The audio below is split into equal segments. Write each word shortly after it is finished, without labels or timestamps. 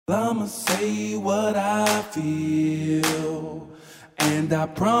I'ma say what I feel, and I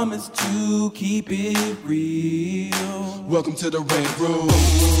promise to keep it real. Welcome to the Red Room.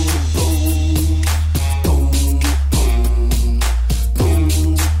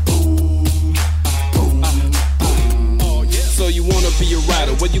 So you wanna be a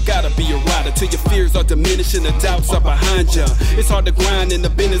rider, well you gotta be a rider till your fears are diminishing, the doubts are behind ya. It's hard to grind and the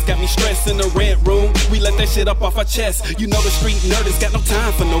business got me stressed. In the Red Room, we let that shit up off our chest. You know the street nerd has got no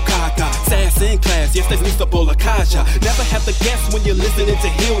time for no caca. Sass in class, yes that's Mr. Bolakaja. Never have to guess when you're listening to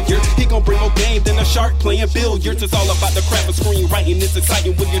Hilliard. He gon' bring more game than a shark playing billiards. It's all about the craft of screenwriting. It's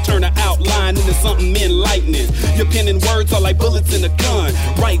exciting when you turn an outline into something enlightening. Your pen and words are like bullets in a gun.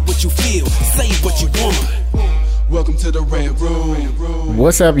 Write what you feel, say what you want. Welcome to the Red Room.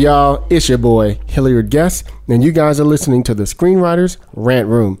 What's up, y'all? It's your boy, Hilliard Guest, and you guys are listening to the Screenwriters Rant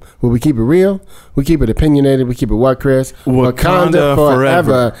Room, where we keep it real, we keep it opinionated, we keep it what, Chris? Wakanda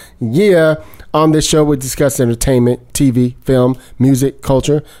forever. Yeah. On this show, we discuss entertainment, TV, film, music,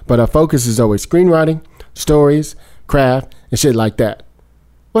 culture, but our focus is always screenwriting, stories, craft, and shit like that.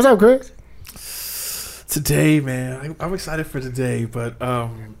 What's up, Chris? Today, man, I'm excited for today, but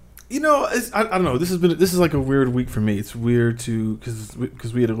you know, I don't know. This is like a weird week for me. It's weird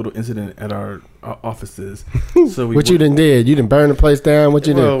because we had a little incident at our offices. So What you done did? You done burn the place down? What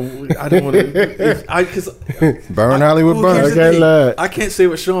you did? I don't want to. Burn Hollywood burn. Okay, look. I can't say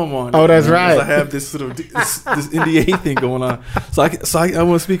what show I'm on. Oh, that's right. I have this sort of this NDA thing going on. So I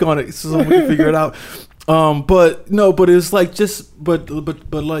want to speak on it so we can figure it out. But it's like but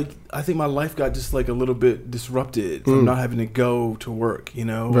like I think my life got just like a little bit disrupted from not having to go to work, you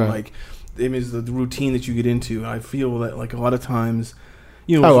know, right. Like it means the routine that you get into. I feel that like a lot of times,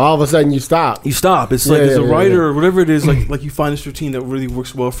 you know, all of a sudden you stop. It's like as a writer or whatever it is, like you find this routine that really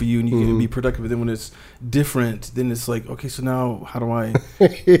works well for you and you can be productive. But then when it's different, then it's like, okay, so now how do I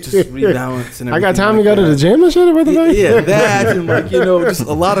just rebalance and everything? I got time like to go to the gym and shit or whatever. Yeah, that and like, you know, just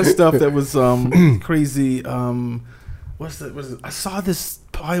a lot of stuff that was crazy. What is it? I saw this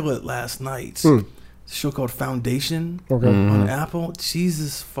pilot last night. A show called Foundation on Apple.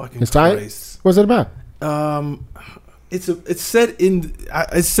 Jesus fucking It's Christ. tight. What's it about? It's set in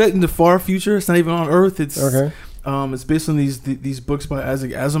the far future. It's not even on Earth. It's okay. It's based on these books by Isaac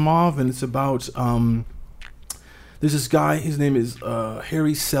Asimov, and it's about there's this guy. His name is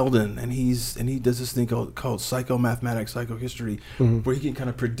Harry Seldon, and he does this thing called psychomathematics, psychohistory, where he can kind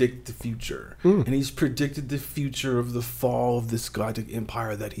of predict the future. And he's predicted the future of the fall of this galactic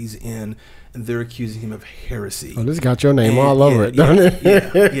empire that he's in, and they're accusing him of heresy. Oh, this got your name all over it, don't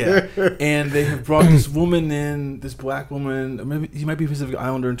it? Yeah. And they have brought this woman in, this black woman. Maybe she might be a Pacific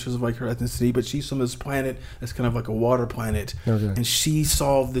Islander in terms of like her ethnicity, but she's from this planet that's kind of like a water planet. Okay. And she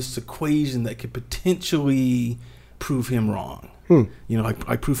solved this equation that could potentially prove him wrong. You know,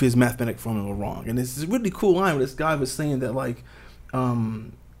 like prove his mathematic formula wrong. And it's this really cool line where this guy was saying that like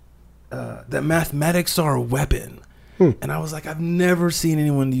that mathematics are a weapon. And I was like, I've never seen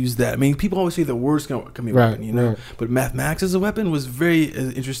anyone use that. I mean, people always say the words can be a weapon, you know. Right. But mathematics as a weapon was very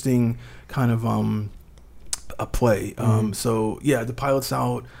interesting kind of a play. So yeah, the pilot's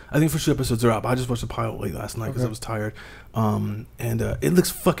out. I think first 2 episodes are up. I just watched the pilot late last night because I was tired. And it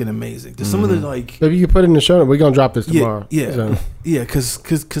looks fucking amazing. There's some of the like. Maybe you can put it in the show. We're gonna drop this tomorrow. Yeah,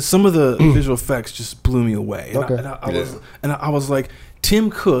 because some of the visual effects just blew me away. And I was like,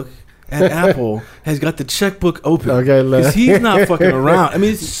 Tim Cook at Apple has got the checkbook open because he's not fucking around. I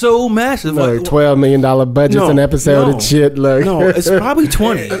mean, it's so massive. Like $12 million budgets an episode and shit. Like, no, it's probably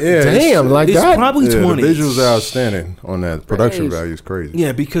 20. Damn, it's probably 20. The visuals are outstanding on that. Production value is crazy.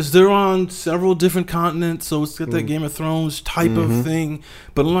 Yeah, because they're on several different continents, so it's got that Game of Thrones type of thing.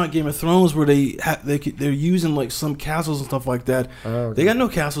 But unlike Game of Thrones, where they're using like some castles and stuff like that, they got no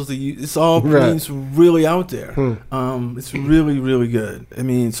castles to use. It's all planes really out there. It's really, really good. I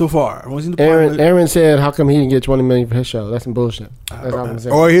mean, so far. Aaron said, "How come he didn't get $20 million for his show?" That's some bullshit. That's all I'm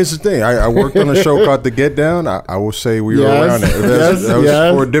saying. Oh, here's the thing. I worked on a show called The Get Down. I will say we were around it. That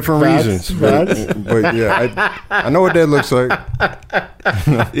was for different reasons. But yeah, I know what that looks like.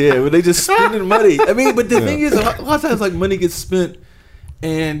 Yeah, but they just spending money. I mean, but the thing is, a lot of times like money gets spent,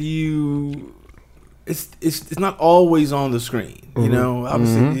 and it's not always on the screen. You know,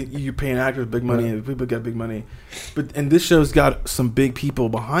 obviously you're paying actors big money and people get big money, and this show's got some big people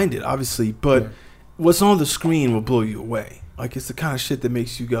behind it, obviously. But what's on the screen will blow you away. Like it's the kind of shit that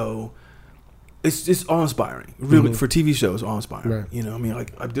makes you go. It's awe-inspiring. Really, for TV shows, awe-inspiring. Right. You know, I mean,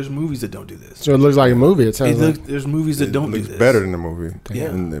 like there's movies that don't do this. So it looks like a movie. It sounds like there's movies that don't do this. It looks better than the movie. Yeah.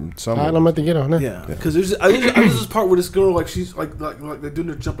 And some I'm about to get on that. Yeah, because there's this part where this girl, like she's like they're doing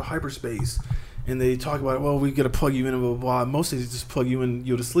their jump to hyperspace. and they talk about, well, we got to plug you in and blah, blah, blah. Mostly they just plug you in,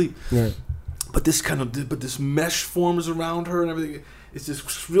 you go to sleep. Right. But this mesh forms around her and everything. It's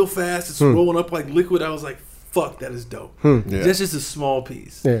just real fast. It's rolling up like liquid. I was like, fuck, that is dope. Yeah. That's just a small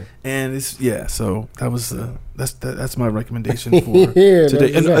piece. Yeah. And so that was that's my recommendation for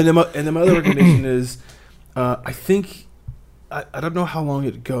today. And then my other recommendation is, I think, I don't know how long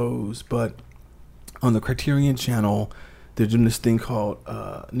it goes, but on the Criterion Channel, they're doing this thing called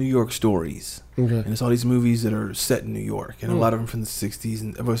New York Stories. Okay. And it's all these movies that are set in New York, and a lot of them from the 60s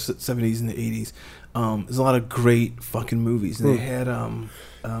and 70s and the 80s. There's a lot of great fucking movies. And they had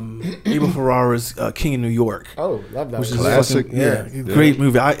Abel Ferrara's King of New York. Oh, love that. Which is classic. Great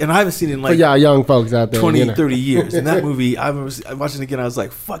movie. I haven't seen it in like young folks out there, 20, 30 years. And that movie, I remember watching it again, I was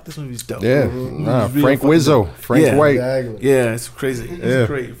like, fuck, this movie's dope. Yeah. Frank Wizzo. Frank White. Exactly. Yeah, it's crazy. It's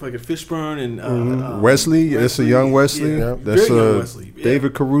great. Fucking Fishburne and Wesley. It's a young Wesley. Yeah. That's young Wesley.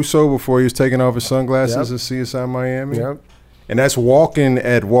 David Caruso before he was taking off his sunglasses in CSI Miami. Yep. And that's Walken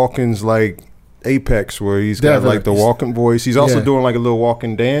at Walken's like apex, where he's got like the Walken voice. He's also doing like a little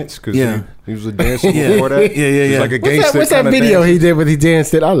Walken dance because he was a dancer before that. He's like a gangster. What's that video he did when he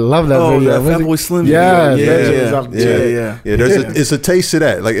danced it? I love that video. Fatboy Slim. Yeah. It's a taste of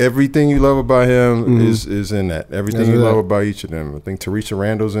that. Like everything you love about him is in that. Everything you love about each of them. I think Teresa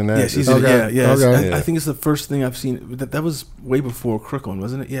Randall's in that. Yeah, she's in it. Yeah. I think it's the first thing I've seen. That was way before Crooklyn,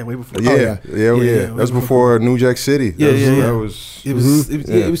 wasn't it? Yeah, way before. Yeah. That was before New Jack City. It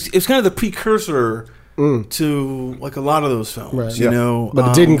was kind of the precursor to like a lot of those films, you know, but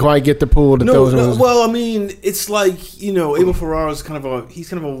it didn't quite get the pull that those ones. Well, I mean, it's like, you know, Abel Ferrara's kind of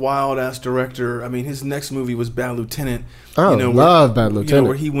a wild ass director. I mean, his next movie was Bad Lieutenant. Oh, love Bad Lieutenant. You know,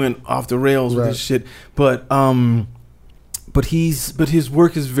 where he went off the rails with his shit. But his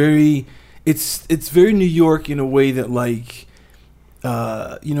work is very, it's very New York in a way that like.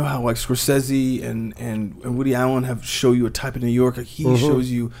 You know how like Scorsese and Woody Allen show you a type of New York. Like he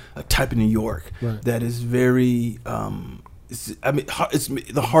shows you a type of New York that is very. It's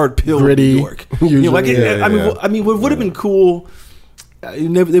the hard pill gritty, of New York. You know, like I mean, what would have been cool? They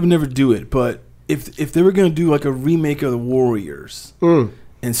would never do it, but if they were going to do like a remake of The Warriors.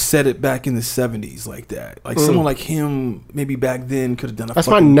 And set it back in the 70s like that. Like someone like him, maybe back then could have done That's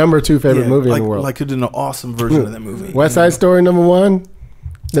my number 2 favorite movie in the world. Like could have done an awesome version of that movie. West Side Story number 1.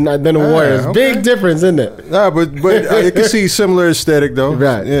 Then The Warriors. Okay. Big difference, isn't it? Nah, but I can see similar aesthetic though.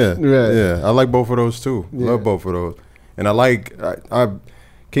 Right. Yeah. I like both of those too. Love both of those. And I like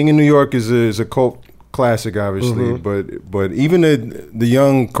King of New York is a cult classic, obviously, but even the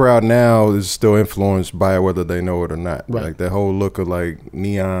young crowd now is still influenced by it, whether they know it or not. Right. Like that whole look of like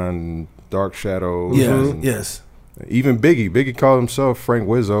neon, dark shadows. Yeah. Yes. Even Biggie called himself Frank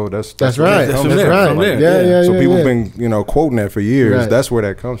Wizzo. That's right. That's right. Like, yeah. So people have been quoting that for years. Right. That's where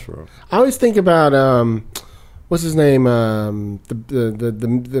that comes from. I always think about what's his name?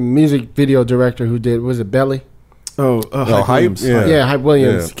 The music video director who did Belly? Hype? Yeah, Hype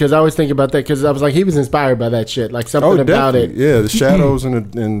Williams. Because I always think about that because I was like, he was inspired by that shit. Like something about it. Yeah, the shadows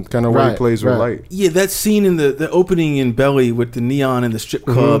and kind of way he plays with light. Yeah, that scene in the opening in Belly with the neon and the strip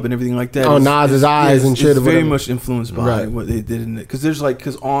club and everything like that. Oh, Nas's eyes and shit. It's very much influenced by what they did in it.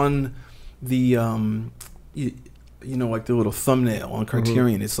 Because on the, you know, like the little thumbnail on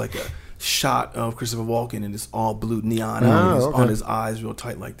Criterion, it's like a shot of Christopher Walken and it's all blue neon on his eyes real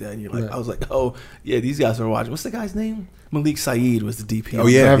tight like that, and you're like, I was like, oh yeah, these guys are watching. What's the guy's name? Malik Saeed was the DP. Oh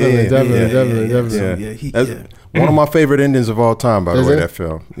yeah, definitely. One of my favorite endings of all time, by the way, that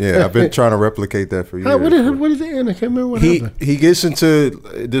film. Yeah, I've been trying to replicate that for years. What is the end? I can't remember what happened. He gets into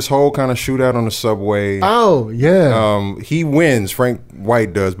this whole kind of shootout on the subway. Oh yeah. He wins. Frank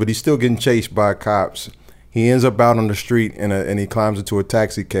White does, but he's still getting chased by cops. He ends up out on the street and he climbs into a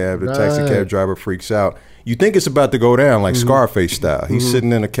taxi cab. The taxi cab driver freaks out. You think it's about to go down like Scarface style. He's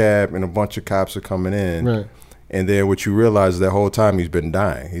sitting in a cab and a bunch of cops are coming in. Right. And then what you realize is that whole time he's been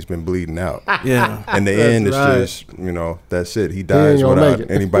dying. He's been bleeding out. Yeah. And the end is just, that's it. He dies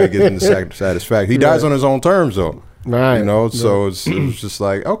without anybody getting the satisfaction. He dies on his own terms though. Right. So it was just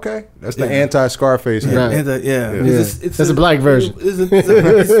like, okay, that's the anti-Scarface. Right. It's a black version.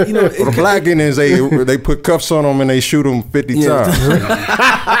 The black end is they put cuffs on him and they shoot him 50 times.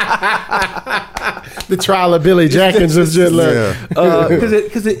 The trial of Billy Jenkins and shit. Because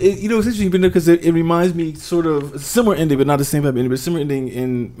it's interesting because it reminds me sort of a similar ending, but not the same type of ending, but a similar ending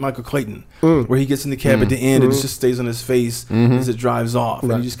in Michael Clayton, where he gets in the cab at the end and it just stays on his face as it drives off,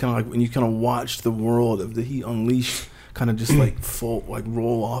 and you just kind of like when you kind of watch the world of that he unleashed. Kind of just like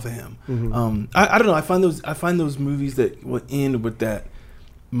roll off of him. I don't know. I find those movies that will end with that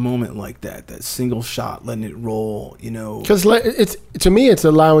moment like that single shot, letting it roll, you know. Because it's, to me, it's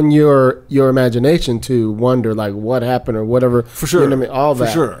allowing your imagination to wonder like what happened or whatever. For sure, you know what I mean? All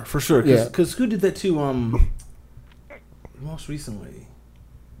that. For sure. Because who did that too? Most recently,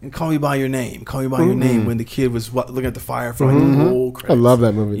 and Call Me by Your Name. Call Me by Your Name, when the kid was looking at the fire for like the whole credits. I love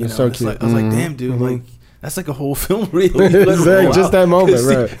that movie. It's so cute. Like, I was like, damn, dude, like. That's like a whole film reel. Exactly, just that moment,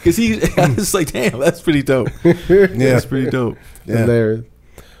 right? Because it's like, damn, that's pretty dope. That's pretty dope. Yeah. Hilarious.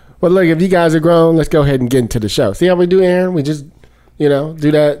 Well, look, if you guys are grown, let's go ahead and get into the show. See how we do, Aaron? We just, do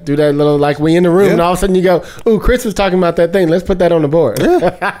that little, like we in the room and all of a sudden you go, ooh, Chris was talking about that thing. Let's put that on the board. Yeah,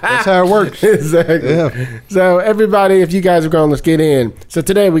 that's how it works. Exactly. Yeah. So everybody, if you guys are grown, let's get in. So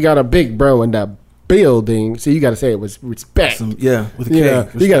today we got a big bro in the building, so you got to say it was respect. With a K.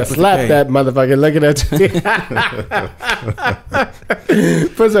 You got to slap that motherfucker looking at you.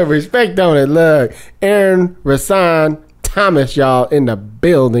 Put some respect on it. Look, Aaron Rasan Thomas, y'all, in the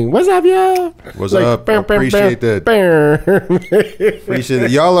building. What's up, y'all? What's up? Appreciate that. Appreciate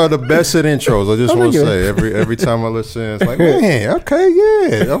it. Y'all are the best at intros. I just want to say every time I listen, it's like, man, okay,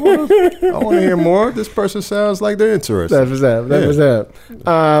 yeah, I want to hear more. This person sounds like they're interested. That's what's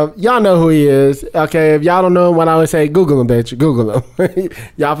up. Y'all know who he is. Okay, if y'all don't know him, what I always say, Google him, bitch. Google him.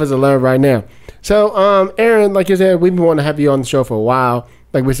 Y'all supposed to learn right now. So, Aaron, like you said, we've been wanting to have you on the show for a while.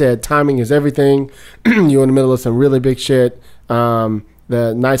 Like we said, timing is everything. You're in the middle of some really big shit. The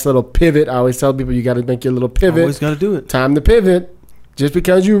nice little pivot. I always tell people you got to make your little pivot. Always got to do it. Time to pivot. Just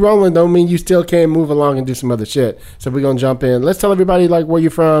because you're rolling don't mean you still can't move along and do some other shit. So we're going to jump in. Let's tell everybody like where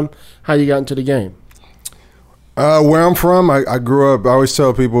you're from, how you got into the game. Where I'm from, I grew up. I always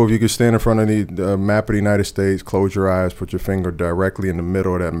tell people, if you could stand in front of the map of the United States, close your eyes, put your finger directly in the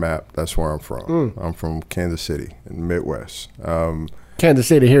middle of that map. That's where I'm from. I'm from Kansas City in the Midwest. Kansas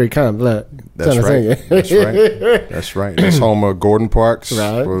City, here he comes. Look, that's right. That's right. That's home of Gordon Parks.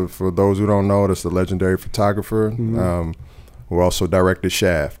 Right. For those who don't know, that's the legendary photographer who also directed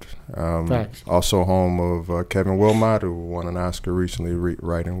Shaft. Also home of Kevin Wilmot, who won an Oscar recently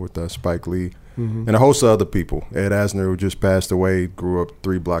writing with Spike Lee. And a host of other people. Ed Asner, who just passed away, grew up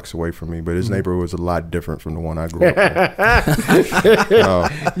 3 blocks away from me, but his neighborhood was a lot different from the one I grew up in.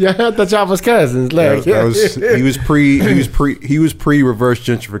 Yeah, I thought y'all was cousins. Like. He was pre reverse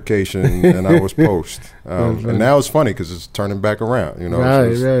gentrification, and I was post. And now it's funny because it's turning back around.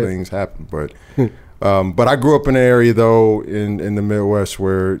 Things happen, but I grew up in an area though in the Midwest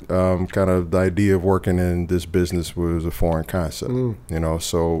where kind of the idea of working in this business was a foreign concept.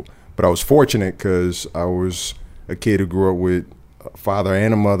 But I was fortunate because I was a kid who grew up with a father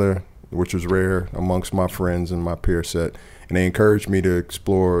and a mother, which was rare amongst my friends and my peer set. And they encouraged me to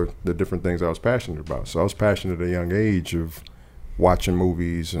explore the different things I was passionate about. So I was passionate at a young age of watching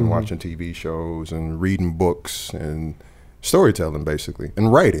movies and watching TV shows and reading books and storytelling, basically,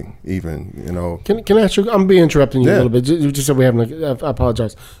 and writing even, Can I ask you, I'm being interrupting you a little bit, just so we haven't, I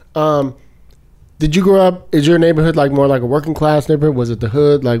apologize. Did you grow up, is your neighborhood like more like a working class neighborhood? Was it the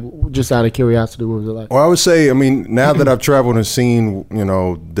hood? Like, just out of curiosity, what was it like? Well, I would say, now that I've traveled and seen,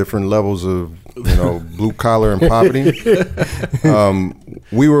 different levels of, blue collar and poverty,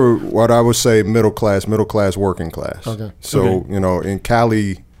 we were what I would say middle class working class. Okay. So, in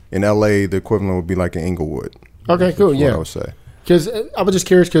Cali, in LA, the equivalent would be like in Inglewood. Okay, cool, yeah. I would say. Because I was just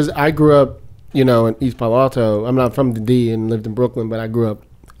curious because I grew up, in East Palo Alto. I'm not from the D and lived in Brooklyn, but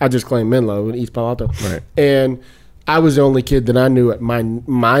I just claimed Menlo in East Palo Alto. Right. And I was the only kid that I knew at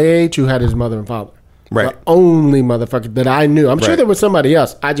my age who had his mother and father. Right. The only motherfucker that I knew. I'm sure there was somebody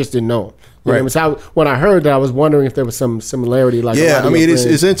else. I just didn't know him. Right. So when I heard that, I was wondering if there was some similarity. Like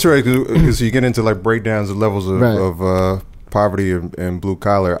it's interesting because you get into like breakdowns of levels of poverty and blue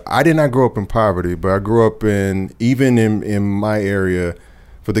collar. I did not grow up in poverty, but I grew up even in my area.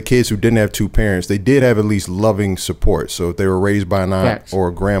 For the kids who didn't have 2 parents, they did have at least loving support. So if they were raised by an aunt or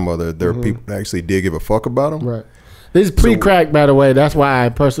a grandmother, there are people that actually did give a fuck about them. Right. This is pre-crack, by the way. That's why I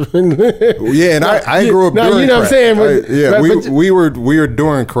personally. Yeah, and I grew up during you know crack. What I'm saying? We were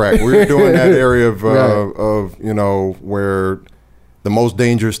during crack. We were doing that area of where the most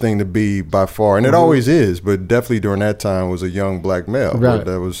dangerous thing to be by far, and it always is, but definitely during that time was a young black male. Right.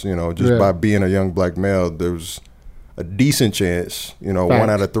 That was by being a young black male, there was a decent chance, 1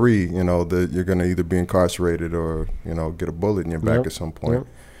 out of 3, that you're going to either be incarcerated or, get a bullet in your back at some point. Yep.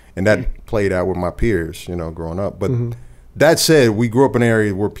 And that played out with my peers, growing up. But that said, we grew up in an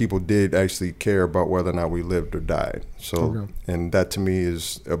area where people did actually care about whether or not we lived or died. So, and that to me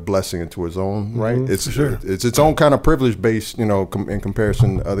is a blessing into its own, right? It's its own kind of privilege based, in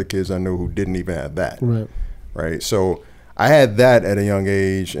comparison to other kids I knew who didn't even have that. Right. So I had that at a young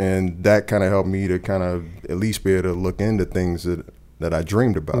age, and that kind of helped me to kind of at least be able to look into things that that I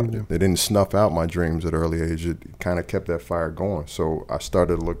dreamed about. Mm-hmm. It didn't snuff out my dreams at an early age. It kind of kept that fire going. So I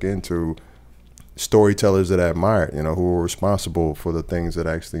started to look into storytellers that I admired, you know, who were responsible for the things that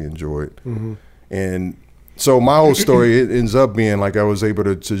I actually enjoyed. Mm-hmm. And so my whole story, it ends up being like I was able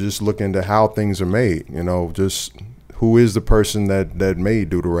to just look into how things are made, you know, just who is the person that made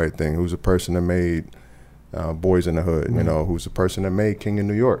Do the Right Thing? Who's the person that made Boys in the Hood? Mm-hmm. You know, who's the person that made King of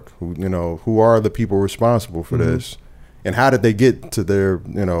New York? Who, you know, who are the people responsible for mm-hmm. this? And how did they get to their,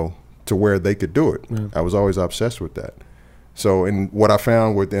 you know, to where they could do it? Yeah. I was always obsessed with that. So, and what I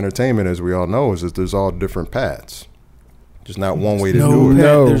found with entertainment, as we all know, is that there's all different paths. There's not one way to do it.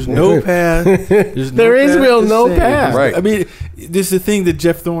 There's no path. There is no path. Right. I mean, this is the thing that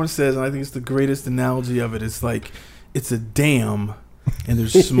Jeff Thorne says, and I think it's the greatest analogy of it. It's like, it's a dam, and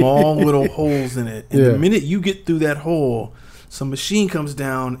there's small little holes in it. And the minute you get through that hole, some machine comes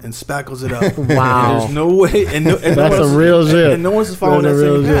down and spackles it up. Wow. And there's no way. And that's some real shit. And no one's following that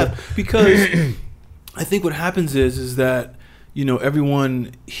same path. Because I think what happens is that, you know,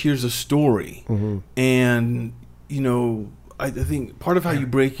 everyone hears a story. Mm-hmm. And, you know, I think part of how you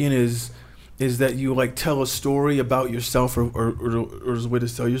break in is that you like tell a story about yourself or as a way to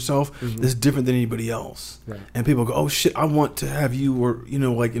sell yourself mm-hmm. that's different than anybody else. Right. And people go, oh shit, I want to have you, or, you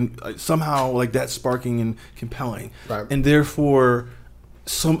know, like somehow like that's sparking and compelling. Right. And therefore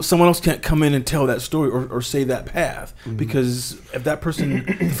someone else can't come in and tell that story or say that path mm-hmm. because if that person,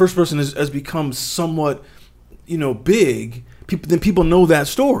 the first person has become somewhat, you know, big, then people know that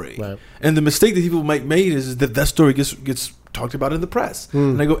story. Right. And the mistake that people made is that story gets talked about in the press.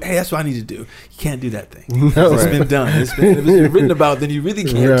 And I go, hey, that's what I need to do. You can't do that thing. No, it's been done. If it's been written about, then you really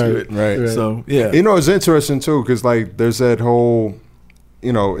can't do it. Right. So, yeah. You know, it's interesting, too, because, like, there's that whole,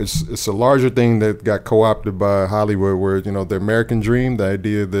 you know, it's a larger thing that got co-opted by Hollywood where, you know, the American dream, the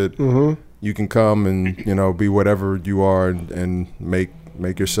idea that mm-hmm. you can come and, you know, be whatever you are and make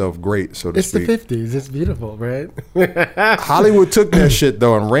yourself great, so to speak. It's the 50s. It's beautiful, right? Hollywood took that shit,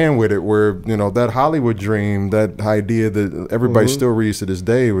 though, and ran with it, where, you know, that Hollywood dream, that idea that everybody mm-hmm. still reads to this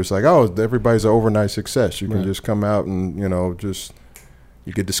day, was like, oh, everybody's an overnight success. You can just come out and, you know, just,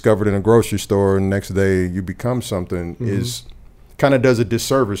 you get discovered in a grocery store, and the next day you become something, mm-hmm. is kind of does a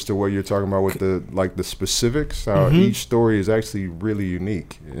disservice to what you're talking about with the specifics, how mm-hmm. each story is actually really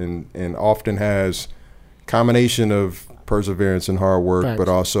unique and often has combination of perseverance and hard work, right. but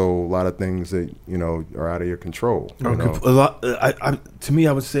also a lot of things that, you know, are out of your control. You know? A lot. To me,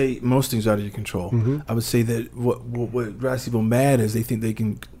 I would say most things are out of your control. Mm-hmm. I would say that what drives people mad is they think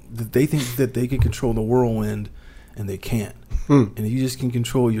that they can control the whirlwind, and they can't. And if you just can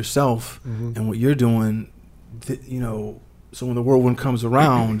control yourself mm-hmm. and what you're doing, you know. So when the whirlwind comes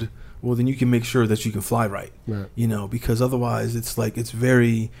around, well, then you can make sure that you can fly right. You know, because otherwise it's like I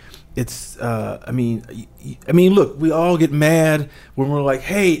mean, look, we all get mad when we're like,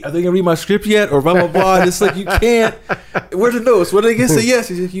 hey, are they gonna read my script yet? Or blah blah blah. And it's like, you can't. Where's the notes? What are they gonna say? Yes,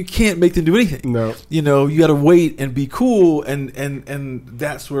 you can't make them do anything. No, you know, you got to wait and be cool, and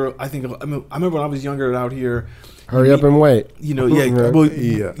that's where I think. I remember when I was younger out here. Hurry up and wait. You know,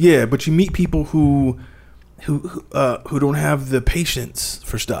 yeah, but you meet people who don't have the patience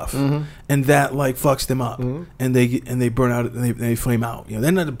for stuff, mm-hmm. and that like fucks them up, mm-hmm. and they burn out and they flame out. You know,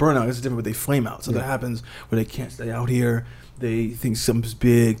 they're not a burnout; it's different, but they flame out. So that happens where they can't stay out here. They think something's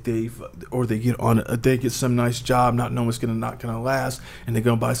big. They get some nice job, not knowing it's not gonna last, and they're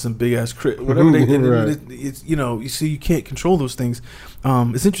gonna buy some big ass whatever they. Right. It's, you know, you see, you can't control those things.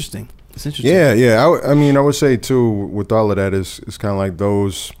 It's interesting. Yeah. I mean, I would say too, with all of that, is kind of like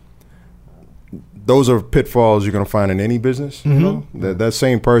those are pitfalls you're going to find in any business. Mm-hmm. You know? That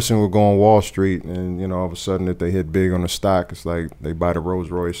same person will go on Wall Street and, you know, all of a sudden if they hit big on the stock, it's like they buy the Rolls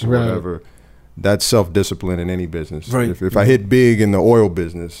Royce or right. whatever. That's self-discipline in any business. Right. If I hit big in the oil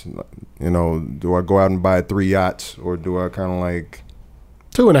business, you know, do I go out and buy 3 yachts or do I kind of like...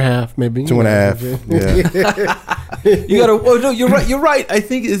 2.5 maybe. 2.5, yeah. You got to... Oh, no, you're right. You're right. I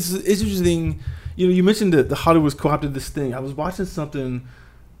think it's interesting. You know, you mentioned that the Hollywood's co-opted this thing. I was watching something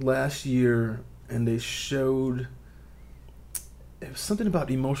last year... and they showed it was something about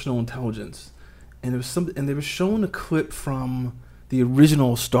emotional intelligence, and they were showing a clip from the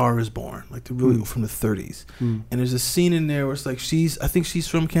original Star is Born, like from the 30s. And there's a scene in there where it's like I think she's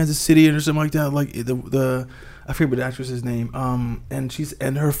from Kansas City or something like that. Like the I forget what the actress's name.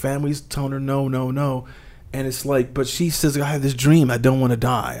 And her family's telling her no. And it's like, but she says, I have this dream. I don't want to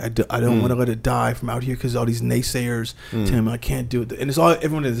die. I don't want to let it die from out here because all these naysayers tell me I can't do it. And it's all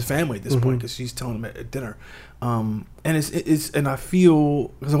everyone in his family at this point because she's telling them at dinner. And and I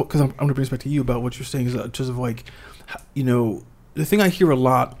feel, because I'm going to bring this back to you about what you're saying is just of like, you know, the thing I hear a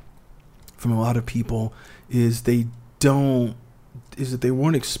lot from a lot of people is they don't, is that they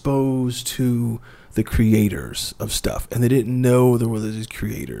weren't exposed to the creators of stuff, and they didn't know there were these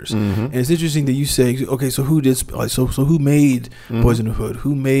creators. And it's interesting that you say, okay, so who did so who made Boys in the Hood?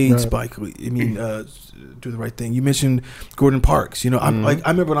 Who made Spike Lee? I mean, Do the Right Thing. You mentioned Gordon Parks. You know, I'm like,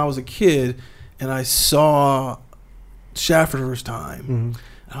 I remember when I was a kid and I saw Shaft for the first time. And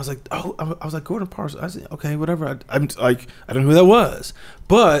I was like, I was like, Gordon Parks. I said, okay, whatever. I'm like, I don't know who that was,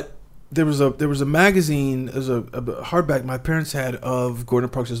 but there was a magazine, there was a hardback my parents had of Gordon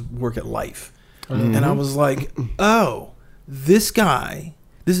Parks' work at Life. And I was like, oh, this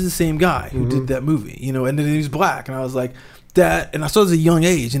is the same guy who did that movie, you know, and then he was black. And I was like, that, and I saw it at a young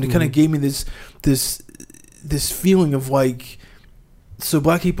age, and it kind of gave me this feeling of like, so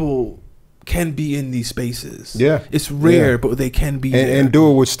black people can be in these spaces. Yeah. It's rare, but they can be there. And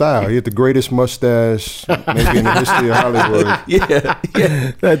do it with style. He had the greatest mustache maybe in the history of Hollywood. Yeah.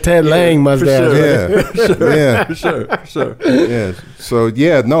 That Ted Lang mustache. For sure. Yeah. So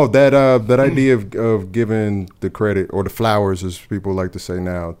that idea of giving the credit or the flowers, as people like to say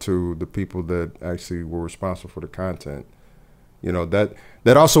now, to the people that actually were responsible for the content. You know, that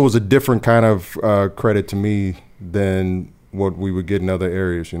also was a different kind of credit to me than what we would get in other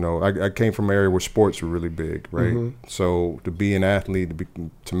areas. You know, I came from an area where sports were really big, right? So to be an athlete,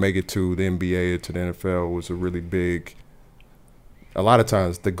 to make it to the NBA or to the NFL was a really big, a lot of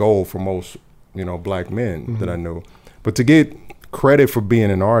times the goal for most, you know, black men that I knew. But to get credit for being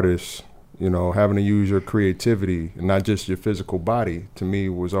an artist, you know, having to use your creativity and not just your physical body, to me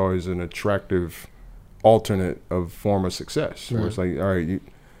was always an attractive alternate of form of success. Where it's like, all right,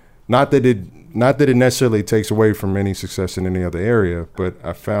 not that it necessarily takes away from any success in any other area, but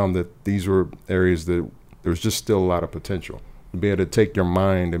I found that these were areas that there was just still a lot of potential. To be able to take your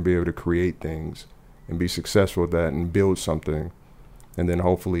mind and be able to create things and be successful at that and build something, and then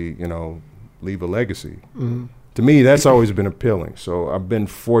hopefully, you know, leave a legacy. To me, that's always been appealing. So I've been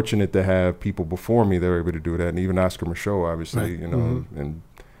fortunate to have people before me that were able to do that, and even Oscar Micheaux, obviously, you know, and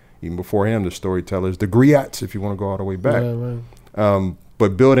even before him, the storytellers, the griots, if you want to go all the way back.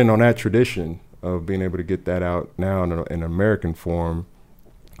 But building on that tradition of being able to get that out now in an American form,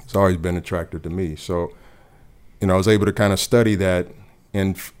 it's always been attractive to me. So, you know, I was able to kind of study that,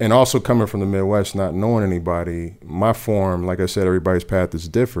 and also coming from the Midwest, not knowing anybody, my form, like I said, everybody's path is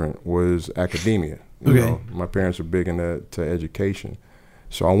different, was academia. You know, my parents were big into education.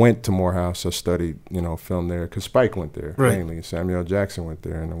 So I went to Morehouse. I studied, you know, film there because Spike went there mainly. Samuel L. Jackson went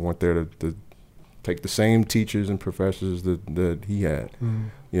there, and I went there to take the same teachers and professors that he had.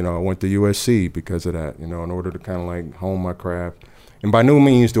 You know, I went to USC because of that, you know, in order to kind of like hone my craft. And by no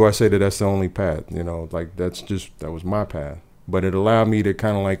means do I say that that's the only path, you know, like that was my path. But it allowed me to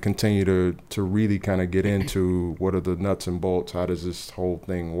kind of like continue to really kind of get into what are the nuts and bolts, how does this whole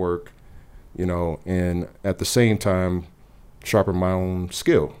thing work, you know, and at the same time, sharpen my own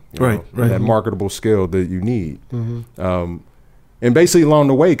skill, you know, that marketable skill that you need. And basically along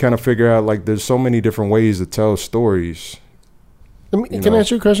the way, kind of figure out like there's so many different ways to tell stories. Can I ask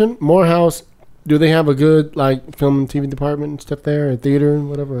you a question? Morehouse, do they have a good like film and TV department and stuff there, or theater and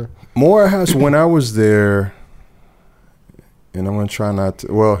whatever? Morehouse, when I was there, and I'm going to try not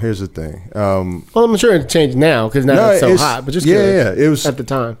to, well, here's the thing. Well, I'm sure it's changed now because now it's so hot, but just curious, it was at the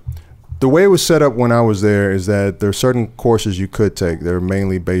time. The way it was set up when I was there is that there are certain courses you could take. They're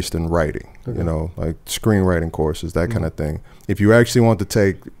mainly based in writing, you know, like screenwriting courses, that kind of thing. If you actually want to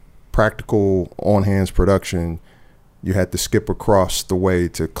take practical on-hands production, you had to skip across the way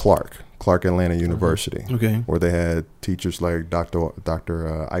to Clark Atlanta University, where they had teachers like Dr.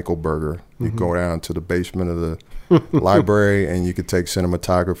 Eichelberger. You could go down to the basement of the library and you could take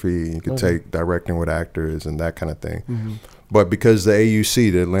cinematography, you could take directing with actors and that kind of thing. But because the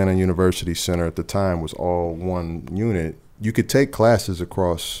AUC, the Atlanta University Center at the time, was all one unit, you could take classes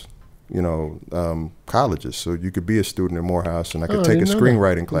across, you know, colleges. So you could be a student at Morehouse, and I could take a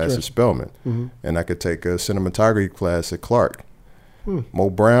screenwriting class at Spelman, and I could take a cinematography class at Clark. Mo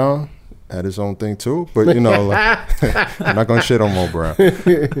Brown had his own thing too, but you know, like, I'm not gonna shit on Mo Brown.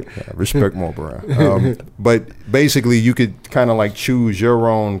 I respect Mo Brown, but basically, you could kind of like choose your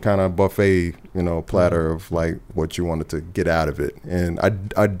own kind of buffet, you know, platter of like what you wanted to get out of it, and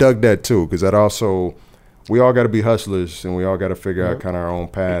I dug that too, because that also, we all got to be hustlers, and we all got to figure out kind of our own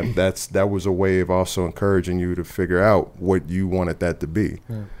path. That was a way of also encouraging you to figure out what you wanted that to be.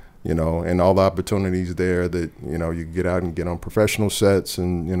 You know, and all the opportunities there that, you know, you get out and get on professional sets,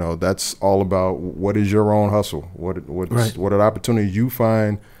 and, you know, that's all about what is your own hustle. What are the opportunities you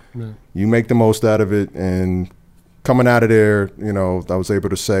find, you make the most out of it. And coming out of there, you know, I was able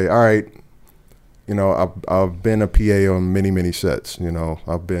to say, all right, you know, I've been a PA on many sets. You know,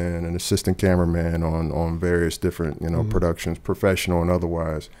 I've been an assistant cameraman on various different, you know, productions, professional and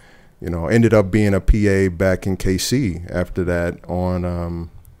otherwise. You know, ended up being a PA back in KC after that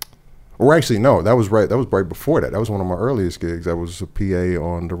on, or actually, no, that was right before that. That was one of my earliest gigs. I was a PA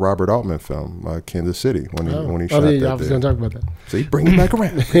on the Robert Altman film, Kansas City, when he shot that. I was going to talk about that. See, bring it back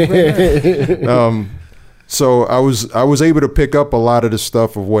around. So I was able to pick up a lot of the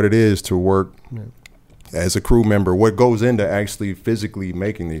stuff of what it is to work as a crew member, what goes into actually physically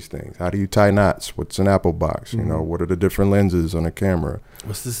making these things. How do you tie knots? What's an Apple box? You know, what are the different lenses on a camera?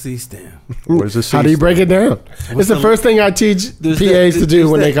 What's the C-stand? What is the C-stand? How do you break it down? It's the first thing I teach PAs to do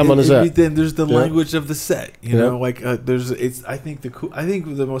when they come on the set. Then there's the language of the set. You know, like I think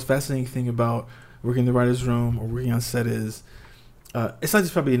the most fascinating thing about working in the writer's room or working on set is, it's not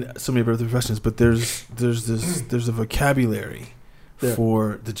just probably in so many other professions, but there's a vocabulary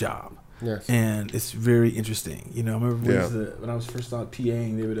for the job. Yes. And it's very interesting. You know, I remember when I was first out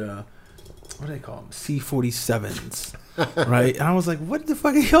PAing, they would, what do they call them? C-47s, right? And I was like, what the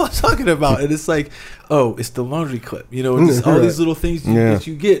fuck are y'all talking about? And it's like, oh, it's the laundry clip. You know, it's all these little things that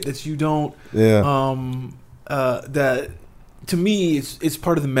you get that you don't, that to me, it's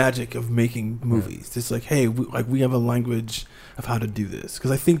part of the magic of making movies. It's like, hey, we have a language of how to do this. Because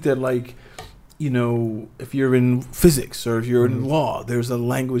I think that, like, you know, if you're in physics or if you're in law, there's a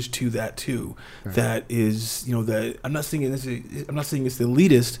language to that too. Right. That is, you know, that I'm not saying it's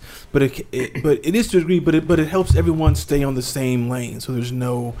elitist, but it is to a degree. But it helps everyone stay on the same lane. So there's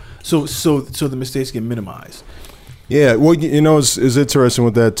no so the mistakes get minimized. Yeah, well, you know, it's interesting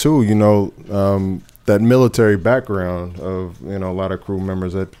with that too. You know, that military background of, you know, a lot of crew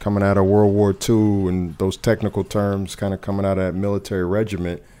members that coming out of World War II and those technical terms kind of coming out of that military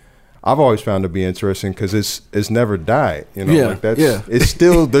regiment. I've always found to be interesting because it's never died, you know. Like that's it's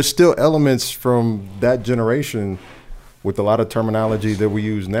still there's still elements from that generation with a lot of terminology that we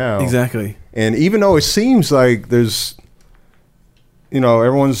use now. Exactly. And even though it seems like there's, you know,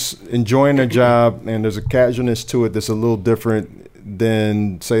 everyone's enjoying their job and there's a casualness to it that's a little different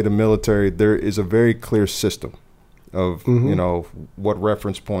than, say, the military, there is a very clear system of you know, what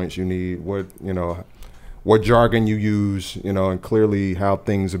reference points you need, what, you know, what jargon you use, you know, and clearly how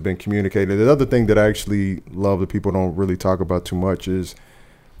things have been communicated. The other thing that I actually love that people don't really talk about too much is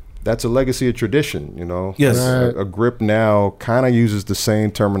that's a legacy of tradition, you know. Yes. A grip now kind of uses the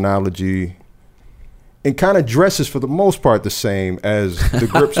same terminology and kind of dresses for the most part the same as the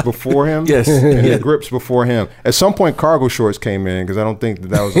grips before him. Yes. And the grips before him. At some point, cargo shorts came in because I don't think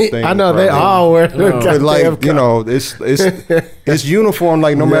that was a thing. I know they all wear like, you know, it's uniform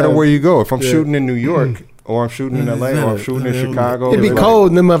like no matter where you go. If I'm shooting in New York, or I'm shooting in LA, or I'm shooting in Chicago. It'd be cold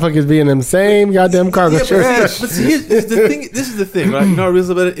and them motherfuckers be in them same goddamn cargo shirts. But see, here's the thing. This is the thing, right? You know what I realize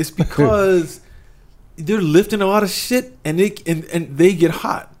about it? It's because they're lifting a lot of shit and they get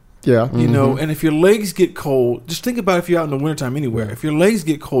hot. Yeah. You know, and if your legs get cold, just think about if you're out in the wintertime anywhere. If your legs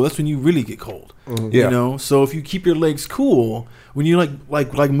get cold, that's when you really get cold. You know? So if you keep your legs cool, when you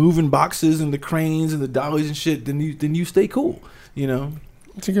like moving boxes and the cranes and the dollies and shit, then you stay cool, you know?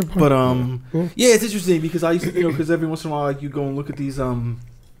 That's a good point. But it's interesting because I used to, you know, because every once in a while, like, you go and look at these, you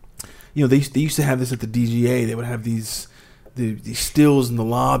know, they used to have this at the DGA. They would have these stills in the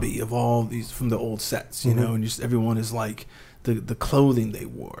lobby of all these from the old sets, you know, and just everyone is like the clothing they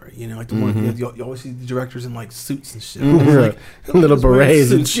wore, you know, like the one you always see the directors in like suits and shit, like, little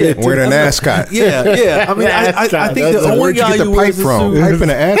berets and shit, wearing an ascot. Yeah. I mean, I think the only guy you wear the pipe in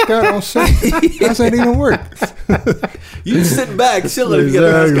an ascot on set. How's that even work? You sit back, chilling if you got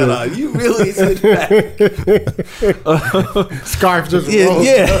an ascot on. You really sit back. Scarf just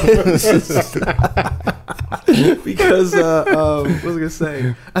because what was I gonna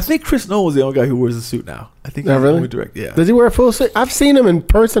say? I think Chris Nolan is the only guy who wears a suit now. I think he's really? the only director. Yeah. Does he wear a full suit? I've seen him in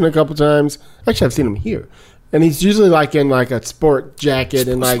person a couple times. Actually, I've seen him here, and he's usually like in like a sport jacket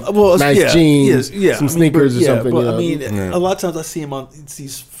and like nice jeans, some sneakers or something. But, I mean, a lot of times I see him on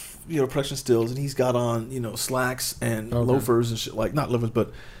these, you know, production stills, and he's got on, you know, slacks and loafers and shit, like not loafers,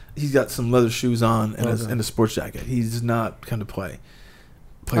 but he's got some leather shoes on and a sports jacket. He's not kind of play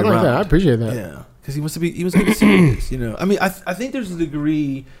I like around. that. I appreciate that. Yeah, because he wants to be serious. You know, I mean, I think there's a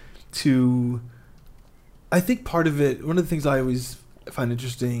degree to. I think part of it. One of the things I always find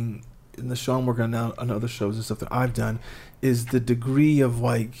interesting in the show I'm working on now, on other shows and stuff that I've done, is the degree of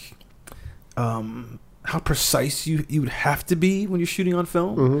like, how precise you would have to be when you're shooting on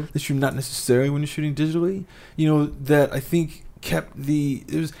film that you're not necessarily when you're shooting digitally. You know, that I think kept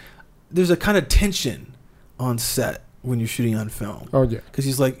there's a kind of tension on set when you're shooting on film. Oh yeah, because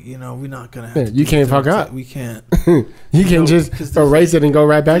he's like, we're not gonna have to you can't fuck up. We can't. you can just erase it and go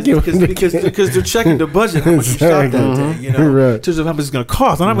right back in. Because they're checking the budget, how much you shot that day, in terms of how much it's gonna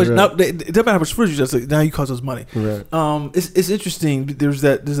cost, and how much. Now, it doesn't matter how much footage you just like. Now you cost us money. Right. It's interesting. There's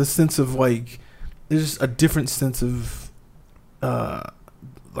a sense of like, there's a different sense of,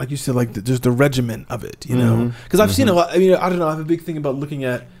 like you said, like there's the regimen of it, because I've seen a lot. I mean, I don't know. I have a big thing about looking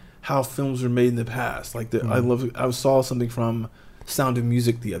at how films were made in the past. Like I saw something from Sound of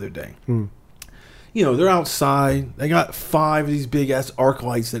Music the other day. They're outside. They got 5 of these big ass arc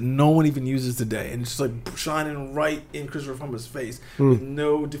lights that no one even uses today, and it's just like shining right in Christopher Plummer's face with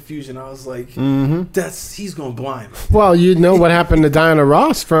no diffusion. I was like, he's going blind. Well, what happened to Diana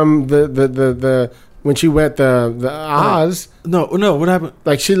Ross from the when she went the Oz. No, what happened?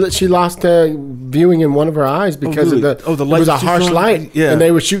 Like she lost viewing in one of her eyes because of the light. It was a harsh light, and they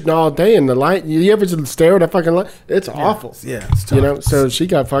were shooting all day, and the light. You ever stare at a fucking light? It's awful. Yeah, it's tough. So she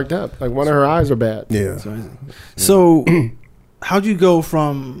got fucked up. Like one of her eyes are bad. Yeah. So, how'd you go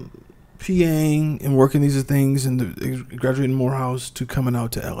from PAing and working these things and graduating Morehouse to coming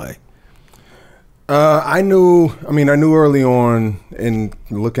out to LA? I knew early on in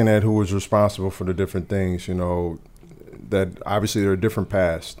looking at who was responsible for the different things, that obviously there are different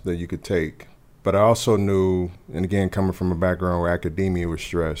paths that you could take. But I also knew, and again, coming from a background where academia was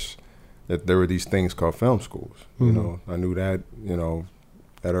stressed, that there were these things called film schools. I knew that,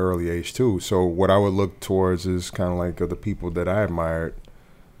 at an early age too. So what I would look towards is kind of like the people that I admired,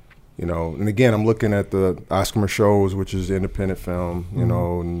 and again, I'm looking at the Oscar Shows, which is independent film,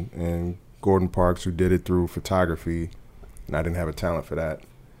 and Gordon Parks, who did it through photography, and I didn't have a talent for that.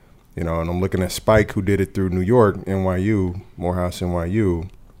 And I'm looking at Spike, who did it through New York, NYU, Morehouse, NYU.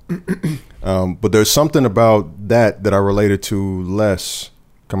 But there's something about that I related to less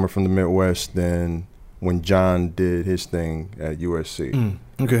coming from the Midwest than when John did his thing at USC.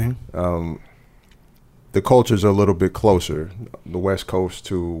 Okay. The cultures are a little bit closer, the West Coast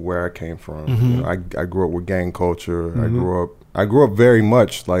to where I came from. I grew up with gang culture. I grew up very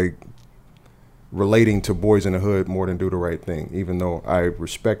much like relating to Boys in the Hood more than Do the Right Thing, even though I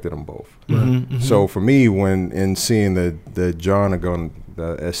respected them both. So for me, when seeing the John Agon,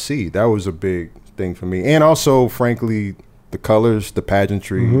 the SC, that was a big thing for me. And also, frankly, the colors, the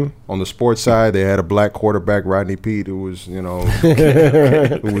pageantry. On the sports side, they had a black quarterback, Rodney Peete, who was, who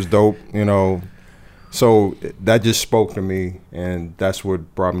was dope, So that just spoke to me, and that's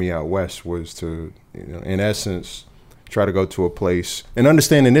what brought me out west, was to, in essence, try to go to a place, and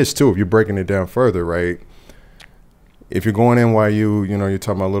understanding this too, if you're breaking it down further, right? If you're going NYU, you're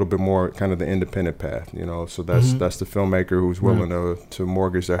talking about a little bit more kind of the independent path, so that's the filmmaker who's willing to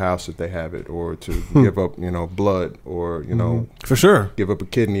mortgage their house if they have it, or to give up, blood, or, for sure, give up a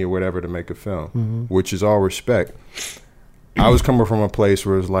kidney or whatever to make a film, which is all respect. I was coming from a place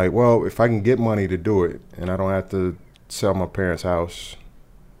where it's like, well, if I can get money to do it and I don't have to sell my parents' house,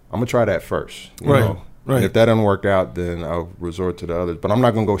 I'm going to try that first, you know? Right. And if that doesn't work out, then I'll resort to the others. But I'm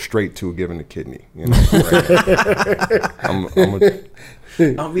not going to go straight to giving the kidney.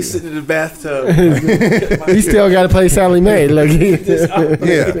 I'll be sitting in the bathtub. You still got to play Sally Mae. Look.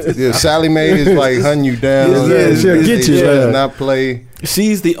 Yeah. Sally Mae is like hunting you down. Yeah, she'll get you. She does not play.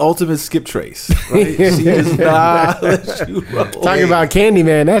 She's the ultimate skip trace, right? She does not let you roll. Talking about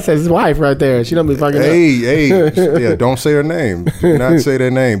Candyman, that's his wife right there. She don't be fucking yeah, don't say her name. Do not say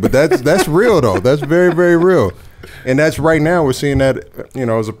their name. But that's real, though. That's very, very real. And that's right now we're seeing that,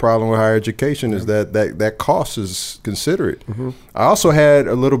 as a problem with higher education, is that cost is considerate. I also had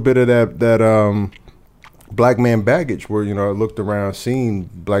a little bit of that black man baggage where, I looked around, seeing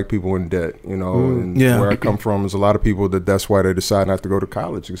black people in debt, and where I come from is a lot of people that's why they decide not to go to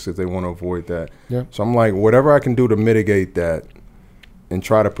college, because they want to avoid that. Yeah. So I'm like, whatever I can do to mitigate that and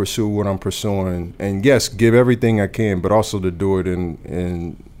try to pursue what I'm pursuing, and yes, give everything I can, but also to do it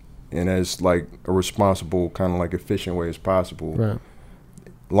in as like a responsible, kind of like efficient way as possible. Right.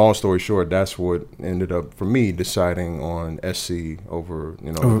 Long story short, that's what ended up for me deciding on SC over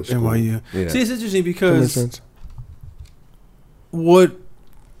NYU. Yeah. See, it's interesting because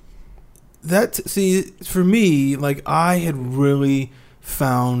for me, like I had really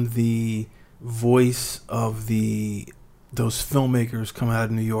found the voice of those filmmakers coming out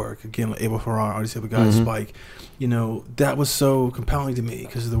of New York, again, like Abel Ferrara, Artie Sebegai, Spike. That was so compelling to me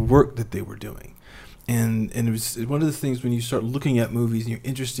because of the work that they were doing. And it was one of the things when you start looking at movies and you're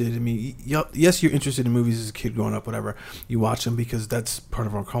interested. I mean, yes, you're interested in movies as a kid growing up, whatever. You watch them because that's part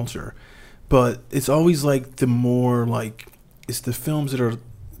of our culture. But it's always like it's the films that are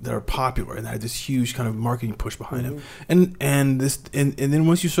that are popular and that had this huge kind of marketing push behind them. And then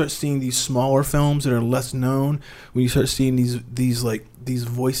once you start seeing these smaller films that are less known, when you start seeing these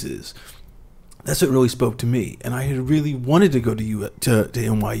voices, that's what really spoke to me. And I had really wanted to go to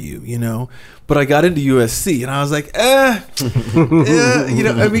NYU, you know, but I got into USC and I was like, you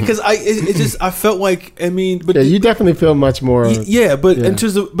know, because I felt like, I mean, but you definitely feel much more. In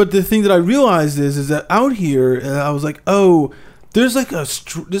terms of, but the thing that I realized is that out here, I was like, oh, there's like I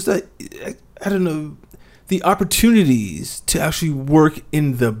don't know, the opportunities to actually work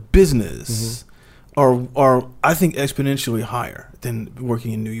in the business are I think exponentially higher than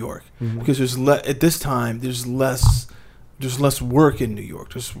working in New York, because at this time there's less work in New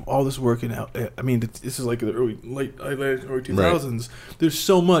York. There's all this work in I mean, this is like the early 2000s. Right. There's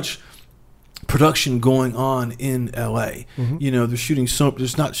so much production going on in LA. You know,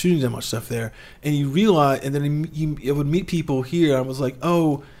 there's not shooting that much stuff there, and you realize, and then I would meet people here. I was like,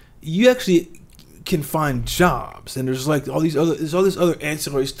 oh, you actually can find jobs, and there's all this other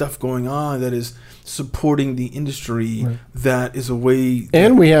ancillary stuff going on that is supporting the industry. Right. That is a way.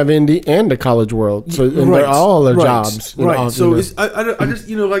 And we have indie and the college world, so they're all their jobs. Right. So I just,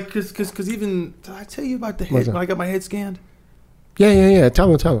 you know, like because even, did I tell you about the head when I got my head scanned? Yeah.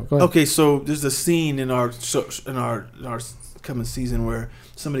 Tell them. Go ahead. Okay, so there's a scene in our coming season where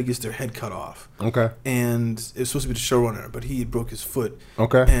somebody gets their head cut off. Okay. And it's supposed to be the showrunner, but he broke his foot.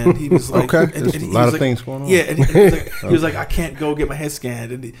 Okay. And he was like, okay. There's a lot of things going on. Yeah, and he was like, I can't go get my head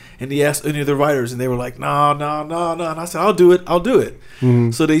scanned. And he asked any of the writers, and they were like, no. And I said, I'll do it.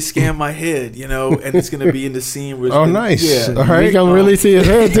 So they scanned my head, you know, and it's going to be in the scene. Where nice. Yeah. All right. You can really see his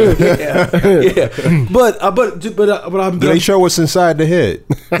head too. yeah. But I'm. Do they show what's inside the head?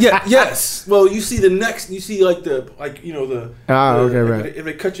 Yeah. Yes. Well, you see the neck. You see right. If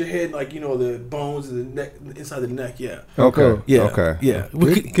they cut your head, like, you know, the bones and the neck inside the neck. Yeah. Okay. Yeah. Okay. Yeah.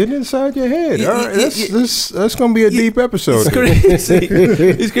 Get inside your head. All right. That's gonna be a deep episode. It's crazy.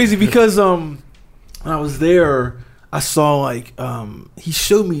 It's crazy because when I was there, I saw like he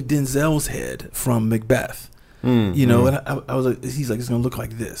showed me Denzel's head from Macbeth. You know, and I was like, he's like, it's gonna look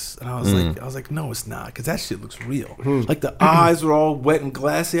like this, and I was like, no, it's not, because that shit looks real. Like the eyes were all wet and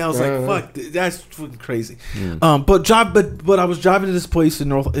glassy. I was like, fuck, that's fucking crazy. But I was driving to this place in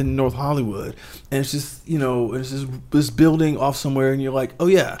North Hollywood, and it's just, you know, it's just this building off somewhere, and you're like, oh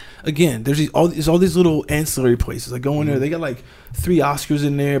yeah, again, there's all these little ancillary places. I go in there, they got like 3 Oscars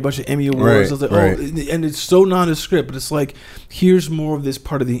in there, a bunch of Emmy awards. I was like, and it's so nondescript, but it's like, here's more of this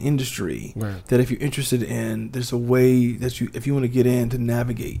part of the industry that if you're interested in, there's a way that if you want to get in to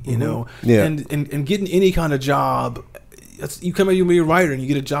navigate, you know, and getting any kind of job. You come out, you're a writer, and you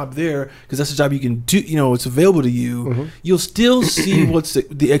get a job there because that's a job you can do. You know, it's available to you. You'll still see what's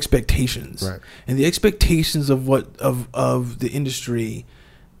the expectations, and the expectations of the industry.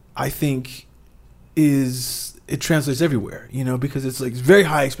 I think it translates everywhere, you know, because it's like very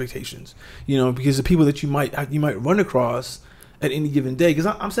high expectations, you know, because the people that you might run across at any given day. Because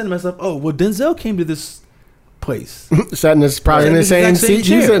I'm saying to myself, oh, well, Denzel came to this place, sitting probably in the same seat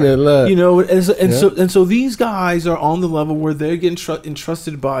you sitting in, look. You know, so these guys are on the level where they're getting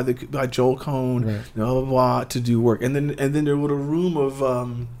entrusted by Joel Cohn, blah blah blah, to do work, and then they're with a room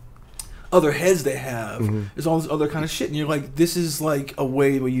of other heads they have. There's all this other kind of shit, and you're like, this is like a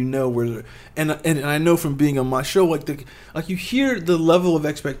way where you know where, and I know from being on my show, like you hear the level of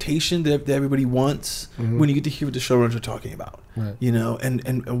expectation that everybody wants when you get to hear what the showrunners are talking about, you know,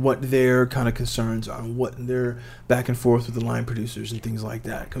 and what their kind of concerns are, and what their back and forth with the line producers and things like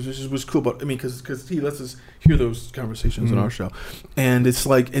that. Because this is what's cool about, I mean, because he lets us hear those conversations on our show, and it's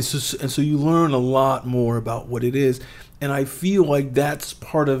like, and so you learn a lot more about what it is. And I feel like that's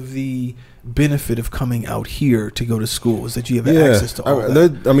part of the benefit of coming out here to go to school, is that you have access to all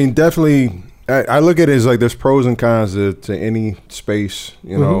that. I mean, definitely, I look at it as like there's pros and cons to any space,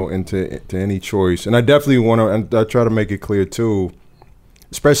 you know, and to any choice. And I definitely want to, and I try to make it clear too,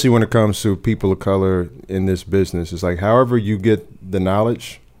 especially when it comes to people of color in this business. It's like, however you get the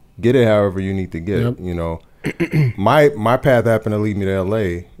knowledge, get it however you need to get it, you know. My path happened to lead me to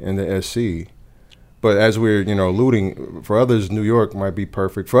LA and the SC. But as we're, you know, alluding, for others, New York might be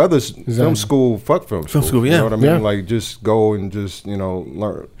perfect. For others, film school, fuck film school. Film school, yeah. You know what I mean? Yeah. Like, just go and just, you know,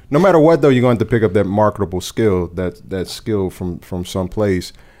 learn. No matter what, though, you're going to pick up that marketable skill, that skill from some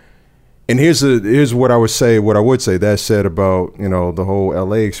place. And here's what I would say. That said about, you know, the whole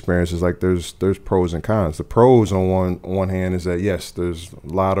LA experience is like there's pros and cons. The pros on one hand is that, yes, there's a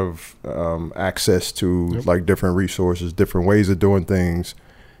lot of access to like different resources, different ways of doing things.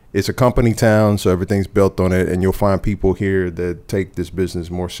 it's a company town, so everything's built on it, and you'll find people here that take this business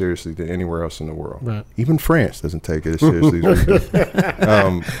more seriously than anywhere else in the world. Right. Even France doesn't take it as seriously as we do.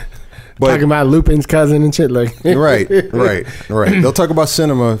 But, talking about Lupin's cousin and shit like right. They'll talk about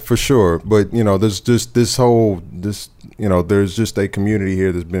cinema for sure, but there's just there's just a community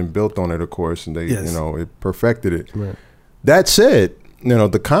here that's been built on it, of course, and they it perfected it. Right. That said,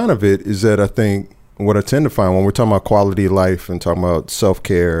 the con of it is that I think what I tend to find when we're talking about quality of life and talking about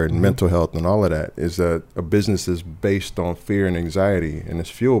self-care and mental health and all of that is that a business is based on fear and anxiety and is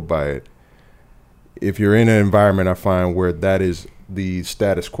fueled by it. If you're in an environment, I find where that is the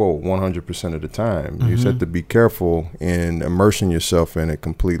status quo 100% of the time, you just have to be careful in immersing yourself in it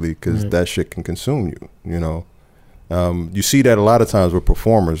completely because that shit can consume you, You see that a lot of times with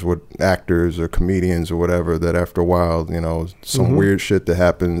performers, with actors or comedians or whatever, that after a while, some weird shit that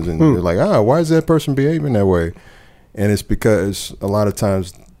happens and you're like, why is that person behaving that way? And it's because a lot of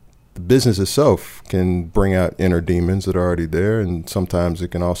times the business itself can bring out inner demons that are already there, and sometimes it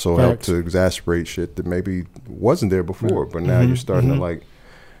can also help to exacerbate shit that maybe wasn't there before, but now you're starting to like.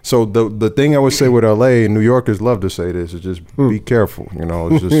 So the thing I would say with LA, and New Yorkers love to say this, is just be careful.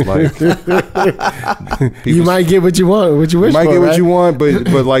 It's just like you might get what you want, what you wish for. You might get what you want,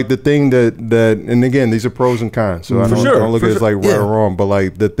 but like the thing that and again, these are pros and cons. So I don't look at it as like right or wrong, but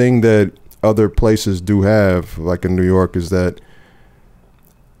like the thing that other places do have, like in New York, is that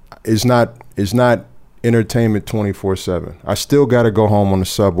it's not entertainment 24/7. I still got to go home on the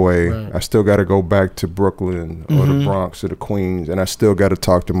subway. Right. I still got to go back to Brooklyn or the Bronx or the Queens, and I still got to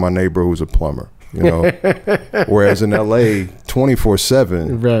talk to my neighbor who's a plumber. Whereas in LA,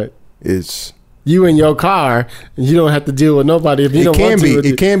 24/7, right, it's you in your car, and you don't have to deal with nobody if you don't want to.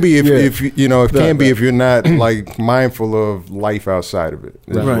 It can be if you're not like mindful of life outside of it.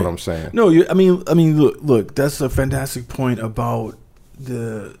 Is what I'm saying. No, I mean, look, that's a fantastic point about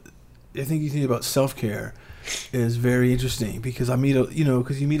I think you think about self-care is very interesting because you meet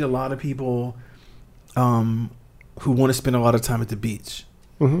a lot of people who want to spend a lot of time at the beach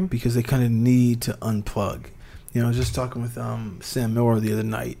because they kind of need to unplug. I was just talking with Sam Miller the other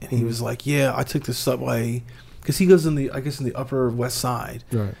night, and he was like, "Yeah, I took the subway because he goes in the Upper West Side,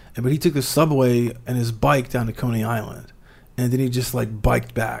 right? But he took the subway and his bike down to Coney Island, and then he just like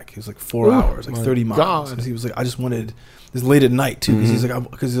biked back. It was like 4 hours, like 30 miles. And he was like, I just wanted." It's late at night too, because he's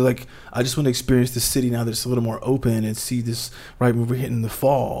like, I just want to experience the city now that it's a little more open and see this right when we're hitting the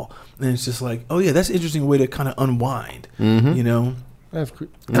fall, and it's just like, oh yeah, that's an interesting way to kind of unwind, That's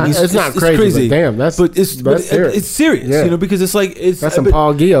it's not crazy, but damn, that's serious. It's serious, because it's like that's some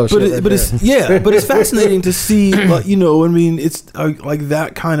Paul Gio shit. But it's fascinating to see, it's like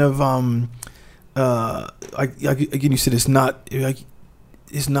that kind of again, you said it's not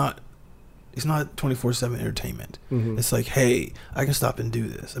 24/7 entertainment. It's like, hey, I can stop and do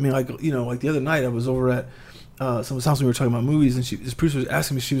this. Like the other night I was over at someone's house and we were talking about movies, and this producer was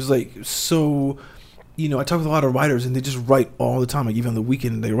asking me, she was like, so I talk with a lot of writers and they just write all the time, like even on the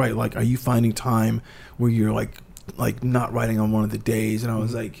weekend they write, like, are you finding time where you're like not writing on one of the days? And I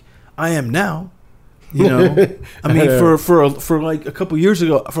was like, I am now. For like a couple years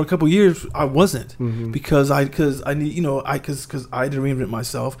ago, I wasn't because I had to reinvent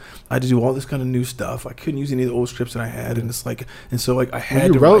myself. I had to do all this kind of new stuff. I couldn't use any of the old scripts that I had, and it's like, and so like I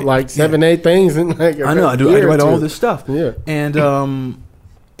had to wrote like 7-8 things in like I know I write all this stuff. Yeah,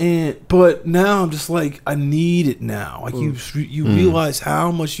 but now I'm just like, I need it now. Like you realize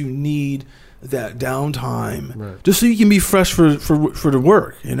how much you need that downtime, just so you can be fresh for the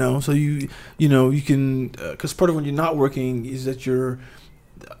work, so you can, because part of when you're not working is that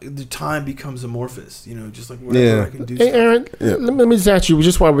the time becomes amorphous, just like whatever I can do. Hey, Aaron, let me just ask you,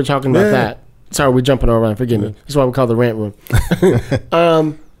 just while we're talking about that, sorry, we're jumping around, forgive me, that's why we call the rant room.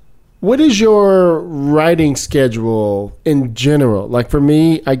 What is your writing schedule in general? Like for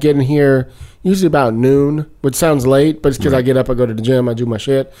me, I get in here usually about noon, which sounds late, but it's because I get up, I go to the gym, I do my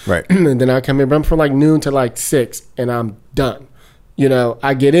shit. Right. And then I come in, but I'm from like noon to like 6, and I'm done.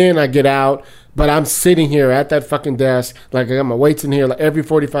 I get in, I get out, but I'm sitting here at that fucking desk. Like I got my weights in here. Like every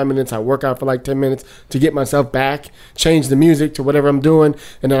 45 minutes, I work out for like 10 minutes to get myself back, change the music to whatever I'm doing,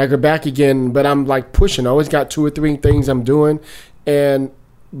 and then I go back again. But I'm like pushing. I always got 2 or 3 things I'm doing. And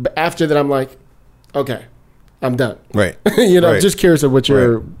after that, I'm like, okay, I'm done. Right. Just curious of what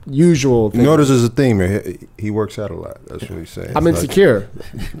your usual thing. You notice there's a theme. He works out a lot. That's what he's saying. I'm insecure.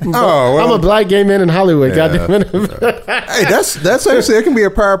 Well, I'm a black gay man in Hollywood. Yeah, goddamn it. Hey, that's actually, it can be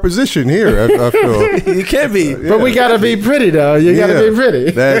a power position here. I feel it can be, but we gotta be pretty though. You gotta be pretty.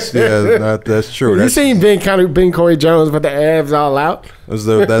 That's true. You seen Ben Corey Jones with the abs all out? That's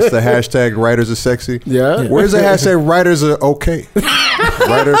the hashtag writers are sexy. Yeah. Where's the hashtag writers are okay?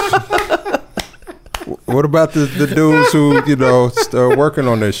 Writers. What about the dudes who are working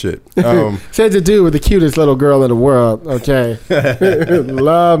on this shit? Said the dude with the cutest little girl in the world. Okay,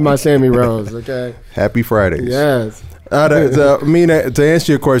 love my Sammy Rose. Okay, happy Fridays. Yes. To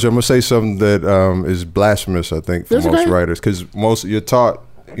answer your question, I'm gonna say something that is blasphemous. I think for most writers, because you're taught,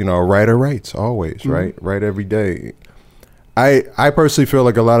 a writer writes always, right? Write every day. I personally feel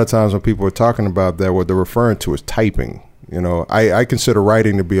like a lot of times when people are talking about that, what they're referring to is typing. I consider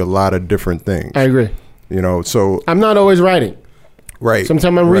writing to be a lot of different things. I agree. So I'm not always writing. Right.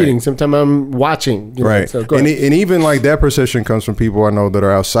 Sometimes I'm reading. Sometimes I'm watching. Right. So and even like that perception comes from people I know that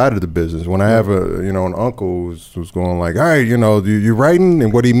are outside of the business. When I have an uncle who's going like, all right, you're writing,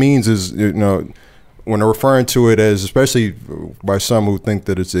 and what he means is, when they're referring to it as, especially by some who think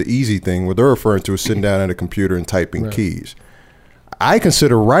that it's an easy thing, what they're referring to is sitting down at a computer and typing keys. I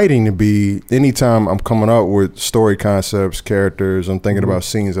consider writing to be anytime I'm coming up with story concepts, characters, I'm thinking about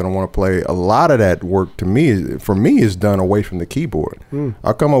scenes that I want to play. A lot of that work for me is done away from the keyboard.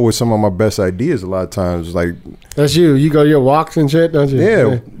 I'll come up with some of my best ideas a lot of times. Like, that's you. You go your walks and shit, don't you?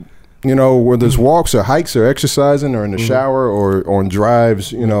 Yeah. Whether it's walks or hikes or exercising or in the shower or on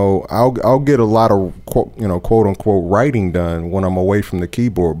drives, I'll get a lot of quote unquote writing done when I'm away from the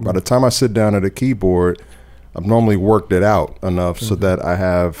keyboard. By the time I sit down at a keyboard, I've normally worked it out enough so that I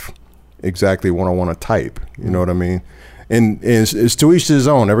have exactly what I want to type. You know what I mean? And it's to each his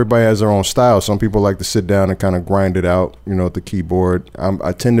own. Everybody has their own style. Some people like to sit down and kind of grind it out, at the keyboard.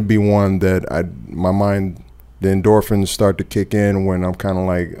 I tend to be one that my mind, the endorphins start to kick in when I'm kind of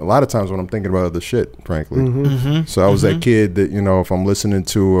like, a lot of times when I'm thinking about other shit, frankly. So I was that kid that, if I'm listening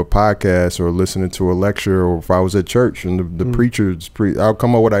to a podcast or listening to a lecture, or if I was at church and the preacher's I'll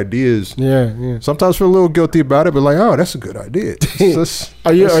come up with ideas. Yeah. Sometimes feel a little guilty about it, but like, oh, that's a good idea.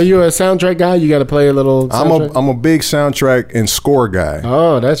 Are you a soundtrack guy? You got to play a little soundtrack? I'm a big soundtrack and score guy.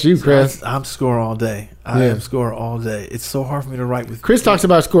 Oh, that's you, Chris. I'm score all day. I am score all day. It's so hard for me to write with. Chris talks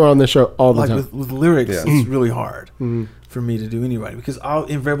about score on this show all the time. With lyrics, it's really hard for me to do any writing, because I'll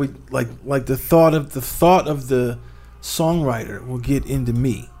invariably like the thought of the songwriter will get into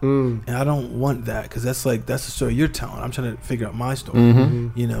me, and I don't want that, because that's the story you're telling. I'm trying to figure out my story,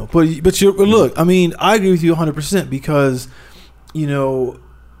 But look, I mean, I agree with you 100%, because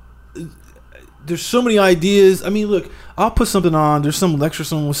there's so many ideas. I mean, look, I'll put something on. There's some lecture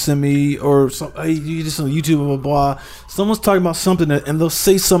someone will send me, or you just on YouTube, blah, blah, blah. Someone's talking about something, and they'll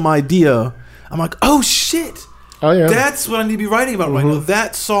say some idea. I'm like, oh, shit. Oh, yeah. That's what I need to be writing about right now.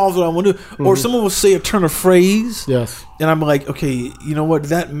 That solves what I want to do. Or someone will say a turn of phrase. Yes. And I'm like, okay, you know what?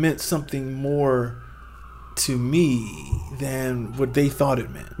 That meant something more to me than what they thought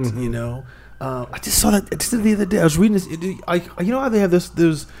it meant, I just saw that just the other day. I was reading this. How they have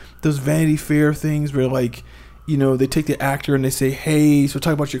those Vanity Fair things where, like, they take the actor and they say, hey, so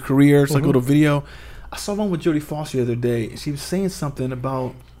talk about your career. It's like a little video. I saw one with Jodie Foster the other day. She was saying something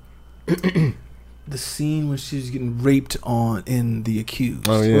about the scene when she was getting raped in The Accused.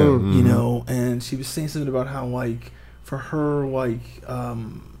 Oh, yeah. And she was saying something about how, like, for her, like,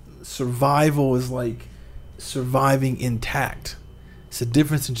 survival is like surviving intact. It's a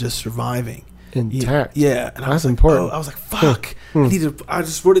difference in just surviving. Intact. Yeah. And that's important. I was like, fuck. I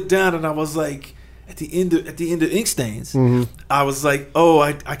just wrote it down, and I was like, at the end of Ink Stains, I was like,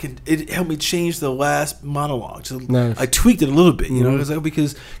 I can. It helped me change the last monologue. So nice. I tweaked it a little bit, it was like,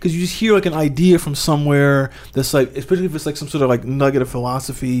 because you just hear like an idea from somewhere that's like, especially if it's like some sort of like nugget of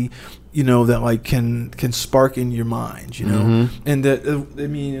philosophy, that like can spark in your mind, and that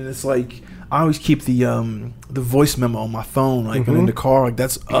and it's like, I always keep the voice memo on my phone, like when in the car, like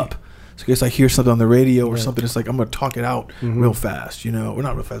that's up. So in case I hear something on the radio or something, it's like I'm gonna talk it out real fast, or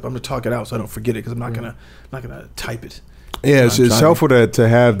not real fast, but I'm gonna talk it out so I don't forget it, because I'm not gonna type it. Yeah, it's helpful to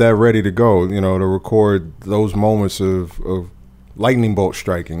have that ready to go, to record those moments of lightning bolt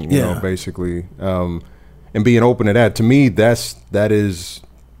striking, basically, and being open to that. To me, that is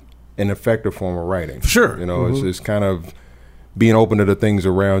an effective form of writing. For sure. It's kind of being open to the things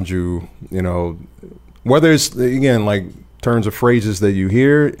around you, whether it's, again, like, turns of phrases that you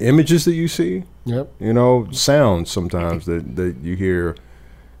hear, images that you see, sounds sometimes that you hear,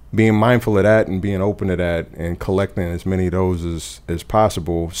 being mindful of that and being open to that and collecting as many of those as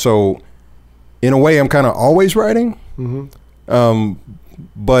possible. So in a way, I'm kind of always writing.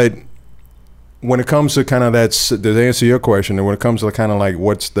 But when it comes to kind of to answer your question, and when it comes to kind of like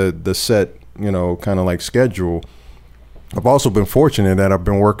what's the set, kind of like schedule, I've also been fortunate that I've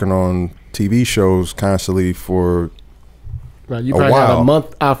been working on TV shows constantly for right. You probably have a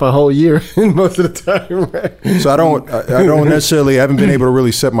month off a whole year most of the time, right? So I don't necessarily haven't been able to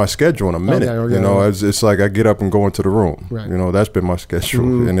really set my schedule in a minute. Okay. It's like I get up and go into the room. Right. That's been my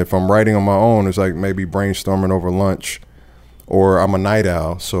schedule. And if I'm writing on my own, it's like maybe brainstorming over lunch, or I'm a night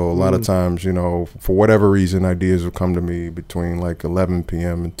owl. So a lot of times, for whatever reason, ideas will come to me between like 11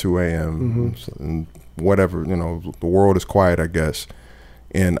 p.m. and 2 a.m. And whatever, the world is quiet, I guess.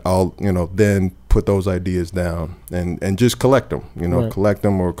 And I'll, then put those ideas down and just collect them, right. Collect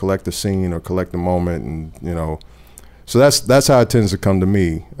them or collect the scene or collect the moment. And, so that's how it tends to come to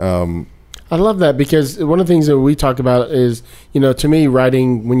me. I love that, because one of the things that we talk about is, to me,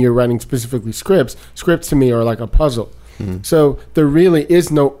 writing, when you're writing specifically scripts to me are like a puzzle. So there really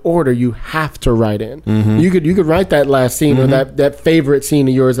is no order you have to write in. You could write that last scene or that favorite scene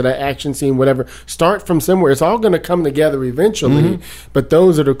of yours or that action scene, whatever. Start from somewhere. It's all going to come together eventually. But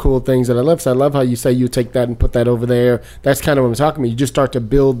those are the cool things that I love. So I love how you say you take that and put that over there. That's kind of what I'm talking about. You just start to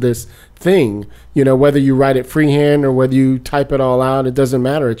build this thing. Whether you write it freehand or whether you type it all out, it doesn't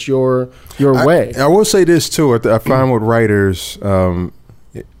matter. It's your way. I will say this too. I find with writers,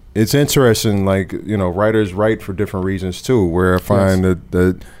 it's interesting, like, writers write for different reasons too, where I find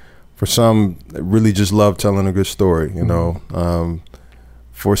that for some, they really just love telling a good story,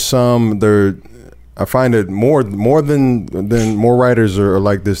 For some, I find that more writers are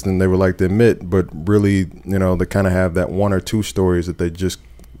like this than they would like to admit, but really, they kind of have that one or two stories that they just,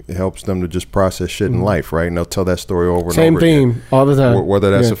 it helps them to just process shit in life, right? And they'll tell that story over and over Same theme again. All the time.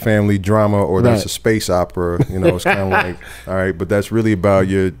 Whether that's a family drama or that's a space opera, it's kind of like, all right, but that's really about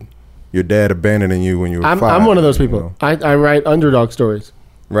your dad abandoning you when you were 5. I'm one of those people. I write underdog stories.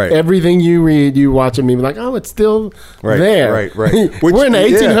 Right. Everything you read, you watch and be like, oh, it's still there. Right. We're in the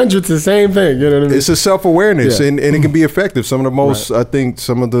 1800s, the same thing. You know what I mean? It's a self-awareness, and it can be effective. Some of the most, I think,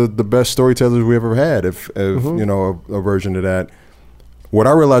 some of the best storytellers we ever had, if a version of that. What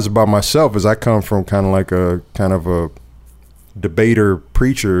I realize about myself is I come from kind of a debater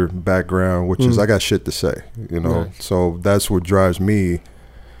preacher background, which is I got shit to say, So that's what drives me.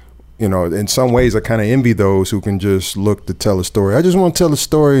 In some ways, I kind of envy those who can just look to tell a story. I just want to tell a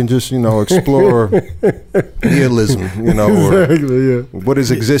story and just, explore nihilism, or what is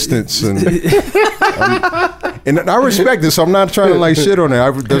existence. And I respect this, so I'm not trying to shit on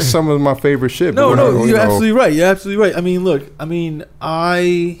it. That's some of my favorite shit. No, you're absolutely right. You're absolutely right. I mean, look,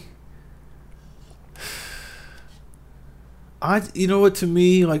 I you know what, to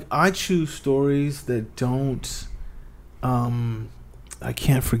me, I choose stories that don't, I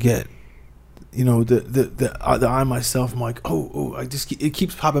can't forget, the I myself, I'm like, it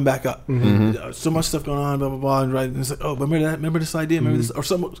keeps popping back up. So much stuff going on, blah, blah, blah. And, and it's like, oh, remember this idea, remember this, or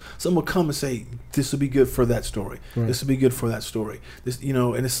someone will come and say, this will be good for that story. This will be good for that story. This,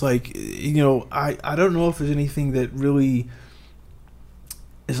 and it's like, I don't know if there's anything that really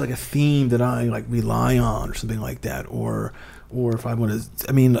is like a theme that I rely on or something like that, or if I want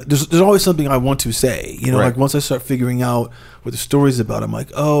to, there's always something I want to say, once I start figuring out what the story's about, I'm like,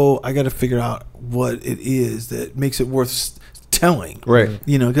 oh, I got to figure out what it is that makes it worth telling. Right.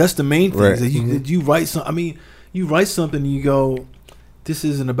 That's the main thing, is that you write something, you write something and you go, this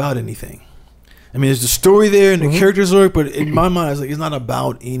isn't about anything. There's the story there and the characters are, but in my mind, it's not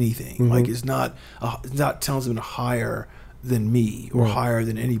about anything. It's not telling something higher than me or higher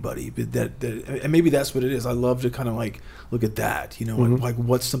than anybody, but that and maybe that's what it is. I love to kind of look at that,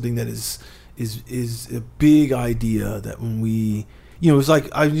 what's something that is a big idea that when we, it's like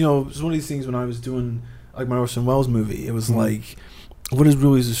it was one of these things when I was doing my Orson Welles movie. It was like, what is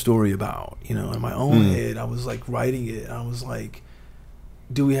the story about? In my own head, I was writing it. I was like,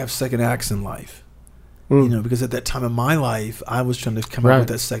 do we have second acts in life? Because at that time in my life, I was trying to come up with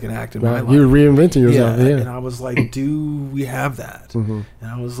that second act in my life. You were reinventing yourself. Yeah. And I was like, do we have that? And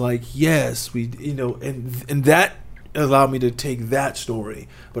I was like, yes, we, and that allowed me to take that story,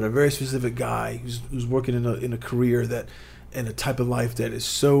 but a very specific guy who's working in a career that, in a type of life that is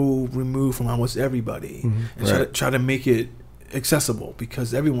so removed from almost everybody, and try to make it accessible,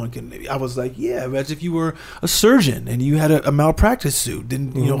 because everyone can. I was like, yeah, imagine if you were a surgeon and you had a malpractice suit,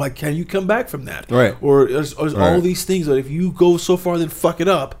 then can you come back from that? Right. Or all these things that if you go so far then fuck it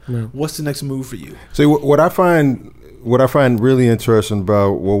up, what's the next move for you? See, what I find really interesting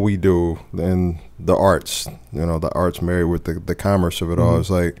about what we do and the arts, the arts married with the commerce of it all, is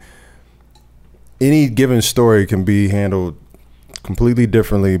like any given story can be handled completely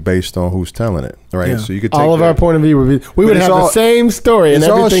differently based on who's telling it, right? Yeah. So you could take all of our point of view would be we would have the same story, and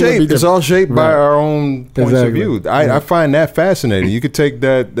everything would be different. It's all shaped by our own points of view. I find that fascinating. You could take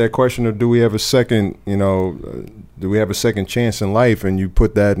that question of do we have a second, do we have a second chance in life, and you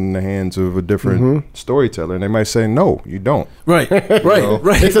put that in the hands of a different storyteller, and they might say no, you don't. Right.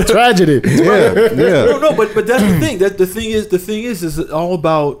 It's a tragedy. Yeah. No, but that's the thing. The thing is all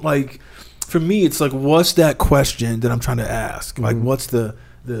about, like, for me, it's like, what's that question that I'm trying to ask? Like, what's the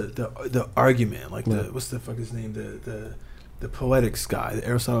argument? Like, what's the fuck his name? The poetics guy, the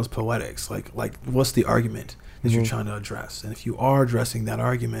Aristotle's Poetics. Like, what's the argument that you're trying to address? And if you are addressing that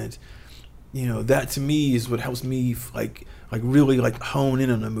argument, that to me is what helps me like really like hone in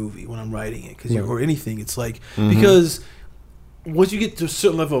on a movie when I'm writing it, or anything. It's like because once you get to a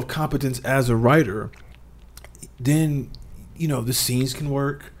certain level of competence as a writer, then the scenes can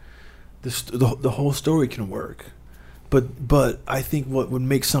work, the whole story can work. But I think what would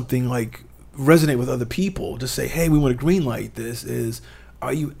make something like resonate with other people to say, hey, we want to greenlight this is,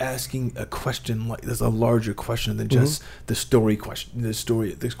 are you asking a question like there's a larger question than just the story question, this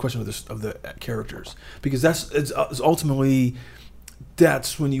question of the characters? Because it's ultimately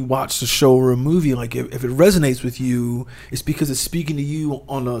that's when you watch the show or a movie. Like if it resonates with you, it's because it's speaking to you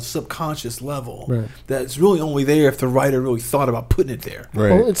on a subconscious level. Right. That's really only there if the writer really thought about putting it there.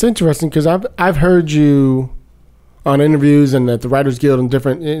 Right. Well, it's interesting because I've heard you on interviews and at the Writers Guild and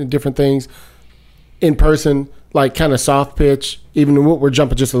different things in person, like kind of soft pitch, even we're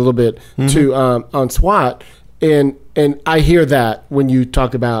jumping just a little bit to on SWAT, and I hear that when you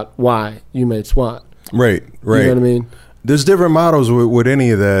talk about why you made SWAT. Right. You know what I mean? There's different models with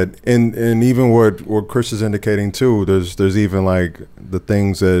any of that, and even what Chris is indicating too. There's even like the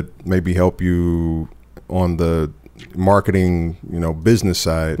things that maybe help you on the marketing, business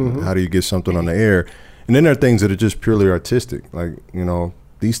side. How do you get something on the air? And then there are things that are just purely artistic. Like,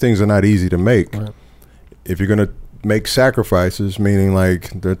 these things are not easy to make. Right. If you're going to make sacrifices, meaning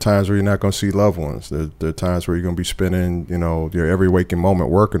like there are times where you're not going to see loved ones. There are times where you're going to be spending, your every waking moment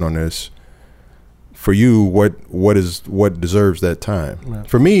working on this. For you, what deserves that time? Right.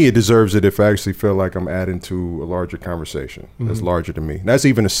 For me, it deserves it if I actually feel like I'm adding to a larger conversation that's larger than me. And that's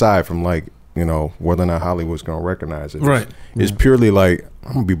even aside from like, whether or not Hollywood's going to recognize it. Right. It's purely like,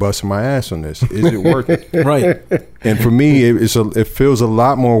 I'm going to be busting my ass on this. Is it worth it? Right. And for me, it feels a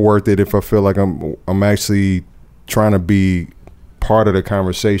lot more worth it if I feel like I'm actually trying to be part of the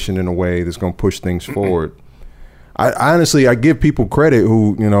conversation in a way that's going to push things forward. I honestly give people credit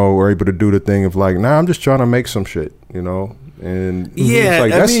who, are able to do the thing of like, I'm just trying to make some shit, And yeah, it's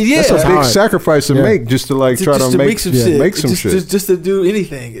like, that's a big sacrifice to make, just to like try to make some shit. Just to do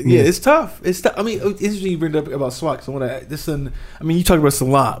anything. Yeah, it's tough. It's tough. I mean, it's interesting you bring it up about SWAT. Because you talk about this a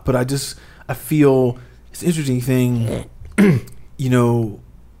lot, but I feel it's an interesting thing.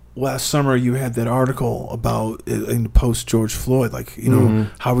 Last summer you had that article about in the post George Floyd, like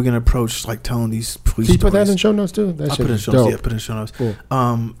how we're gonna approach like telling these police. Can you put that in show notes too? I put in show notes. Yeah, put in show notes. Cool.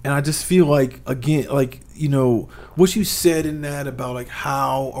 And I just feel like again, like what you said in that about like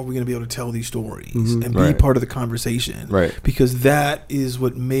how are we gonna be able to tell these stories and be part of the conversation, right? Because that is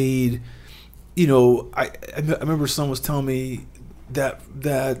what made I remember someone was telling me that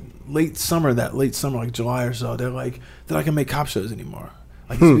late summer, like July or so, they're like that I can make cop shows anymore.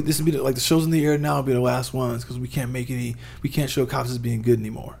 Like this would be like the shows in the air now will be the last ones because we can't show cops as being good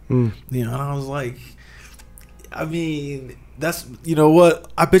anymore. And I was like, I mean, that's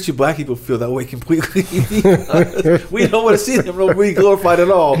what I bet you black people feel that way completely. We don't want to see them really glorified at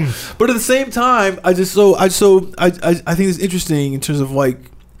all. But at the same time, I think it's interesting in terms of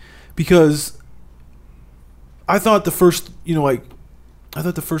like because I thought the first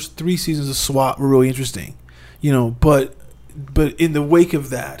 3 seasons of SWAT were really interesting, but in the wake of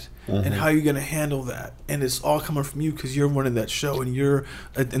that and how you're going to handle that, and it's all coming from you because you're running that show and you're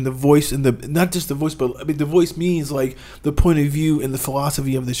and the voice and the not just the voice, but I mean the voice means like the point of view and the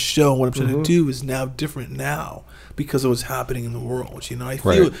philosophy of the show. What I'm trying to do is now different now because of what's happening in the world. I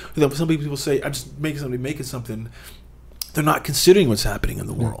feel that some people say I'm just making something. They're not considering what's happening in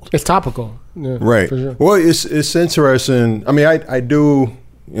the world. It's topical, right? For sure. Well, it's interesting. I mean, I do.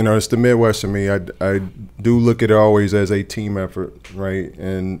 It's the Midwest in me. I do look at it always as a team effort, right?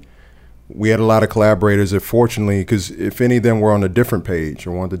 And we had a lot of collaborators that fortunately, because if any of them were on a different page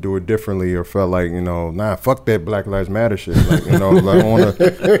or wanted to do it differently or felt like, fuck that Black Lives Matter shit. Like, I don't want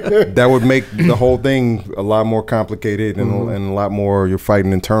to, that would make the whole thing a lot more complicated and a lot more, you're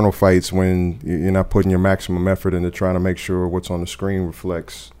fighting internal fights when you're not putting your maximum effort into trying to make sure what's on the screen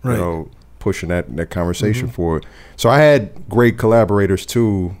reflects, pushing that conversation forward. So I had great collaborators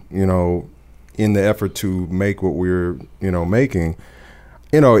too, in in the effort to make what we're, making.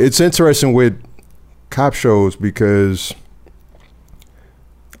 It's interesting with cop shows because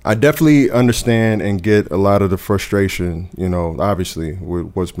I definitely understand and get a lot of the frustration, obviously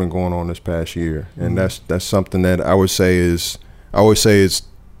with what's been going on this past year. And that's something that I always say is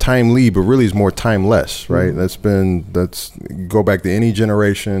timely, but really is more timeless, right? That's go back to any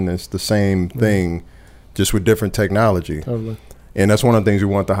generation, it's the same thing, just with different technology. Totally. And that's one of the things we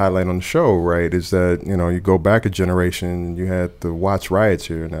want to highlight on the show, right? Is that, you go back a generation, you had the Watts riots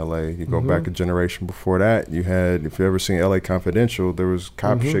here in LA. You go back a generation before that, you had, if you ever seen LA Confidential, there was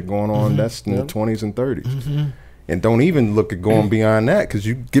cop shit going on. That's in the 20s and 30s. And don't even look at going beyond that, because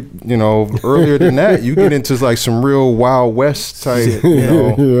you get, earlier than that, you get into like some real Wild West type,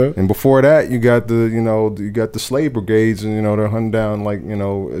 And before that, you got the slave brigades, and they're hunting down like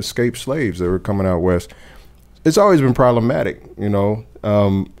escaped slaves that were coming out west. It's always been problematic, but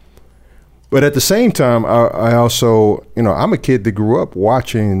at the same time, I also, I'm a kid that grew up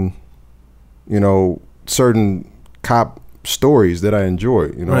watching, certain cop stories that I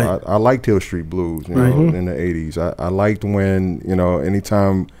enjoy. I liked Hill Street Blues, in the 80s. I liked when,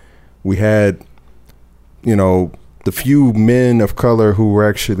 anytime we had, the few men of color who were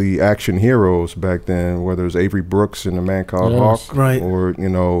actually action heroes back then, whether it was Avery Brooks in A Man Called Hawk, or,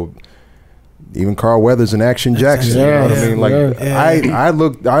 even Carl Weathers and Action Jackson. You know what I mean? Like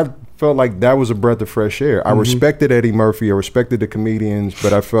I felt like that was a breath of fresh air. I respected Eddie Murphy. I respected the comedians,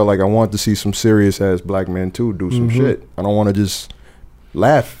 but I felt like I wanted to see some serious ass black men too do some shit. I don't want to just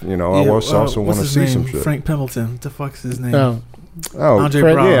laugh. I also want to see some shit. Frank Pendleton. What the fuck's his name? Andre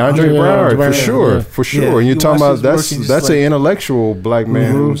Brown. Yeah, Andre Brown, for sure. Yeah. And you're talking about that's like, an intellectual black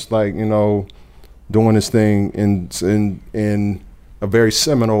man who's like doing his thing in a very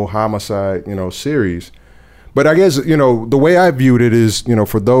seminal homicide, series. But I guess, the way I viewed it is,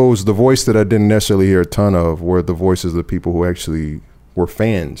 for those, the voice that I didn't necessarily hear a ton of were the voices of the people who actually were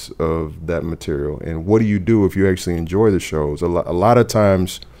fans of that material. And what do you do if you actually enjoy the shows? A lot of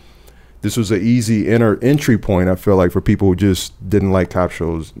times, this was an easy entry point, I feel like, for people who just didn't like cop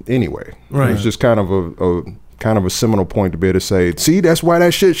shows anyway. Right. It was just kind of a seminal point to be able to say, see, that's why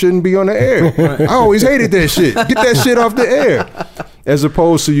that shit shouldn't be on the air. I always hated that shit. Get that shit off the air. As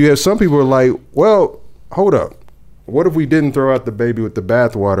opposed to, you have some people are like, well, hold up. What if we didn't throw out the baby with the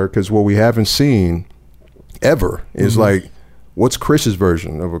bathwater? Because what we haven't seen ever is like, what's Chris's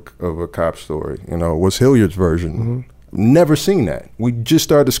version of a cop story? What's Hilliard's version? Never seen that. We just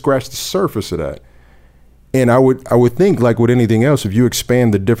started to scratch the surface of that. And I would think, like with anything else, if you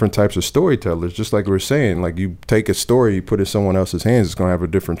expand the different types of storytellers, just like we were saying, like you take a story, you put it in someone else's hands, it's going to have a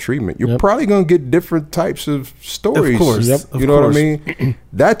different treatment. You're probably going to get different types of stories. Of course. You know what I mean?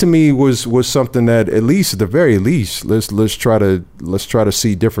 That to me was something that, at the very least, let's try to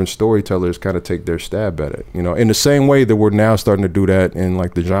see different storytellers kind of take their stab at it. In the same way that we're now starting to do that in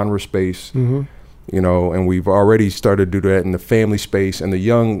like the genre space. And we've already started to do that in the family space and the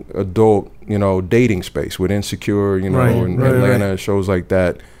young adult, dating space with Insecure, and Atlanta, shows like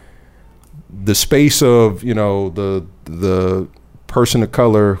that. The space of, the person of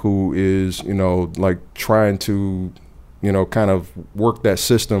color who is, like trying to, kind of work that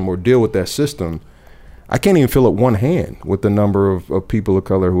system or deal with that system. I can't even fill up one hand with the number of people of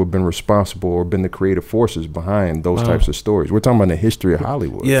color who have been responsible or been the creative forces behind those types of stories. We're talking about the history of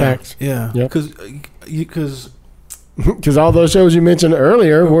Hollywood. Yeah, Facts. yeah. Because all those shows you mentioned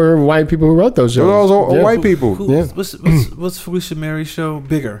earlier were white people who wrote those shows. Those are white people. What's Felicia Mary's show?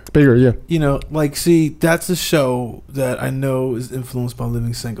 Bigger. Bigger, yeah. See, that's a show that I know is influenced by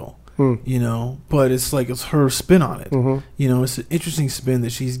Living Single. But it's like it's her spin on it. It's an interesting spin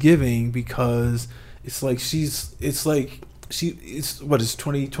that she's giving because it's like it's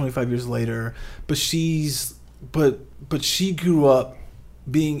 20, 25 years later, but she grew up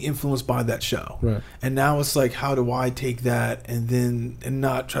being influenced by that show. Right. And now it's like, how do I take that and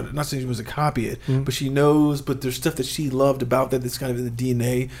not saying she was to copy it, but she knows, but there's stuff that she loved about that's kind of in the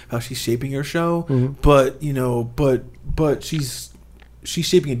DNA, how she's shaping her show. But she's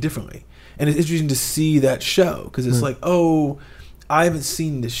shaping it differently. And it's interesting to see that show because it's like, oh, I haven't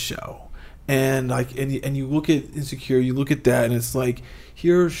seen this show. And like, and you look at Insecure, you look at that, and it's like,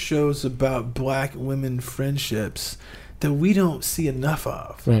 here are shows about black women friendships that we don't see enough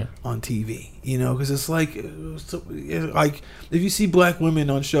of on TV, because it's like if you see black women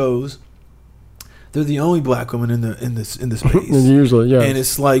on shows, they're the only black women in the space. Usually, yeah. And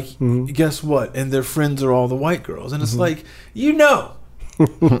it's like, guess what? And their friends are all the white girls, and it's like, their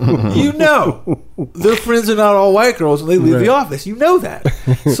friends are not all white girls when they leave the office. You know that.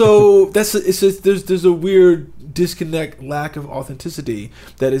 So there's a weird disconnect, lack of authenticity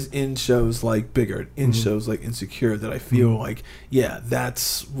that is in shows like Bigger, in shows like Insecure, that I feel like,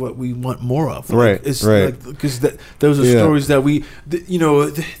 that's what we want more of. Like, it's like, because those are stories that we,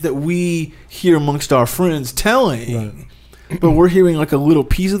 that we hear amongst our friends telling. Right. But we're hearing like a little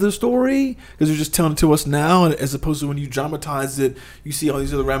piece of the story because they're just telling it to us now, as opposed to when you dramatize it, you see all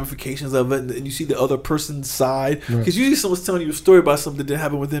these other ramifications of it, and you see the other person's side. Because usually someone's telling you a story about something that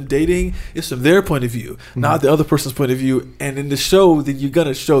happened with them dating, it's from their point of view, not the other person's point of view. And in the show, then you're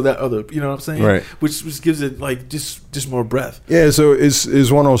gonna show that other, you know what I'm saying? Right. Which gives it like just more breadth. Yeah. So it's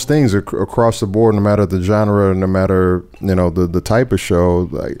one of those things across the board, no matter the genre, no matter the type of show.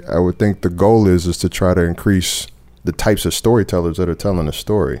 Like, I would think the goal is to try to increase the types of storytellers that are telling a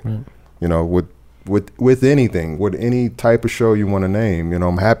story, with anything, with any type of show you want to name.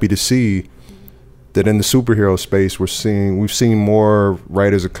 I'm happy to see that in the superhero space, we've seen more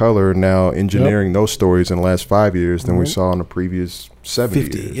writers of color now engineering those stories in the last 5 years than we saw in the previous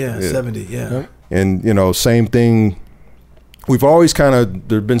 70 years. 70, And, same thing. We've always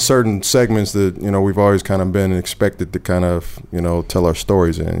there've been certain segments that, we've always kind of been expected to kind of, tell our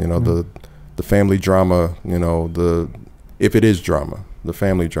stories in, the family drama, if it is drama, the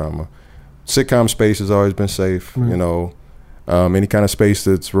family drama. Sitcom space has always been safe, any kind of space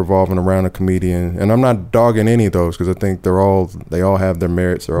that's revolving around a comedian. And I'm not dogging any of those because I think they all have their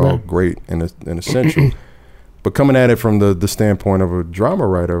merits. They're all great and essential. But coming at it from the standpoint of a drama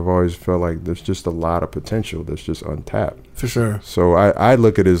writer, I've always felt like there's just a lot of potential that's just untapped. For sure. So I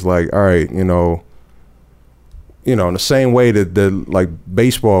look at it as like, all right, in the same way that like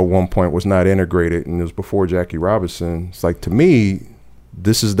baseball at one point was not integrated and it was before Jackie Robinson, it's like, to me,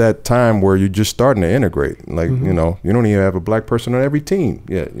 this is that time where you're just starting to integrate. Like, you don't even have a black person on every team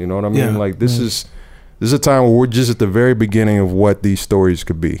yet. You know what I mean? Yeah. Like this is a time where we're just at the very beginning of what these stories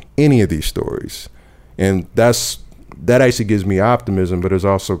could be, any of these stories. And that actually gives me optimism, but it's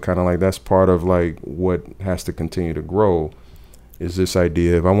also kind of like that's part of like what has to continue to grow. Is this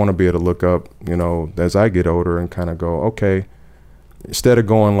idea, if I want to be able to look up, as I get older and kind of go, okay, instead of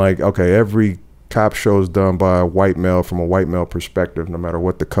going like, okay, every cop show is done by a white male from a white male perspective, no matter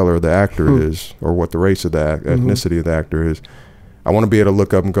what the color of the actor is or what the race of the ethnicity of the actor is, I want to be able to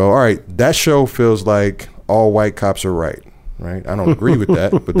look up and go, all right, that show feels like all white cops are right? I don't agree with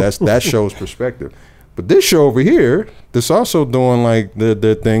that, but that's that show's perspective. But this show over here, that's also doing like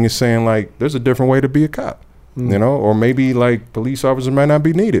the thing is saying like, there's a different way to be a cop. Or maybe like police officers might not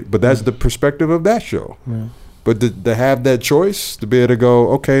be needed, but that's the perspective of that show. Yeah. But to have that choice, to be able to go,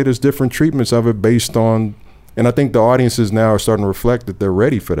 okay, there's different treatments of it based on, and I think the audiences now are starting to reflect that they're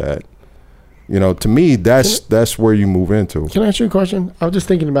ready for that. To me, that's where you move into. Can I ask you a question? I was just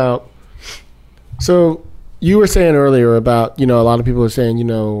thinking about, so you were saying earlier about, a lot of people are saying,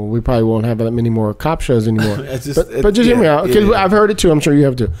 we probably won't have that many more cop shows anymore. but just hear me out, because I've heard it too. I'm sure you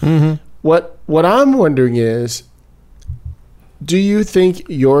have too. Mm-hmm. What I'm wondering is, do you think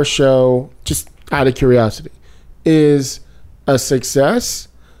your show, just out of curiosity, is a success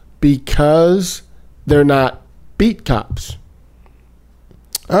because they're not beat cops?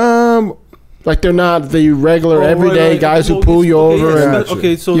 Like they're not the regular everyday guys who pull you over.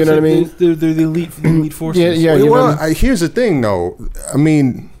 Okay, so you know what I mean? They're the elite forces. Yeah. Well, here's the thing, though. I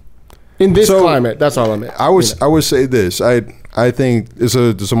mean, in this climate, that's all I meant. I would say this. I think it's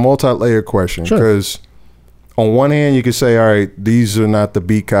a multi-layered question because on one hand you could say, all right, these are not the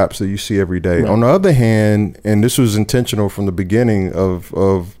beat cops that you see every day. Right. On the other hand, and this was intentional from the beginning of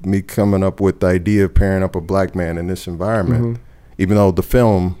me coming up with the idea of pairing up a black man in this environment, even though the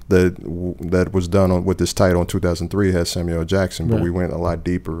film that was done with this title in 2003 has Samuel L. Jackson, but we went a lot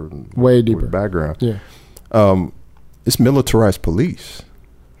deeper, way deeper with background. Yeah, it's militarized police.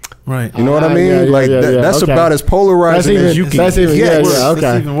 Right. You know what I mean? That's about as polarizing as you can get. That's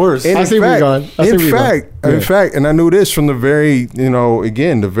even worse. In fact, and I knew this from the very,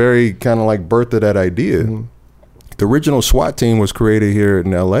 the very kind of like birth of that idea. Mm-hmm. The original SWAT team was created here in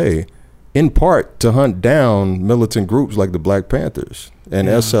LA in part to hunt down militant groups like the Black Panthers and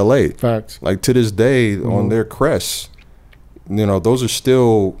SLA. Facts. Like to this day on their crests, those are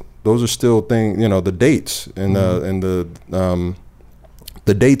still things, the dates and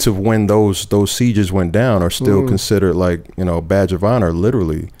the dates of when those sieges went down are still considered like, badge of honor,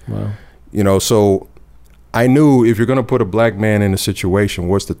 literally. Wow. So I knew if you're going to put a black man in a situation,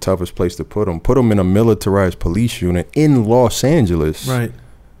 what's the toughest place to put him? Put him in a militarized police unit in Los Angeles. Right.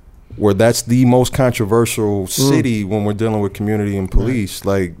 Where that's the most controversial city when we're dealing with community and police.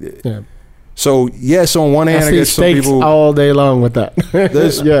 Right. Like, so yes, on one hand, I guess some people all day long with that. No,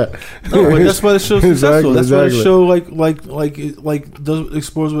 but that's why the show's successful. That's why the show like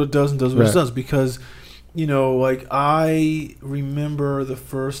explores what it does and does what it does, because you know, like I remember the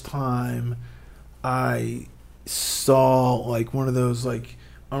first time I saw like one of those like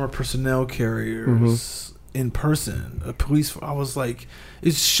armored personnel carriers in person, a police. I was like,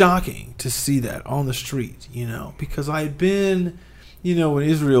 it's shocking to see that on the street, you know, because I had been, you know, in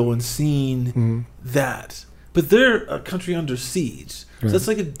Israel and seen that, but they're a country under siege, so that's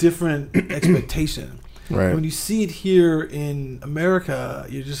like a different expectation. Right. When you see it here in America,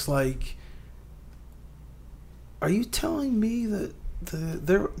 you're just like, are you telling me that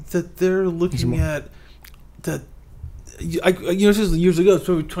they're looking at that? You know, this is years ago,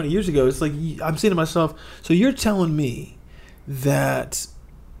 probably 20 years ago. It's like I'm saying to myself, so you're telling me that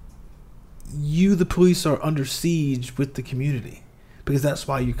you, the police, are under siege with the community because that's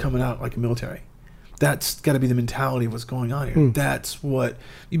why you're coming out like a military. That's got to be the mentality of what's going on here. That's what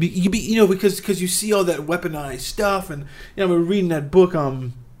you be, you know, because you see all that weaponized stuff, and you know, we're reading that book.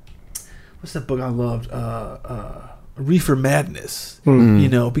 What's that book I loved? Reefer Madness. You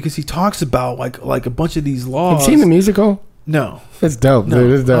know, because he talks about like a bunch of these laws. Have you seen the musical? No. It's dope,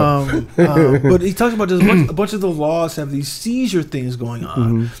 dude. It's dope. But he talks about there's a bunch of the laws have these seizure things going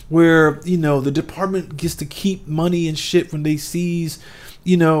on where, you know, the department gets to keep money and shit when they seize,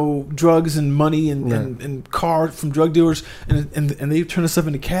 you know, drugs and money and cars from drug dealers, and they turn this stuff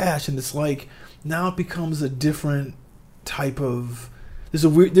into cash, and it's like now it becomes a different type of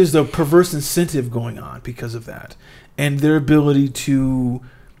there's a perverse incentive going on because of that, and their ability to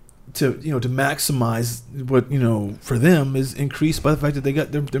maximize what, you know, for them is increased by the fact that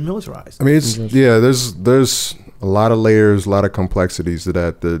they're militarized. I mean, there's a lot of layers, a lot of complexities to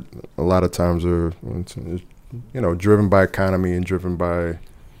that a lot of times are, you know, driven by economy and driven by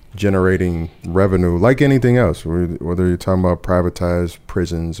generating revenue, like anything else. Whether you're talking about privatized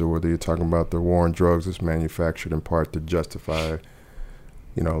prisons or whether you're talking about the war on drugs that's manufactured in part to justify,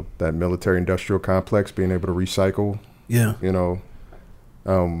 you know, that military-industrial complex being able to recycle, you know,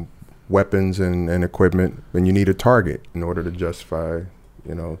 weapons and equipment, and you need a target in order to justify,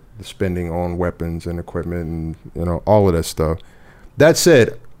 you know, the spending on weapons and equipment and, you know, all of that stuff. That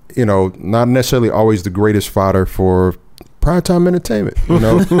said, you know, not necessarily always the greatest fodder for primetime entertainment, you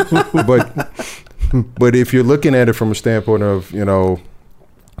know, but if you're looking at it from a standpoint of, you know,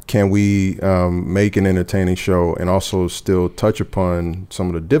 can we make an entertaining show and also still touch upon some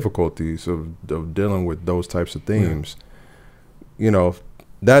of the difficulties of dealing with those types of themes, you know,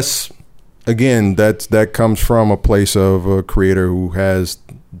 that comes from a place of a creator who has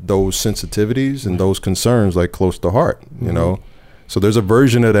those sensitivities and those concerns like close to heart, you know. So there's a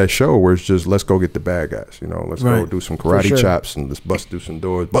version of that show where it's just, let's go get the bad guys, you know, let's go do some karate chops and let's bust through some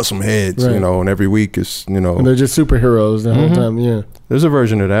doors, bust some heads, you know, and every week is, you know. And they're just superheroes the whole time, There's a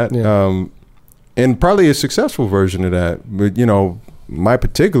version of that, and probably a successful version of that. But, you know, my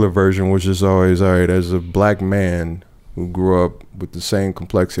particular version was just always, all right, as a black man who grew up with the same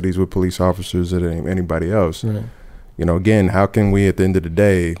complexities with police officers as anybody else, you know, again, how can we at the end of the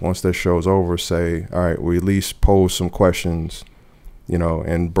day, once that show's over, say, all right, we at least pose some questions, you know,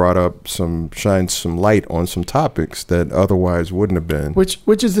 and shine some light on some topics that otherwise wouldn't have been.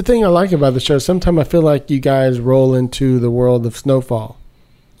 Which is the thing I like about the show. Sometimes I feel like you guys roll into the world of Snowfall,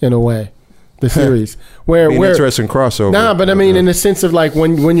 in a way, the series. where interesting crossover. Nah, but I mean, in the sense of like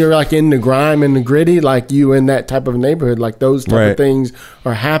when you're like in the grime and the gritty, like you in that type of neighborhood, like those type of things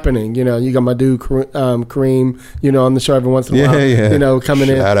are happening. You know, you got my dude Kareem, you know, on the show every once in a while. You know, coming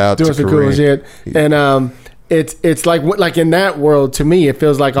Shout out doing some cool shit, and It's like in that world, to me, it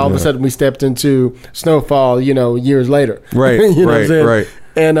feels like all of a sudden we stepped into Snowfall, you know, years later. Right, you know right.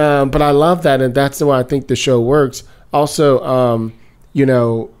 And but I love that, and that's why I think the show works. Also, you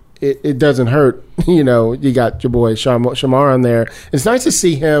know, it doesn't hurt. You know, you got your boy Shamar on there. It's nice to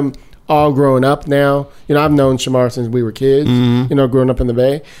see him all growing up now. You know, I've known Shamar since we were kids. You know, growing up in the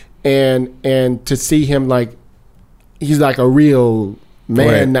Bay, and to see him like he's like a real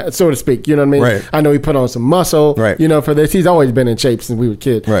man, so to speak, you know what I mean? I know he put on some muscle, you know, for this. He's always been in shape since we were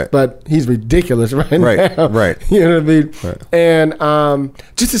kids, but he's ridiculous now. You know what I mean? And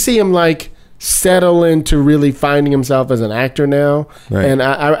just to see him like settle into really finding himself as an actor now. And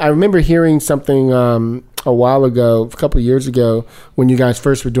I remember hearing something a while ago, a couple of years ago, when you guys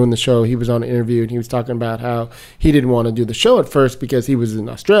first were doing the show. He was on an interview and he was talking about how he didn't want to do the show at first because he was in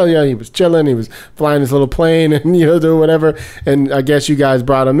Australia, he was chilling, he was flying his little plane and, you know, doing whatever. And I guess you guys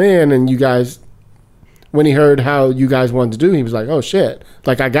brought him in, and you guys, when he heard how you guys wanted to do, he was like, oh shit,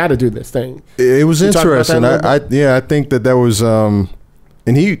 like I got to do this thing. It was interesting. I think that was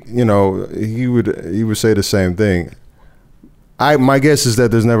and he, you know, he would say the same thing. My guess is that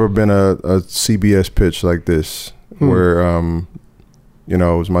there's never been a CBS pitch like this where, you You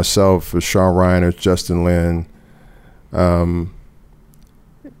know, it was myself, it was Sean Ryan, it was Justin Lin, and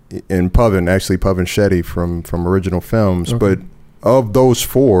Pavan Shetty from Original Films. Okay. But of those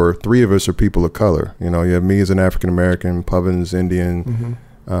 4, 3 of us are people of color. You know, you have me as an African American, Pavan's Indian,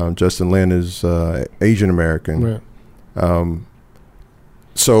 Justin Lin is Asian American. Right.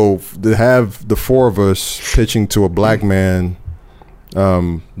 So to have the 4 of us pitching to a black man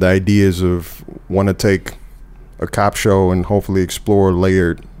the ideas of want to take a cop show and hopefully explore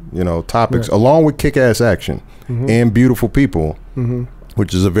layered, you know, topics, right, along with kick-ass action and beautiful people,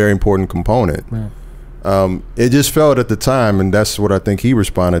 which is a very important component. Right. It just felt at the time, and that's what I think he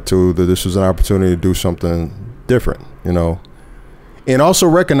responded to, that this was an opportunity to do something different, you know. And also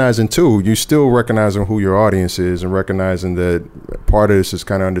recognizing, too, you're still recognizing who your audience is and recognizing that part of this is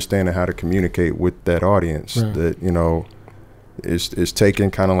kind of understanding how to communicate with that audience. Right. That, you know, is taking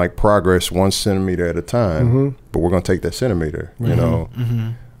kind of like progress 1 centimeter at a time, but we're going to take that centimeter, you know.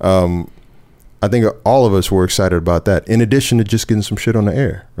 I think all of us were excited about that, in addition to just getting some shit on the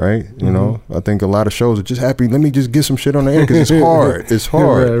air, right? You know, I think a lot of shows are just happy, let me just get some shit on the air because it's hard. It's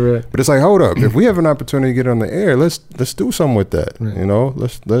hard. Right. But it's like, hold up, if we have an opportunity to get on the air, let's do something with that, you know?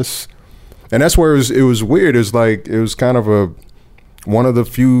 Let's and that's where it was weird. It was like, it was kind of one of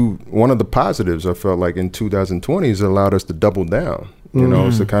the positives I felt like in 2020 is it allowed us to double down, you know,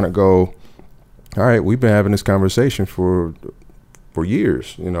 is to kind of go, all right, we've been having this conversation for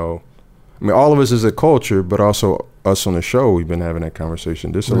years, you know. I mean, all of us as a culture, but also us on the show, we've been having that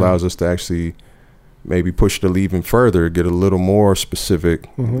conversation. This allows us to actually maybe push the even further, get a little more specific,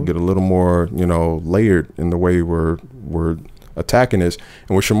 get a little more, you know, layered in the way we're attacking this.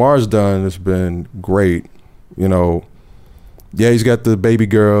 And what Shamar's done has been great, you know. Yeah, he's got the baby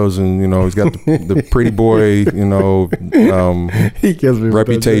girls, and you know he's got the pretty boy, you know, he kills me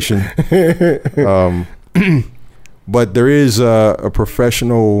reputation. But there is a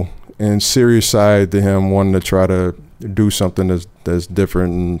professional and serious side to him, wanting to try to do something that's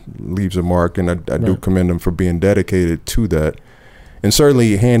different and leaves a mark. And I do commend him for being dedicated to that. And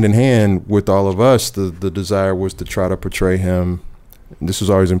certainly, hand in hand with all of us, the desire was to try to portray him. This was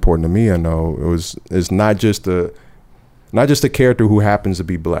always important to me. I know it's not just a character who happens to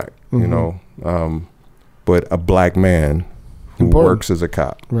be black, you know, but a black man who works as a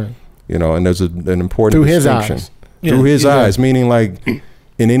cop, right? You know, and there's an important distinction through his eyes, meaning like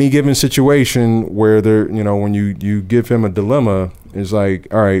in any given situation where you know, when you give him a dilemma, it's like,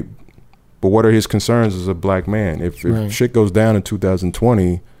 all right, but what are his concerns as a black man? If shit goes down in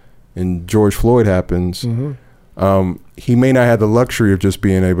 2020 and George Floyd happens, he may not have the luxury of just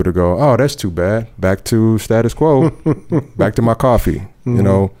being able to go, oh, that's too bad, back to status quo, back to my coffee, you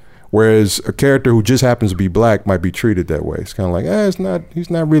know. Whereas a character who just happens to be black might be treated that way. It's kind of like, he's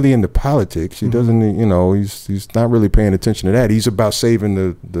not really into politics. He doesn't, you know, he's not really paying attention to that. He's about saving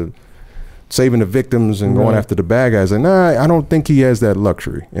the victims and going after the bad guys. And I don't think he has that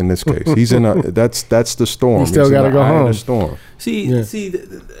luxury in this case. He's in that's the storm. He still got to go home. The storm. See, it's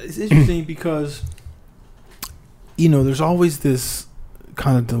interesting because, you know, there's always this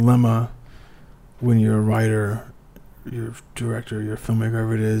kind of dilemma when you're a writer, you're a director, you're a filmmaker,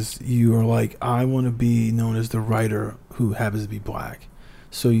 whatever it is. You are like, I want to be known as the writer who happens to be black.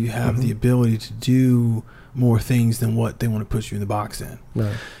 So you have the ability to do more things than what they want to put you in the box in.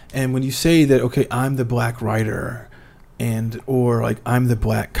 Right. And when you say that, okay, I'm the black writer or like I'm the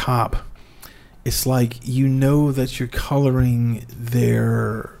black cop, it's like, you know, that you're coloring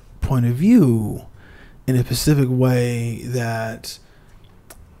their point of view in a specific way that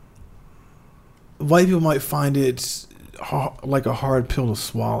white people might find it like a hard pill to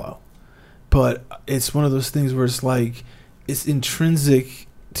swallow. But it's one of those things where it's like, it's intrinsic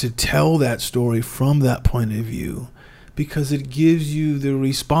to tell that story from that point of view, because it gives you the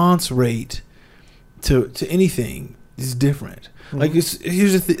response rate to anything is different. Like, here's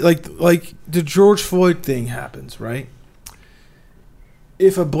the thing, like the George Floyd thing happens, right?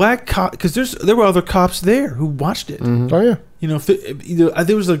 If a black cop, because there were other cops there who watched it. Oh yeah, you know,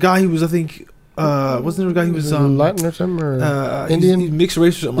 there was a guy who was, I think, wasn't there a guy who was Latin or something, or Indian, he's mixed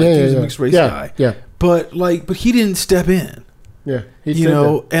race or something? He was a mixed race guy. Yeah, but he didn't step in. Yeah, you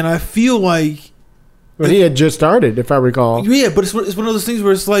know, and I feel like he had just started, if I recall. Yeah, but it's one of those things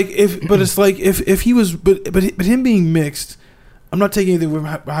where it's like, if he was, but him being mixed, I'm not taking anything from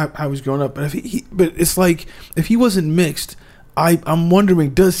how he's growing up, but but it's like, if he wasn't mixed, I'm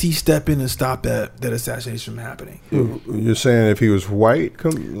wondering, does he step in and stop that assassination from happening? You're saying if he was white?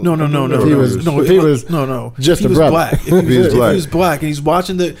 No. If he was just a brother. Black. If he was black, and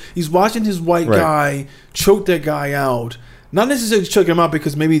he's watching his white guy choke that guy out. Not necessarily choke him out,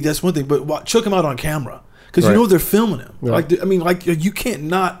 because maybe that's one thing, but choke him out on camera. because you know they're filming him. Like I mean, like you can't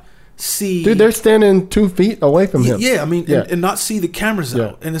not see. Dude, they're standing 2 feet away from him. Yeah, I mean, and not see the cameras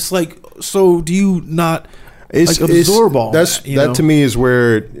out, and it's like, so do you not? Absorb all that. That to me is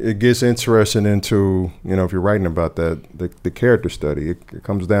where it gets interesting into, if you're writing about that, the character study. It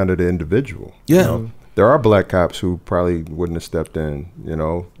comes down to the individual. Yeah. There are black cops who probably wouldn't have stepped in,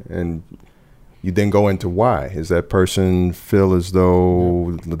 and you then go into why. Is that person feel as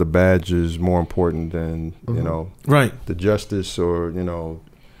though the badge is more important than, the justice or,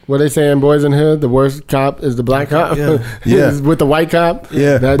 What they saying, Boys in the Hood? The worst cop is the black cop. Yeah. With the white cop.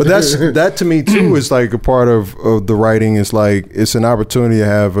 Yeah, but that to me too is like a part of the writing. Is like it's an opportunity to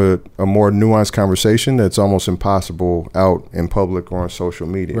have a more nuanced conversation that's almost impossible out in public or on social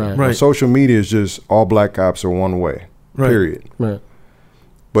media. Right. Social media is just all black cops are one way. Period. Right.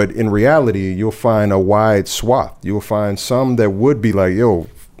 But in reality, you'll find a wide swath. You'll find some that would be like, "Yo,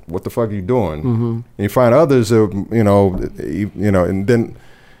 what the fuck are you doing?" And you find others that and then.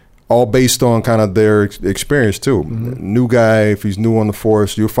 All based on kind of their experience too. New guy, if he's new on the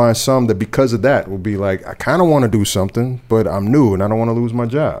force, you'll find some that because of that will be like, I kind of want to do something, but I'm new and I don't want to lose my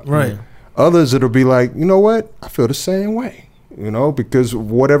job. Right. Others that'll be like, you know what? I feel the same way. Because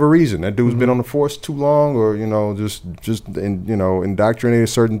of whatever reason, that dude's been on the force too long, or just indoctrinated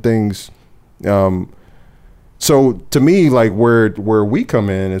certain things. So to me, like where we come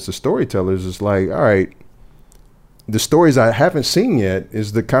in as the storytellers is like, all right. The stories I haven't seen yet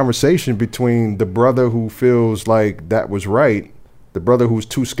is the conversation between the brother who feels like that was right, the brother who's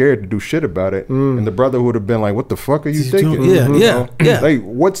too scared to do shit about it, and the brother who would have been like, "What the fuck are you thinking?" Yeah. Like,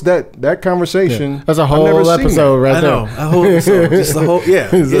 what's that conversation? Yeah. That's a whole episode right there. I know, a whole episode. Just the whole,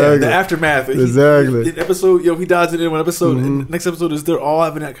 exactly. The aftermath. Exactly. The episode, he dies in one episode. And the next episode is they're all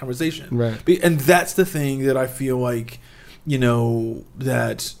having that conversation. Right. And that's the thing that I feel like,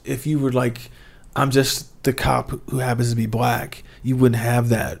 that if you were like, I'm just the cop who happens to be black, you wouldn't have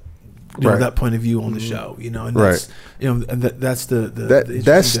that, that point of view on the show, and that's, and that's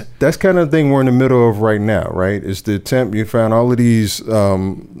that's kind of thing we're in the middle of right now, right? Is the attempt. You found all of these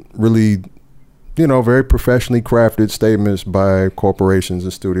really, very professionally crafted statements by corporations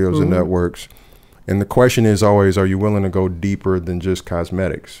and studios and networks, and the question is always, are you willing to go deeper than just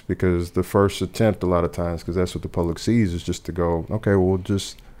cosmetics? Because the first attempt, a lot of times, because that's what the public sees, is just to go, okay, we'll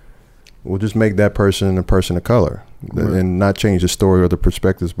just make that person a person of color and not change the story or the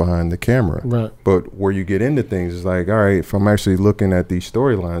perspectives behind the camera. Right. But where you get into things is like, all right, if I'm actually looking at these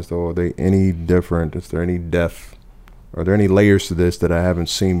storylines, though, are they any different? Is there any depth? Are there any layers to this that I haven't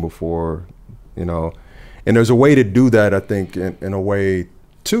seen before? And there's a way to do that, I think, in a way,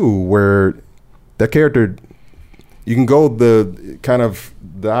 too, where that character, you can go the kind of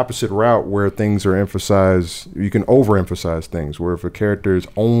the opposite route where things are emphasized. You can overemphasize things where if a character is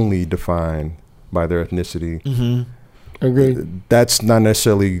only defined by their ethnicity, Agreed. That's not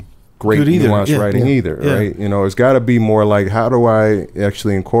necessarily great nuanced writing either, right? It's got to be more like, how do I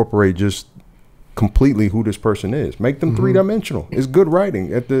actually incorporate just completely who this person is? Make them three-dimensional. It's good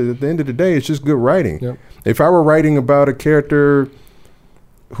writing. At the end of the day, it's just good writing. Yep. If I were writing about a character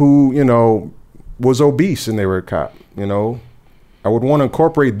who, was obese and they were a cop, I would want to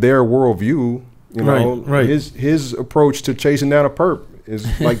incorporate their worldview, right. his approach to chasing down a perp is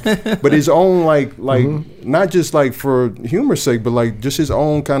like, but his own like not just like for humor's sake, but like just his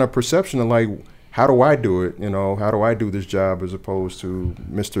own kind of perception of like, how do I do it? How do I do this job as opposed to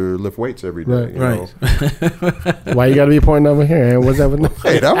Mr. Lift Weights every day? Right. Why you got to be pointing over here? What's that with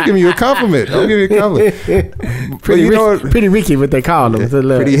Hey, I'm giving you a compliment. Pretty Ricky, what they call him.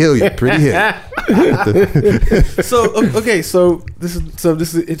 Pretty Hilliard. So this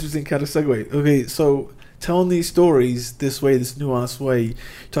is an interesting kind of segue. Okay, so telling these stories this way, this nuanced way,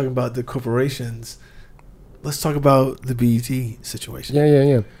 talking about the corporations. Let's talk about the BET situation.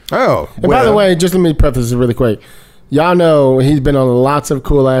 Yeah. Oh, and by the way, just let me preface this really quick. Y'all know he's been on lots of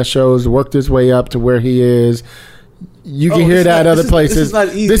cool ass shows, worked his way up to where he is. You can hear that other places.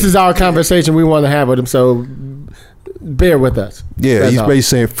 This is our conversation we want to have with him, so bear with us. Yeah, he's basically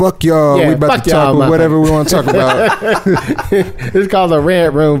saying, fuck y'all. We about to talk about whatever we want to talk about. It's called a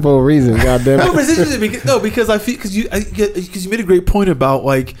rant room for a reason, goddamn it. No, but it's interesting because I feel because you made a great point about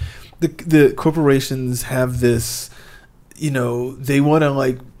like the corporations have this, they want to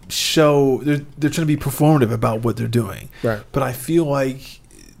like show they're trying to be performative about what they're doing. Right. But I feel like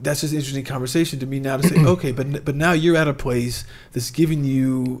that's just an interesting conversation to me now to say, okay, but now you're at a place that's giving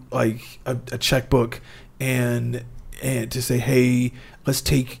you like a checkbook and to say, hey, let's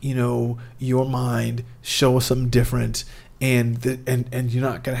take your mind, show us something different, and you're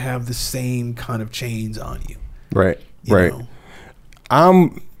not gonna have the same kind of chains on you. Right. You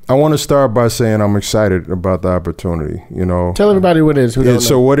know? I want to start by saying I'm excited about the opportunity. You know, tell everybody what it is. Who don't know.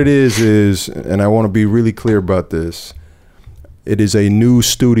 So what it is, and I want to be really clear about this. It is a new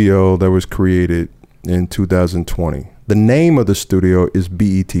studio that was created in 2020. The name of the studio is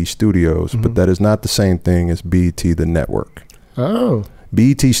BET Studios, but that is not the same thing as BET the network. Oh.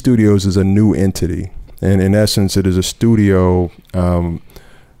 BET Studios is a new entity, and in essence, it is a studio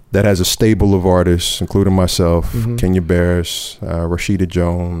that has a stable of artists, including myself, Kenya Barris, Rashida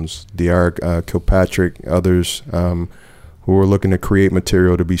Jones, Dr. Kilpatrick, others who are looking to create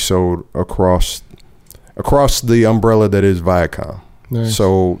material to be sold across the umbrella that is Viacom. Nice.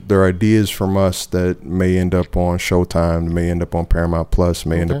 So there are ideas from us that may end up on Showtime, may end up on Paramount Plus,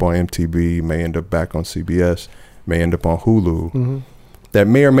 may end up on MTV, may end up back on CBS, may end up on Hulu. That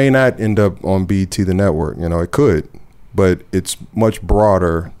may or may not end up on BET the network. You know, it could, but it's much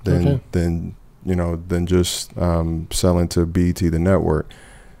broader than just selling to BET the network.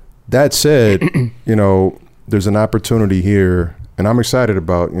 That said, you know, there's an opportunity here, and I'm excited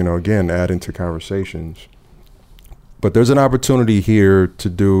about, you know, again, adding to conversations. But there's an opportunity here to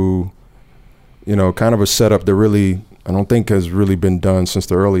do, you know, kind of a setup that really, I don't think has really been done since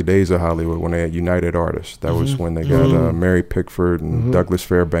the early days of Hollywood when they had United Artists. That was when they got Mary Pickford and Douglas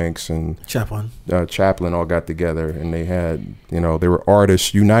Fairbanks and Chaplin all got together, and they had, you know, they were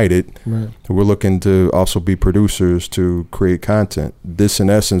artists united who were looking to also be producers to create content. This, in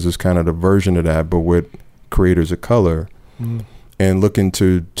essence, is kind of the version of that, but with creators of color and looking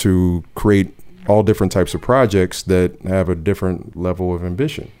to create all different types of projects that have a different level of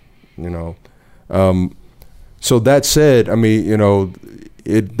ambition, you know. So that said, I mean, you know,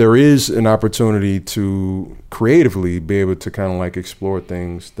 there is an opportunity to creatively be able to kind of like explore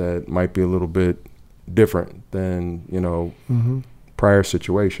things that might be a little bit different than, you know, prior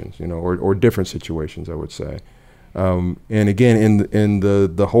situations, you know, or different situations, I would say. And again, in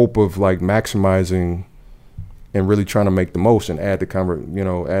the hope of like maximizing and really trying to make the most and add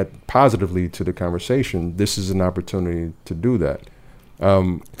add positively to the conversation, this is an opportunity to do that.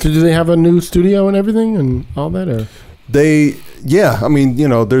 So do they have a new studio and everything and all that? Or? I mean, you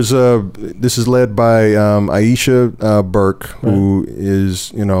know, this is led by Aisha Burke, who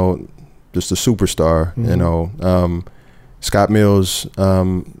is, you know, just a superstar, you know. Scott Mills,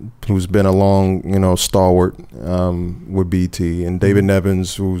 who's been a long, you know, stalwart with BET, and David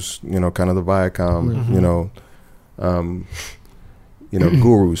Nevins, who's, you know, kind of the Viacom,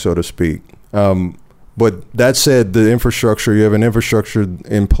 guru, so to speak. But that said, you have an infrastructure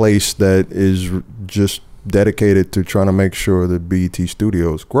in place that is just dedicated to trying to make sure that BET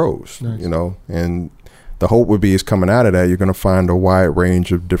Studios grows, you know, and the hope would be is coming out of that, you're going to find a wide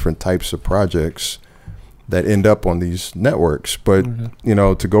range of different types of projects that end up on these networks. But, you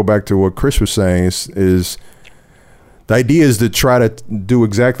know, to go back to what Chris was saying is the idea is to try to do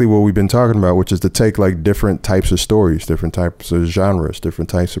exactly what we've been talking about, which is to take like different types of stories, different types of genres, different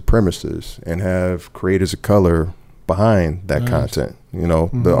types of premises, and have creators of color behind that content. You know,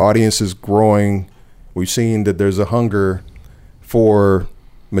 the audience is growing. We've seen that there's a hunger for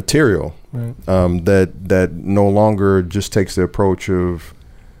material that no longer just takes the approach of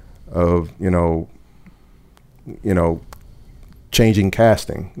changing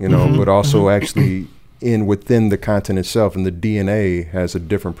casting, you know, but also actually within the content itself, and the DNA has a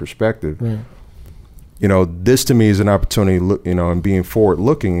different perspective. You know, this to me is an opportunity, you know, and being forward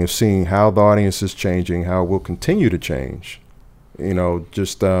looking and seeing how the audience is changing, how it will continue to change, you know,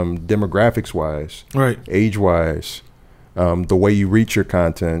 just demographics wise, age wise, the way you reach your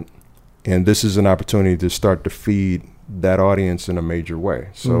content. And this is an opportunity to start to feed that audience in a major way.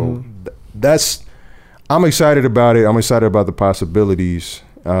 So I'm excited about it. I'm excited about the possibilities.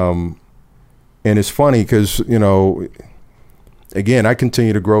 And it's funny because, you know, again, I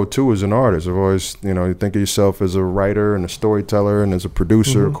continue to grow too as an artist. I've always, you know, you think of yourself as a writer and a storyteller and as a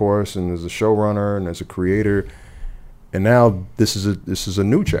producer, of course, and as a showrunner and as a creator. And now this is a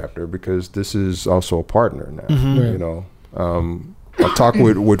new chapter because this is also a partner now. You know, I talked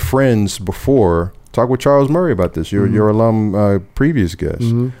with friends before. Talked with Charles Murray about this. Your alum, previous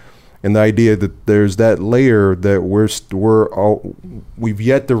guest. And the idea that there's that layer that we've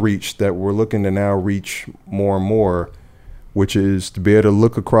yet to reach, that we're looking to now reach more and more, which is to be able to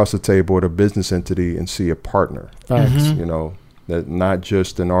look across the table at a business entity and see a partner. You know, that not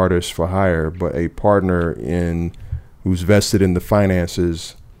just an artist for hire, but a partner who's vested in the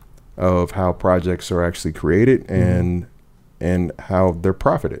finances of how projects are actually created and how they're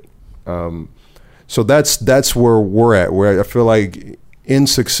profited. So that's where we're at. Where I feel like, in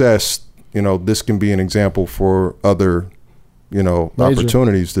success, you know, this can be an example for other, you know,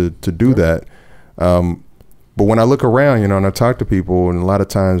 opportunities to do that. But But when I look around, and I talk to people, and a lot of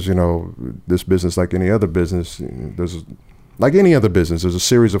times, this business, like any other business, there's a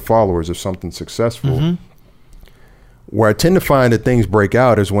series of followers of something successful. Mm-hmm. Where I tend to find that things break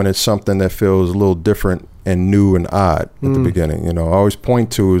out is when it's something that feels a little different and new and odd at the beginning. I always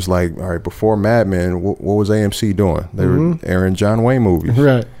point to is like, all right, before Mad Men, what was AMC doing? They were airing John Wayne movies.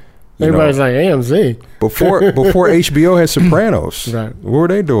 Right. Everybody's like, AMC. Before HBO had Sopranos, right. What were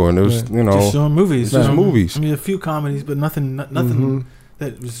they doing? It was, just showing movies. Just movies. I mean, a few comedies, but nothing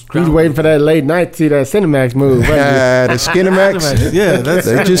that was He's waiting for that late night to see that Cinemax movie. The Skinemax. Yeah,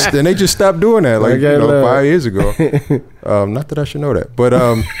 they just stopped doing that 5 years ago. Not that I should know that, but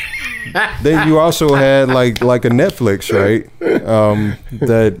then you also had like a Netflix, right?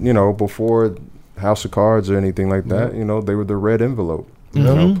 That before House of Cards or anything like that, they were the red envelope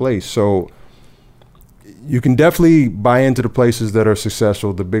place. So you can definitely buy into the places that are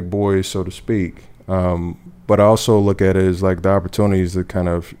successful, the big boys, so to speak. But I also look at it as like the opportunities to kind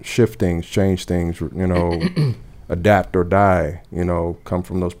of shift things, change things, adapt or die, come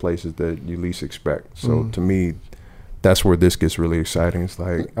from those places that you least expect. So to me, that's where this gets really exciting. It's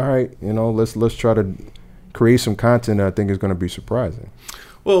like, all right, let's try to create some content that I think is going to be surprising.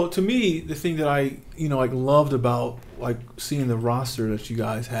 Well, to me, the thing that I, loved about seeing the roster that you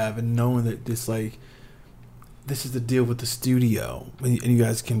guys have and knowing that this is the deal with the studio and you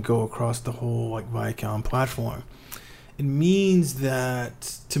guys can go across the whole Viacom platform. It means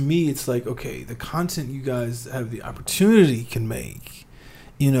that, to me, it's like, okay, the content you guys have the opportunity can make,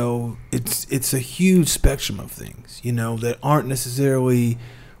 it's a huge spectrum of things, that aren't necessarily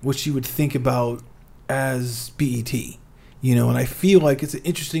what you would think about as BET. And I feel like it's an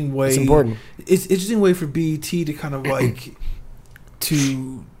interesting way. It's important. It's an interesting way for BET to kind of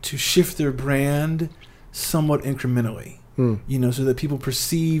to shift their brand somewhat incrementally, so that people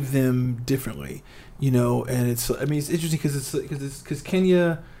perceive them differently, and it's interesting because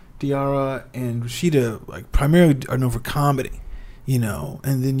Kenya, Diarra, and Rashida primarily are known for comedy, and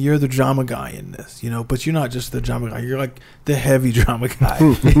then you're the drama guy in this, but you're not just the drama guy, you're like the heavy drama guy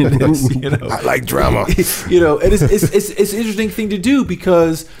in this, I like drama. And it's an interesting thing to do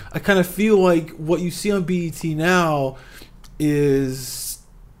because I kind of feel like what you see on BET now is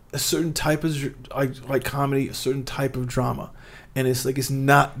a certain type of like comedy, a certain type of drama, and it's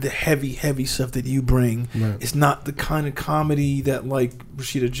not the heavy stuff that you bring. Right. It's not the kind of comedy that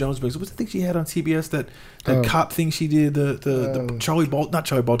Rashida Jones brings. What's the thing she had on TBS that cop thing she did? The not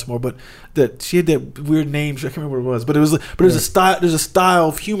Charlie Baltimore, but that she had that weird name. I can't remember what it was, but it was a style. There's a style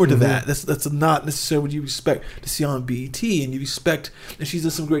of humor to that. That's not necessarily what you expect to see on BET, and you expect. And she's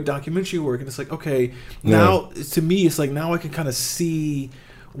done some great documentary work, and it's like, okay, now to me, it's like now I can kind of see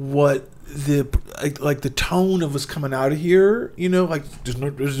what the tone of what's coming out of here, there's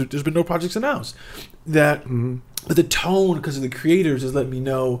been no projects announced that, but the tone because of the creators has let me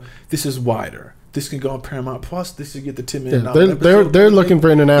know this is wider. This can go on Paramount Plus. This could get the $10 million. They're looking for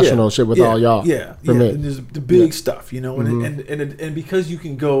international shit with all y'all. And there's the big stuff, and because you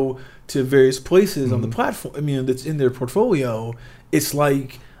can go to various places on the platform. That's in their portfolio. It's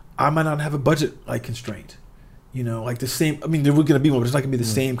like I might not have a budget constraint. The same. There was going to be one, but it's not going to be the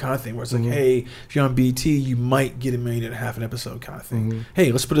same kind of thing. Where it's like, hey, if you're on BET, you might get $1.5 million an episode kind of thing.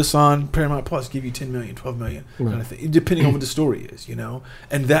 Hey, let's put this on Paramount Plus, give you $10 million, $12 million kind of thing, depending on what the story is.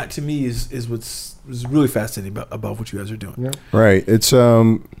 And that to me is what's really fascinating about what you guys are doing. Yeah. Right. It's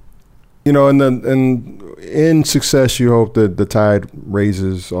and in success, you hope that the tide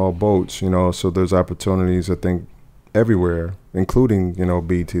raises all boats. So there's opportunities, I think, everywhere, including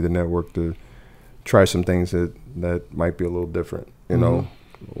BET, the network, to try some things that might be a little different,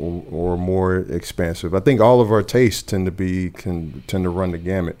 or more expansive. I think all of our tastes tend to run the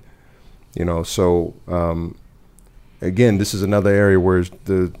gamut, So again, this is another area where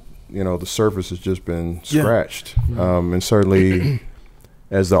the surface has just been scratched, and certainly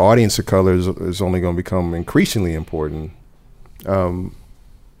as the audience of color is only going to become increasingly important.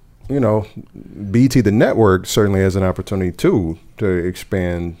 BET, the network, certainly has an opportunity too to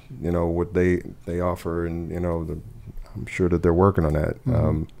expand, what they offer, and I'm sure that they're working on that,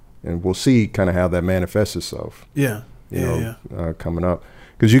 and we'll see kind of how that manifests itself. Coming up,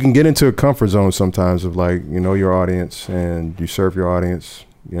 because you can get into a comfort zone sometimes of your audience and you serve your audience,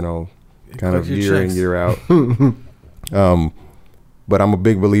 kind of year in, year out. But I'm a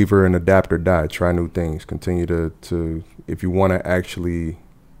big believer in adapt or die. Try new things. Continue to if you want to actually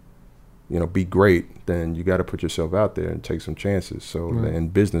be great, then you got to put yourself out there and take some chances. So,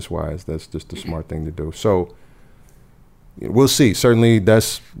 and business-wise, that's just the smart thing to do. So, we'll see. Certainly,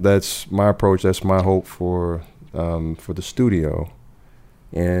 that's my approach. That's my hope for the studio.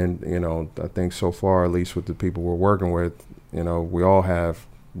 And, I think so far, at least with the people we're working with, we all have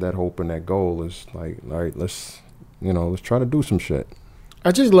that hope and that goal is like, all right, let's try to do some shit.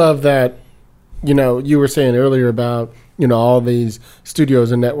 I just love that, you were saying earlier about, all these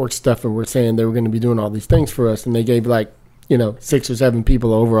studios and network stuff, and we're saying they were going to be doing all these things for us, and they gave 6 or 7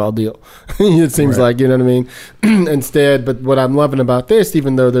 people an overall deal. It seems like, you know what I mean? Instead, but what I'm loving about this,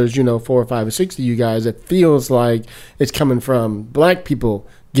 even though there's, 4 or 5 or 6 of you guys, it feels like it's coming from black people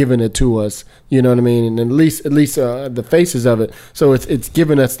giving it to us, you know what I mean? And at least the faces of it. So it's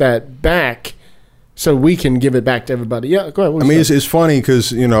giving us that back so we can give it back to everybody. Yeah, go ahead. It's funny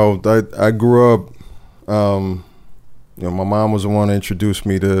because, I grew up, my mom was the one that introduced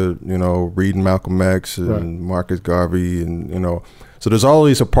me to, reading Malcolm X and Marcus Garvey and, so there's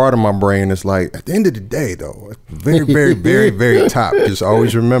always a part of my brain that's like, at the end of the day, though, very, very, very, very top, just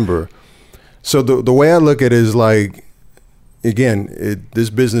always remember. So the way I look at it is like, again, this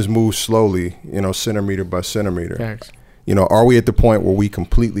business moves slowly, centimeter by centimeter. Thanks. Are we at the point where we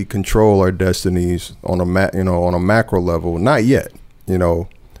completely control our destinies on a macro level? Not yet,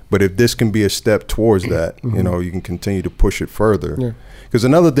 But if this can be a step towards that, you can continue to push it further. Because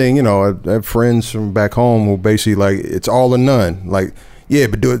another thing, I have friends from back home who basically like, it's all or none. Like, yeah,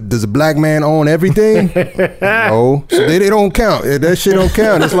 but does a black man own everything? No. So they don't count. That shit don't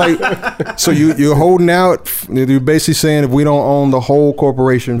count. It's like, so you're holding out. You're basically saying if we don't own the whole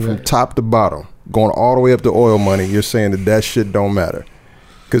corporation from top to bottom, going all the way up to oil money, you're saying that shit don't matter.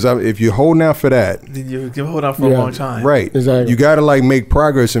 Because if you're holding out for that, you can hold out for a long time, right? Exactly. You got to make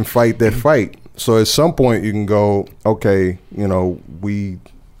progress and fight that fight. So at some point you can go, okay, we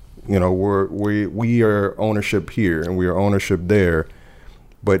are ownership here and we are ownership there.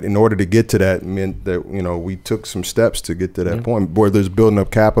 But in order to get to that meant that, we took some steps to get to that point, whether it's building up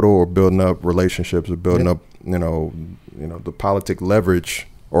capital or building up relationships or building up, the politic leverage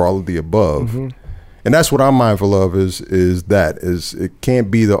or all of the above. And that's what I'm mindful of is it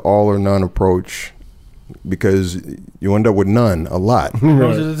can't be the all or none approach because you end up with none a lot.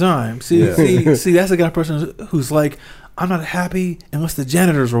 Most of the time. See, that's the kind of person who's like, I'm not happy unless the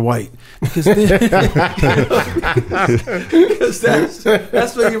janitors were white. Because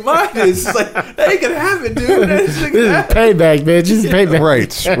that's what your mind is. It's like, that ain't going to happen, dude. This is payback, bitch. This is payback.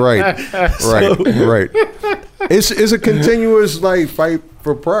 Right. It's a continuous fight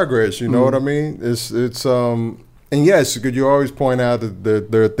for progress. You know what I mean? It's and yes, could you always point out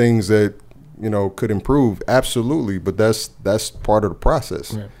that there are things that could improve? Absolutely, but that's part of the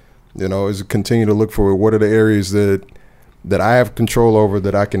process. Is continue to look for what are the areas that I have control over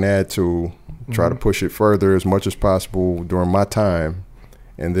that I can add to, try to push it further as much as possible during my time,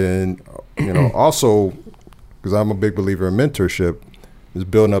 and then also because I'm a big believer in mentorship, is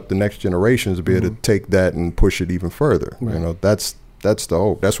building up the next generations to be able to take that and push it even further. That's the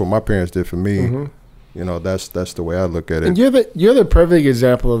hope. That's what my parents did for me. That's the way I look at it. And you're the perfect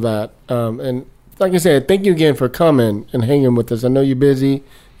example of that. And like I said, thank you again for coming and hanging with us. I know you're busy,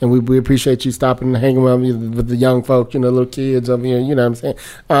 and we appreciate you stopping and hanging with the young folk, little kids over here. You know what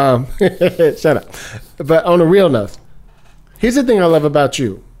I'm saying? Shut up. But on a real note, here's the thing I love about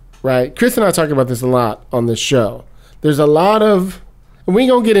you, right? Chris and I talk about this a lot on this show. There's a lot of. And we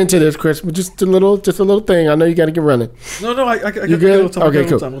ain't gonna get into this, Chris, but just a little thing. I know you got to get running. No, I you good? Okay,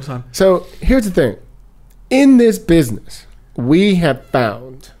 cool. Time. So here's the thing: in this business, we have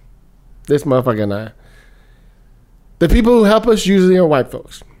found this motherfucker and I. The people who help us usually are white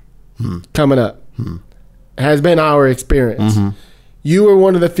folks. Coming up has been our experience. You are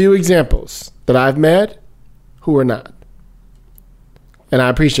one of the few examples that I've met who are not, and I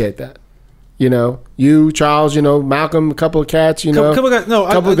appreciate that. You, Charles, Malcolm, a couple of cats, Couple guys,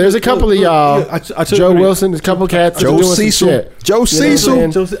 there's a couple of y'all. Joe Wilson, there's a couple of cats. Joe Cecil. Joe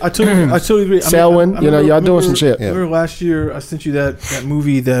Cecil. I totally agree. Selwyn, y'all doing some shit. Remember last year I sent you that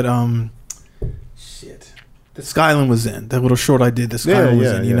movie that that Skyland was in, that little short I did that Skyland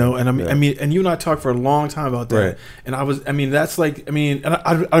was in, and I mean, and you and I talked for a long time about that. And I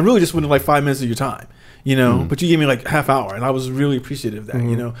really just wanted 5 minutes of your time. But you gave me half hour, and I was really appreciative of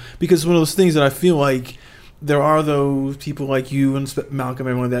that, because it's one of those things that I feel like there are those people like you and Malcolm,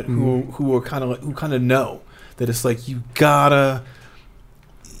 everyone that who kind of know that it's you gotta,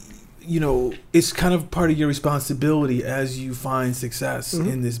 it's kind of part of your responsibility as you find success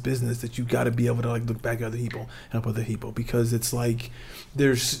in this business that you got to be able to look back at other people and help other people, because it's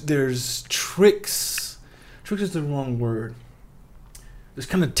there's tricks is the wrong word. There's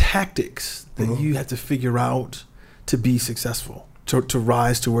kind of tactics that you have to figure out to be successful, to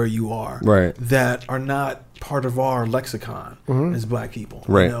rise to where you are, that are not part of our lexicon as black people,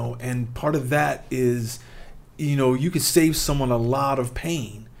 and part of that is you could save someone a lot of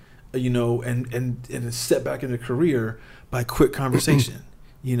pain, and a setback in their career by quick conversation,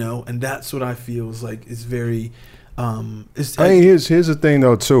 and that's what I feel is like is very. Here's the thing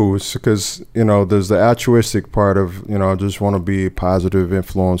though too, it's because there's the altruistic part of I just want to be a positive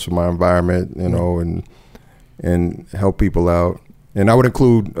influence in my environment, and help people out. And I would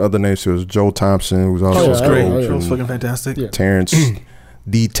include other names too. It was Joe Thompson, who's also great. Joe's fucking fantastic. Yeah. Terrence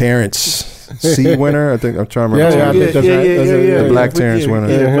C winner. I think I'm trying to remember. The Black Terrence winner.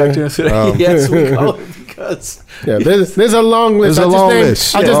 Yeah, Black Terrence winner. Yes, we call it because. Yeah, there's a long list.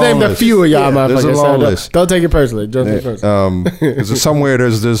 I just named a few of y'all motherfuckers. There's a long list. Don't take it personally. There's somewhere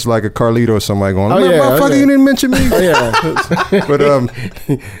there's like a Carlito or somebody going, motherfucker, you didn't mention me. Oh yeah.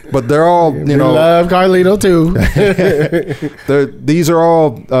 but they're all, we love Carlito too. These are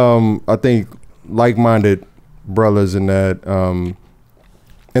all, I think, like-minded brothers in that.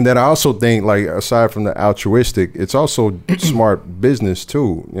 And then I also think, like, aside from the altruistic, it's also smart business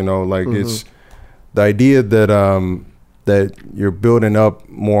too. It's the idea that that you're building up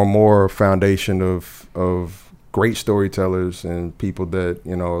more and more foundation of great storytellers and people that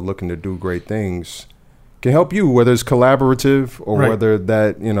are looking to do great things can help you, whether it's collaborative or whether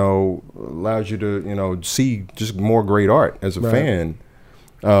that allows you to see just more great art as a fan.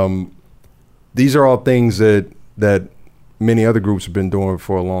 These are all things that many other groups have been doing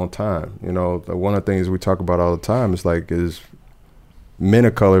for a long time. One of the things we talk about all the time is men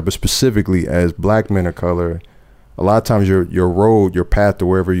of color, but specifically as black men of color, a lot of times your road, your path to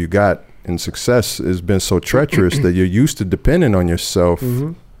wherever you got in success has been so treacherous that you're used to depending on yourself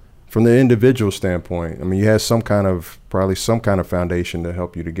from the individual standpoint. I mean, you had probably some kind of foundation to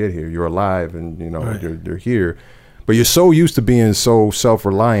help you to get here. You're alive and you're here, but you're so used to being so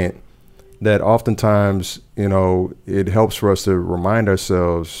self-reliant that oftentimes, it helps for us to remind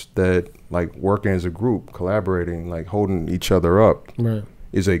ourselves that, like, working as a group, collaborating, like holding each other up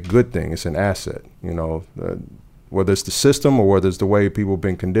is a good thing. It's an asset, whether it's the system or whether it's the way people have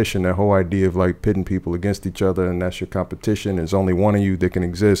been conditioned, that whole idea of like pitting people against each other and that's your competition. There's only one of you that can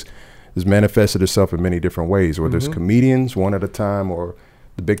exist has manifested itself in many different ways, whether it's comedians one at a time or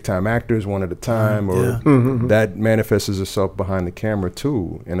the big time actors one at a time, or that manifests itself behind the camera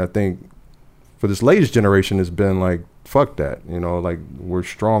too. And I think for this latest generation, it's been like, fuck that, like we're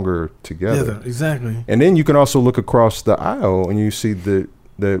stronger together. Yeah, exactly. And then you can also look across the aisle and you see that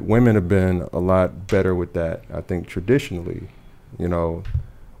women have been a lot better with that, I think, traditionally.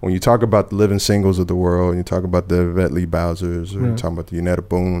 When you talk about the living singles of the world, and you talk about the Yvette Lee Bowsers, or you talk about the Unetta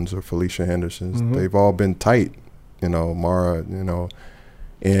Boones or Felicia Hendersons, they've all been tight, Mara,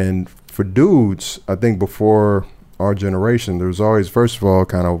 And for dudes, I think before our generation, there was always, first of all,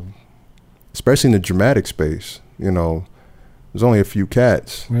 kind of, especially in the dramatic space, there's only a few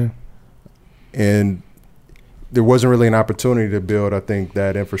cats. And there wasn't really an opportunity to build, I think,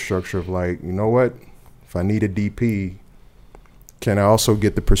 that infrastructure of like, what? If I need a DP, can I also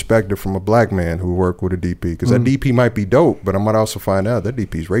get the perspective from a black man who worked with a DP? Because that DP might be dope, but I might also find out that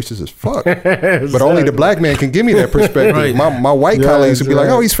DP's racist as fuck. But only the black man can give me that perspective. My white colleagues would be like,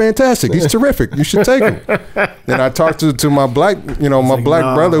 oh, he's fantastic. He's terrific. You should take him. Then I talked to my black,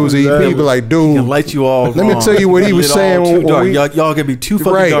 black brother who's an EP, be like, dude, can light you all let me tell you what he was saying. Y'all can be too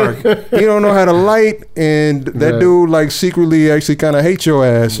fucking dark. He don't know how to light, and that dude like secretly actually kind of hates your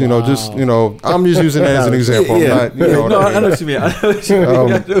ass. I'm just using that as an example. I'm not, I know what you mean.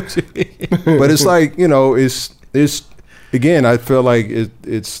 But it's like, it's again, I feel like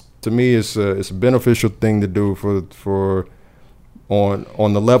it's to me it's a beneficial thing to do for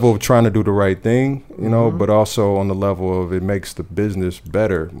on the level of trying to do the right thing, but also on the level of it makes the business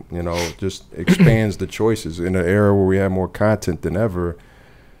better, just expands the choices in an era where we have more content than ever.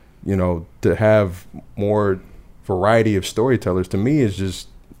 To have more variety of storytellers, to me is just,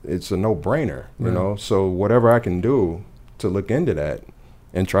 it's a no-brainer, so whatever I can do to look into that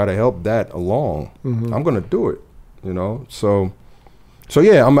and try to help that along, I'm gonna do it, so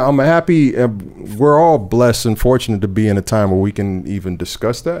yeah, I'm happy. We're all blessed and fortunate to be in a time where we can even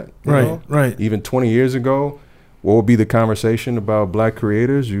discuss that, right. Even 20 years ago, what would be the conversation about black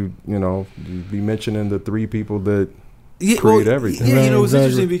creators? You'd be mentioning the three people that create everything. Yeah, it's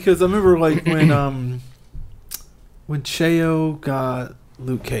interesting because I remember like when Cheo got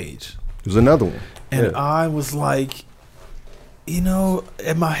Luke Cage, there's another one, and I was like, in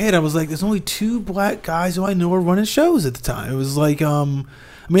my head, I was like, there's only two black guys who I know are running shows at the time. It was like,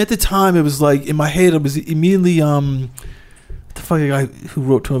 at the time, it was like, in my head, it was immediately, what the fuck, the guy who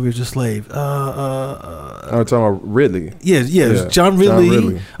wrote 12 Years a Slave? I'm talking about Ridley. Yeah, it was John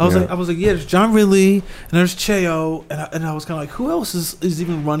Ridley. I was like, there's John Ridley, and there's Cheo, and I was kind of like, who else is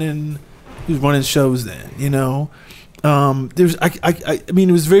even running who's running shows then. You know, there's I mean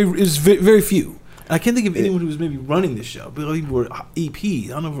it was very few. I can't think of anyone who was maybe running the show, but people were EPs. I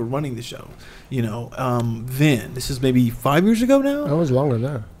don't know if we're running the show. You know, then this is maybe 5 years ago now. That was longer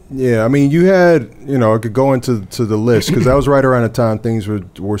than that. Yeah, I mean, you had, you know, I could go into the list because that was right around the time things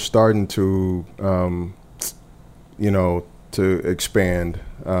were starting to, you know, to expand.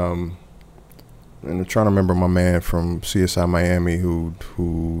 And I'm trying to remember my man from CSI Miami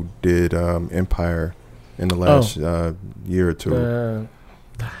who did Empire in the last year or two.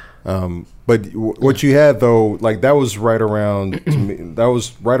 But what you had though, like that was right around to me, that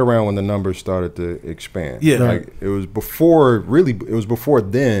was right around when the numbers started to expand. Yeah, like it was before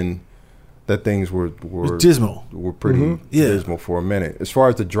then that things were dismal. Were pretty dismal for a minute as far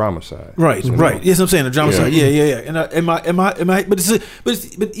as the drama side. Right. Yes, I'm saying the drama side. Yeah. And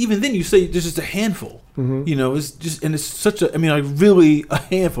but even then you say there's just a handful. You know, it's just, and it's such a, I mean, like really a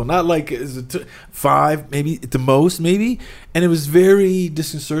handful, not like five, maybe at the most, maybe. And it was very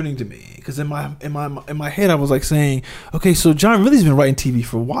disconcerting to me because in my head I was like saying, okay, so John Ridley's been writing TV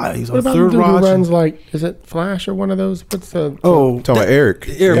for a while. He's on Third Watch. Runs like, is it Flash or one of those? What's the? Talking about Eric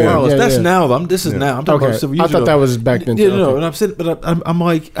Wallace. That's now. This is now. I'm talking about several years ago. I thought that was back then. Yeah, no. And I'm saying, but I'm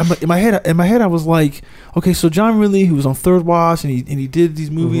like, in my head I was like, okay, so John Ridley, who was on Third Watch and he did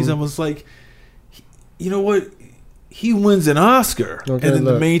these movies, I was like, you know what? He wins an Oscar, and then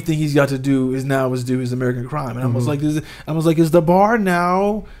the main thing he's got to do is do his American Crime. And I was like, is the bar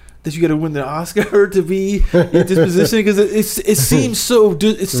now that you got to win the Oscar to be in this position? Because it seems so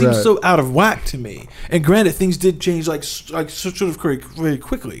so out of whack to me. And granted, things did change like sort of very, very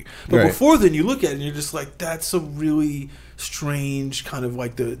quickly. But before then, you look at it and you're just like, that's a really strange kind of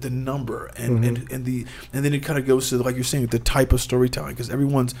like the number and then it kind of goes to, like you're saying, the type of storytelling, because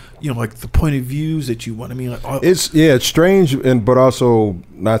everyone's, you know, like the point of views that you want. I mean, like it's strange but also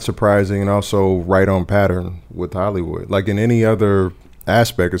not surprising and also right on pattern with Hollywood. Like in any other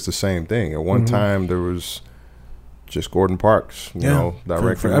aspect, it's the same thing. At one time there was just Gordon Parks, you know,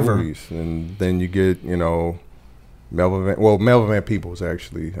 directing movies, and then you get, you know, Melvin Van Peebles,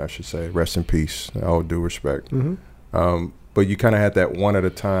 actually, I should say, rest in peace, all due respect. But you kind of had that one at a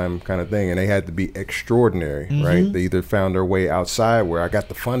time kind of thing, and they had to be extraordinary, right? They either found their way outside where I got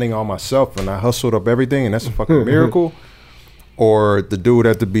the funding all myself and I hustled up everything, and that's a fucking miracle, or the dude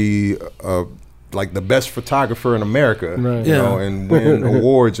had to be like the best photographer in America, you know, and win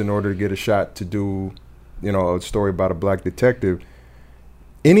awards in order to get a shot to do, you know, a story about a black detective.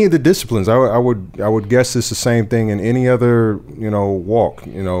 Any of the disciplines, I would guess it's the same thing in any other, you know, walk.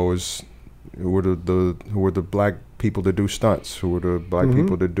 You know, who were the black people to do stunts, who were the black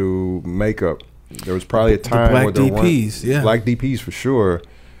people to do makeup. There was probably a time where there weren't black DPs for sure.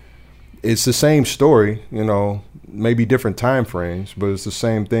 It's the same story, you know, maybe different time frames, but it's the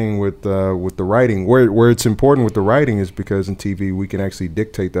same thing with the writing. Where it's important with the writing is because in TV we can actually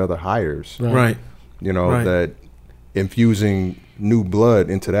dictate the other hires, right? You know, that infusing new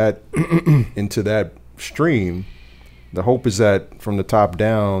blood into that stream. The hope is that from the top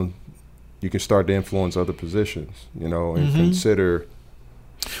down, you can start to influence other positions, you know, and consider.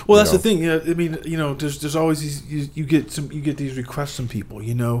 Well, that's the thing. Yeah, I mean, you know, there's always these. You get these requests from people.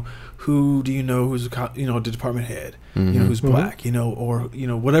 You know, who do you know who's the department head? You know, who's black? You know, or you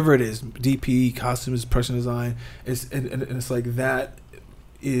know, whatever it is, DP, costumes, production design. And it's like that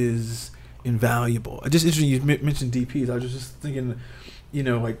is invaluable. Just interesting. You mentioned DPs. I was just thinking, you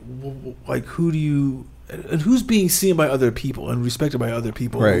know, like who do you. And who's being seen by other people and respected by other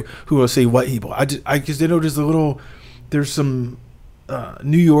people who are, say, white people? I because they know there's some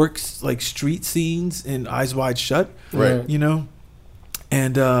New York's like street scenes in Eyes Wide Shut, right? You know,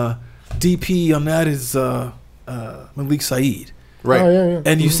 and DP on that is Malik Saeed, right? Oh,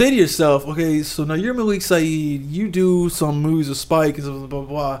 and you say to yourself, okay, so now you're Malik Saeed, you do some movies with Spike and blah blah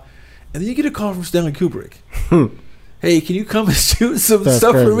blah, and then you get a call from Stanley Kubrick. Hey, can you come and shoot some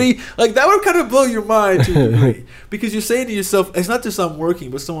stuff for me? Like, that would kind of blow your mind to a degree. Because you're saying to yourself, it's not just I'm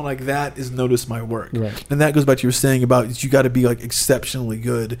working, but someone like that has noticed my work. Right. And that goes back to your saying about you got to be, like, exceptionally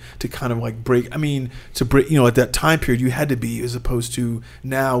good to kind of, like, break. I mean, to break, you know, at that time period, you had to be, as opposed to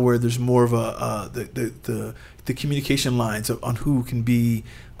now where there's more of the communication lines on who can be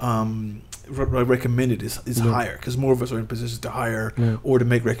recommended is higher, because more of us are in positions to hire or to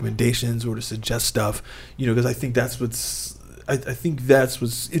make recommendations or to suggest stuff, you know, because I think that's what's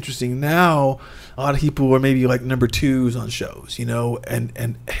interesting now. A lot of people are maybe like number twos on shows, you know,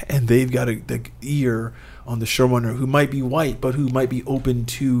 and they've got the ear on the showrunner who might be white but who might be open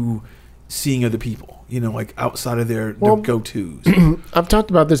to seeing other people, you know, like outside of their go-tos. I've talked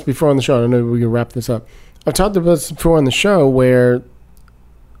about this before on the show. I know we can wrap this up. I've talked about this before on the show where,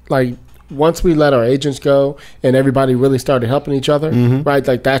 like, once we let our agents go and everybody really started helping each other, right?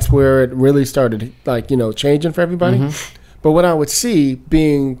 Like that's where it really started, like, changing for everybody. But what I would see,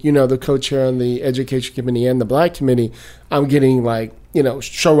 being, the co-chair on the education committee and the black committee, I'm getting like,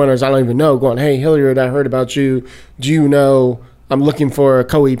 showrunners I don't even know going, hey, Hilliard, I heard about you. Do you know I'm looking for a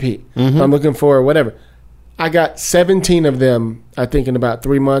co-EP? I'm looking for whatever. I got 17 of them, I think, in about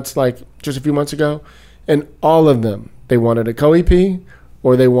 3 months, like just a few months ago. And all of them, they wanted a co-EP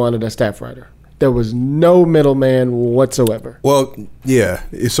or they wanted a staff writer. There was no middleman whatsoever. Well, yeah.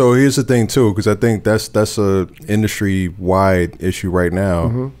 So here's the thing too, because I think that's a industry-wide issue right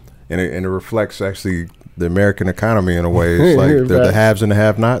now, and it reflects actually the American economy in a way. It's like the haves and the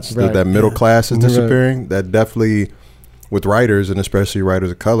have-nots. Right. That middle class is disappearing. That definitely, with writers and especially writers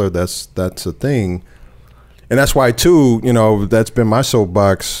of color, that's a thing, and that's why too. That's been my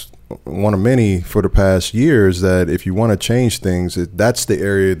soapbox, one of many for the past years. That if you want to change things, that's the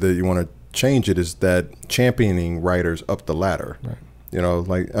area that you want to change it, is that championing writers up the ladder. Right.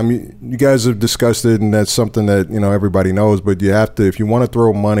 You guys have discussed it, and that's something that everybody knows, but you have to, if you want to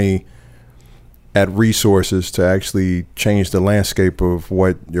throw money at resources to actually change the landscape of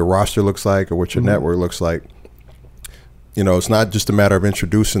what your roster looks like or what your network looks like, it's not just a matter of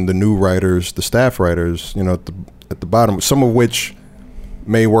introducing the new writers, the staff writers, at the bottom, some of which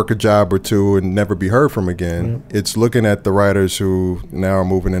may work a job or two and never be heard from again. It's looking at the writers who now are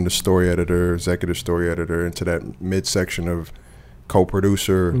moving into story editor, executive story editor, into that midsection of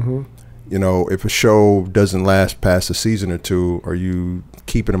co-producer. If a show doesn't last past a season or two, are you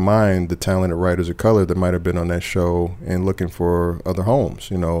keeping in mind the talented writers of color that might have been on that show and looking for other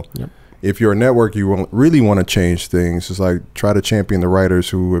homes? If you're a network, you really want to change things. It's like, try to champion the writers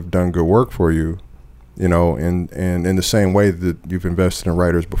who have done good work for you. And in the same way that you've invested in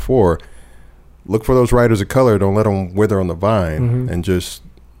writers before, look for those writers of color. Don't let them wither on the vine, and just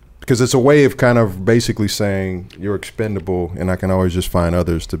because it's a way of kind of basically saying you're expendable, and I can always just find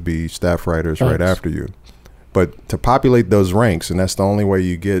others to be staff writers right after you. But to populate those ranks, and that's the only way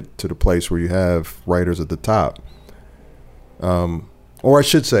you get to the place where you have writers at the top. Or I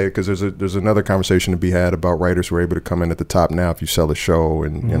should say, because there's another conversation to be had about writers who are able to come in at the top now if you sell a show,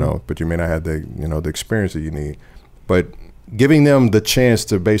 and but you may not have the experience that you need. But giving them the chance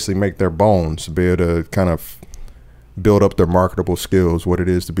to basically make their bones, be able to kind of build up their marketable skills, what it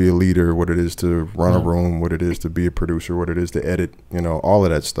is to be a leader, what it is to run a room, what it is to be a producer, what it is to edit, all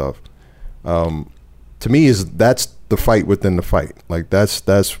of that stuff. To me, that's the fight within the fight. Like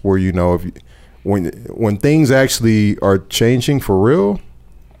that's where if you, when things actually are changing for real,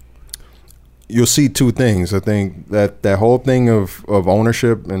 you'll see two things. I think that whole thing of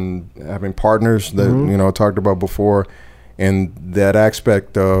ownership and having partners that talked about before, and that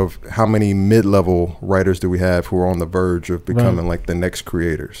aspect of how many mid-level writers do we have who are on the verge of becoming like the next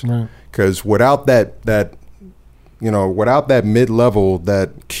creators. Because without that mid-level,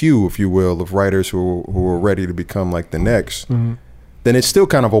 that queue, if you will, of writers who are ready to become like the next, then it's still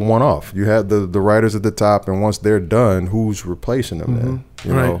kind of a one-off. You have the writers at the top, and once they're done, who's replacing them then?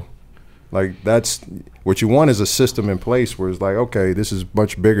 You know? Like, that's what you want, is a system in place where it's like, okay, this is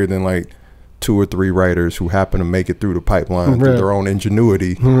much bigger than like 2 or 3 writers who happen to make it through the pipeline through their own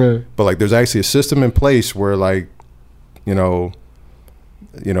ingenuity. But like, there's actually a system in place where, like, the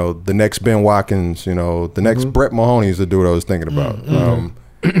next Ben Watkins, the next Brett Mahoney is the dude I was thinking about.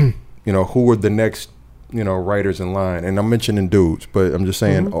 Who are the next, writers in line? And I'm mentioning dudes, but I'm just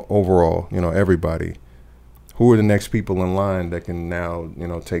saying overall, everybody. Who are the next people in line that can now,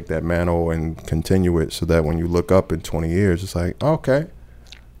 take that mantle and continue it, so that when you look up in 20 years, it's like, okay,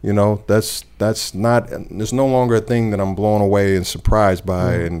 that's not, there's no longer a thing that I'm blown away and surprised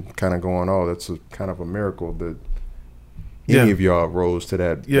by and kind of going, oh, that's a kind of a miracle that any of y'all rose to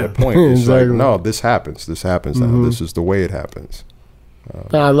that point. It's like, no, this happens now. This is the way it happens.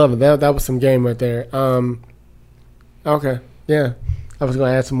 I love it. That was some game right there. Okay, yeah. I was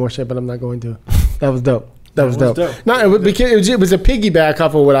going to add some more shit, but I'm not going to. That was dope. That was dope. No, it was a piggyback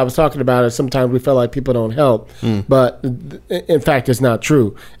off of what I was talking about. Sometimes we feel like people don't help, but in fact, it's not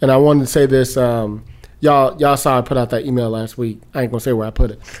true. And I wanted to say this. Y'all saw I put out that email last week. I ain't gonna say where I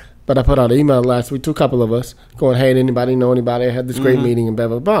put it, but I put out an email last week to a couple of us going, "Hey, did anybody know anybody? I had this great meeting and blah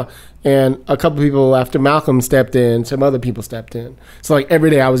blah blah." And a couple of people after Malcolm stepped in, some other people stepped in. So like every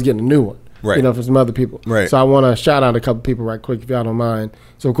day I was getting a new one. Right. For some other people. Right. So I want to shout out a couple people right quick, if y'all don't mind.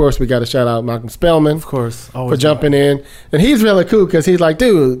 So, of course, we got to shout out Malcolm Spellman. Of course. For jumping in. And he's really cool because he's like,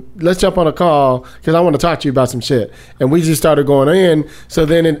 dude, let's jump on a call because I want to talk to you about some shit. And we just started going in. So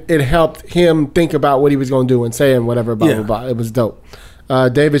then it helped him think about what he was going to do and say and whatever, blah, blah, blah. It was dope.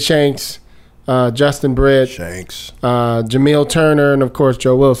 David Shanks, Justin Britt, Shanks, Jamil Turner, and of course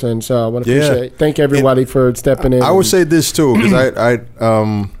Joe Wilson. So I want to thank everybody for stepping in. I would say this too, because I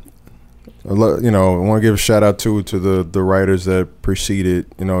want to give a shout out to the writers that preceded.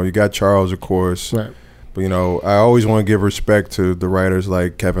 You got Charles, of course. Right. But I always want to give respect to the writers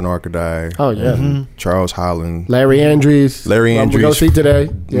like Kevin Arkadie. Oh yeah, Charles Holland, Larry Andrews. We'll go see today.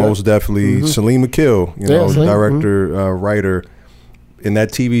 Most definitely. Salim Akil, director, writer in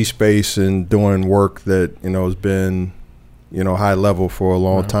that TV space and doing work that has been high level for a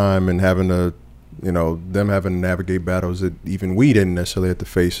long time, and having to them having to navigate battles that even we didn't necessarily have to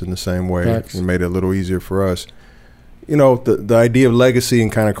face in the same way. It made it a little easier for us. The idea of legacy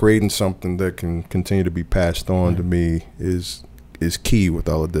and kind of creating something that can continue to be passed on to me is key with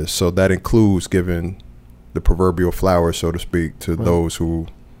all of this. So that includes giving the proverbial flowers, so to speak, to those who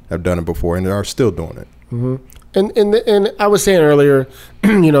have done it before and are still doing it. Mm-hmm. And I was saying earlier,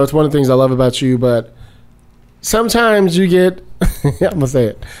 it's one of the things I love about you, but sometimes you get, I'm gonna say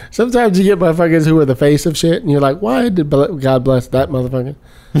it. Sometimes you get motherfuckers who are the face of shit, and you're like, why did God bless that motherfucker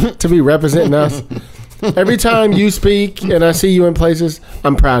to be representing us? Every time you speak and I see you in places,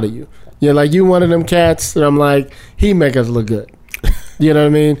 I'm proud of you. You're like, you one of them cats that I'm like, he make us look good. You know what I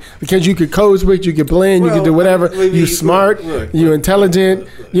mean? Because you could code switch, you could blend, you could do whatever. You smart, you intelligent.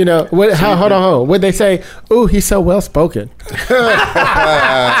 Hold on. What'd they say? Ooh, he's so well spoken.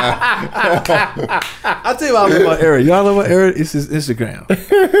 I'll tell you what I love about Aaron. Y'all know about Aaron? It's his Instagram.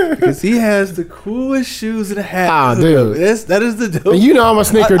 Because he has the coolest shoes and hat. Ah, dude. That is the dude. And I'm a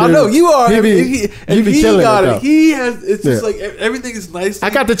sneaker dude. I know you are. He be killing it, though. He has. It's just like everything is nice. I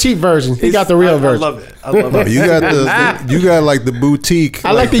got the cheap version. He got the real version. I love it. You got like the boutique.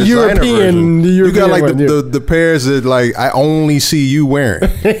 I like the European. You got like the pairs that like I only see you wearing.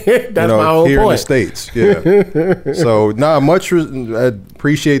 That's my whole here point. In the States. Yeah. So I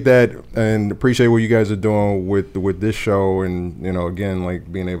appreciate that and appreciate what you guys are doing with this show, and again, like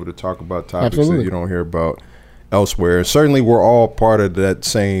being able to talk about topics that you don't hear about elsewhere. Certainly, we're all part of that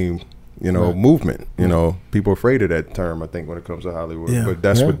same movement. People are afraid of that term, I think, when it comes to Hollywood, but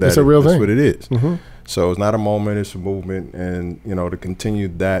that's what it's a real thing. That's what it is. Mm-hmm. So it's not a moment; it's a movement, and to continue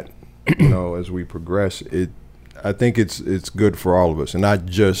that, as we progress, I think it's good for all of us, and not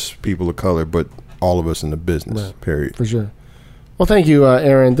just people of color, but all of us in the business. Right. Period. For sure. Well, thank you,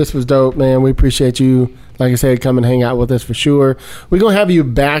 Aaron. This was dope, man. We appreciate you. Like I said, come and hang out with us for sure. We're going to have you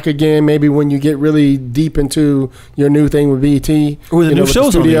back again maybe when you get really deep into your new thing with BET. Or the new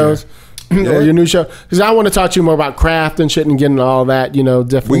shows studios. Or your new show. Because I want to talk to you more about craft and shit and getting all that,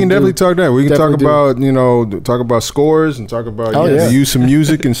 definitely. We can definitely talk that. We can talk about, talk about scores and talk about the use of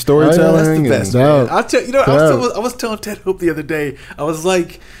music and storytelling. That's the best, I'll tell you, I was telling Ted Hope the other day, I was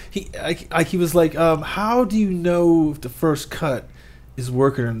like, he was like, how do you know if the first cut is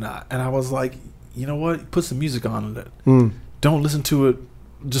working or not? And I was like, you know what? Put some music on it. Don't listen to it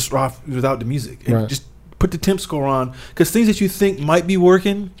just off without the music. And just put the temp score on, because things that you think might be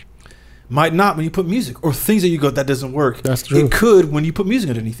working might not when you put music, or things that you go, that doesn't work. That's true. It could when you put music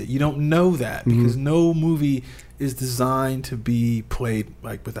underneath it. You don't know that because no movie is designed to be played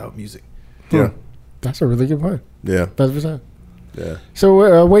like without music. Yeah, that's a really good point. Yeah, that's percent. Yeah.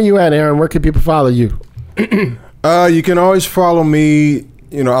 So where you at, Aaron? Where can people follow you? You can always follow me.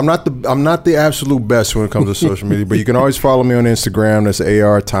 I'm not the absolute best when it comes to social media, but you can always follow me on Instagram. That's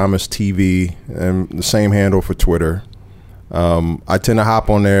AR Thomas TV, and the same handle for Twitter. I tend to hop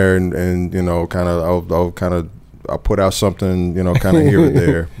on there and kind of I'll put out something kind of here or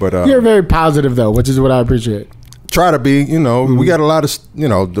there. But you're very positive though, which is what I appreciate. Try to be. We got a lot of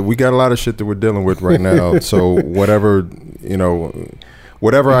shit that we're dealing with right now. So whatever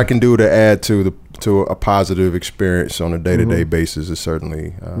I can do to add to a positive experience on a day-to-day basis is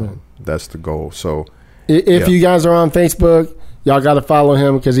certainly that's the goal. So if you guys are on Facebook, y'all got to follow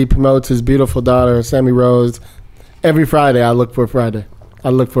him because he promotes his beautiful daughter Sammy Rose. Every Friday, I look for Friday. I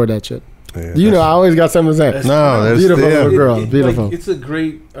look for that shit. Yeah, I always got something to say. That's beautiful little girl. Beautiful. Like, it's a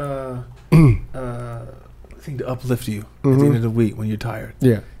great thing to uplift you at the end of the week when you're tired.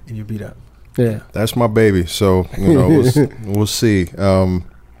 Yeah. And you're beat up. Yeah. That's my baby. So we'll see.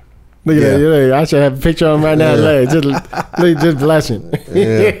 Look at that. I should have a picture of him right now. Just blushing.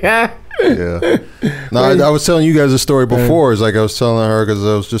 Yeah. Yeah. No, I was telling you guys a story before. It's like I was telling her because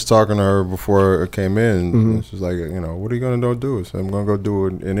I was just talking to her before I came in. And she's like, what are you going to do? So I'm going to go do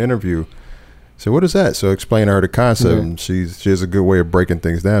an interview. I said, what is that? So I explained to her the concept. And she has a good way of breaking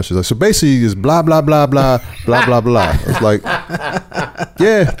things down. She's like, so basically it's blah, blah, blah, blah, blah, blah, blah. It's like,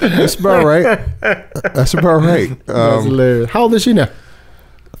 yeah, that's about right. That's about right. That's hilarious. How old is she now?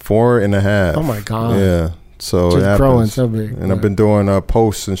 4.5. Oh, my God. Yeah. So just it growing so big. And I've been doing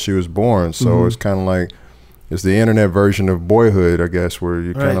posts since she was born. So it's kind of like, it's the internet version of boyhood, I guess, where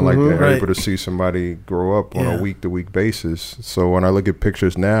you're kind of like able to see somebody grow up on a week-to-week basis. So when I look at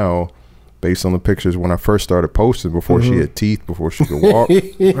pictures now, based on the pictures when I first started posting, before she had teeth, before she could walk,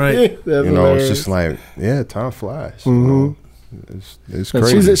 it's just like, time flies. You know? It's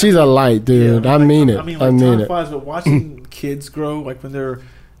crazy. She's a light, dude. I mean it. Time flies, but watching kids grow, like when they're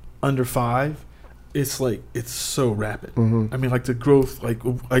under 5, it's so rapid. I mean, like the growth, like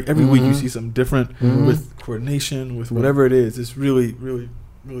every week you see something different with coordination, with whatever it is. It's really, really,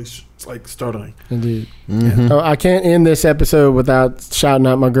 really like startling. Indeed. I can't end this episode without shouting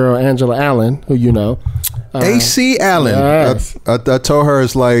out my girl Angela Allen, who you know. AC Allen. Yes. I told her,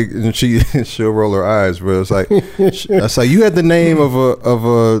 it's like, and she'll roll her eyes, but it's like, I say, you had the name of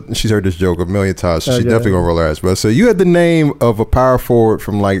a. She's heard this joke a million times, so she's definitely gonna roll her eyes. But I said, you had the name of a power forward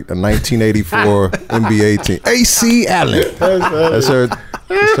from like a 1984 NBA team, AC Allen. That's her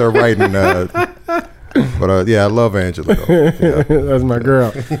writing. But I love Angela. Yeah. That's my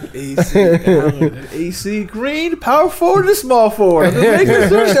girl. AC Allen, AC Green, power forward to small forward.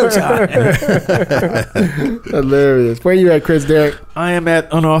 Showtime. Hilarious. Where you at, Chris Derrick? I am at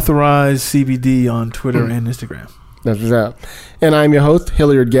unauthorized CBD on Twitter and Instagram. That's what's up. And I'm your host,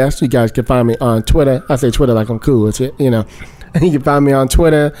 Hilliard Guest. You guys can find me on Twitter. I say Twitter like I'm cool. It's it, you can find me on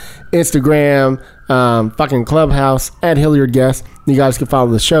Twitter, Instagram, fucking Clubhouse at Hilliard Guest. You guys can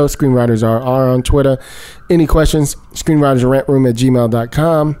follow the show. Screenwriters are on Twitter. Any questions?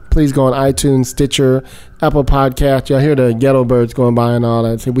 Screenwritersrantroom@gmail.com. Please go on iTunes, Stitcher, Apple Podcast. Y'all hear the ghetto birds going by and all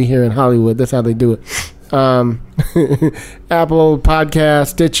that. So we here in Hollywood. That's how they do it. Apple Podcast,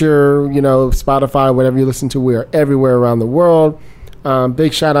 Stitcher, Spotify, whatever you listen to. We are everywhere around the world.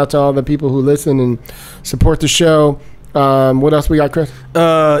 Big shout out to all the people who listen and support the show. What else we got, Chris?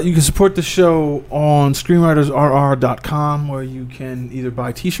 You can support the show on screenwritersrr.com, where you can either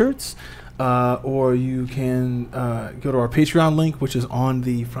buy t-shirts or you can go to our Patreon link, which is on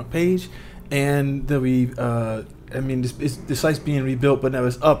the front page, and there'll be the site's being rebuilt, but now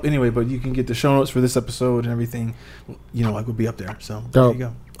it's up anyway, but you can get the show notes for this episode and everything, will be up there. So there you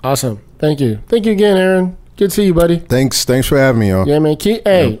go. Awesome. Thank you again, Aaron. Good to see you, buddy. Thanks for having me, y'all. Yeah, man. Keep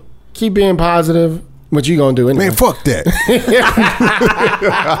being positive. What you gonna do anyway? Man, fuck that.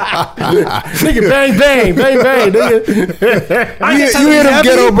 Nigga, bang, bang, bang, bang, nigga. You hear them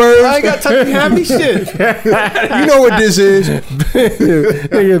ghetto birds? I ain't got time to be happy shit. You know what this is.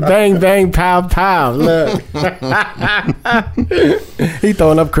 Nigga, bang, bang, pow, pow. Look. He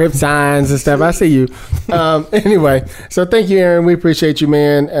throwing up Crip signs and stuff. I see you. Anyway, so thank you, Aaron. We appreciate you,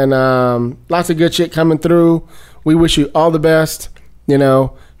 man. And lots of good shit coming through. We wish you all the best,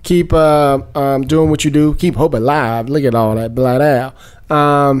 Keep doing what you do. Keep hope alive. Look at all that blood out.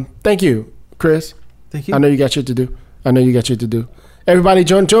 Thank you, Chris. Thank you. I know you got shit to do. Everybody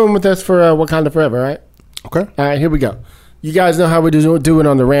join with us for Wakanda Forever, right? Okay. All right, here we go. You guys know how we do it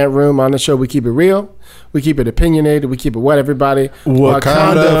on the Rant Room. On the show, we keep it real. We keep it opinionated. We keep it what, everybody?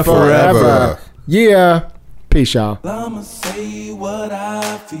 Wakanda forever. Yeah. Peace, y'all. I'ma say what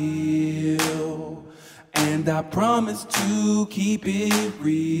I feel. And I promise to keep it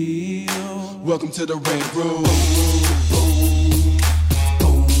real. Welcome to the Rant Room.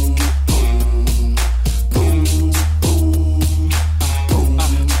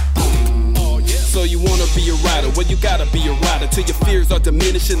 So you wanna be a rider? Well, you gotta be a rider till your fears are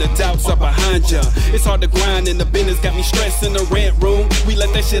diminishing, the doubts are behind ya. It's hard to grind and the business got me stressed in the Rant Room. We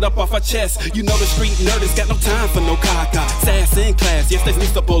let that shit up off our chest. You know the street nerd has got no time for no caca. Sass in class, yes, that's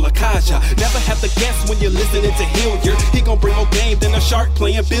Mr. Bolakaja. Never have to guess when you're listening to Hilliard. He gon' bring more game than a shark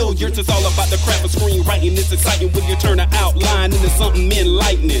playing billiards. It's all about the craft of screenwriting. It's exciting when you turn an outline into something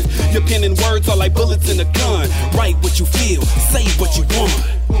enlightening. Your pen and words are like bullets in a gun. Write what you feel, say what you want.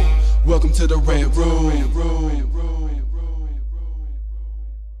 Welcome to the Rant Room.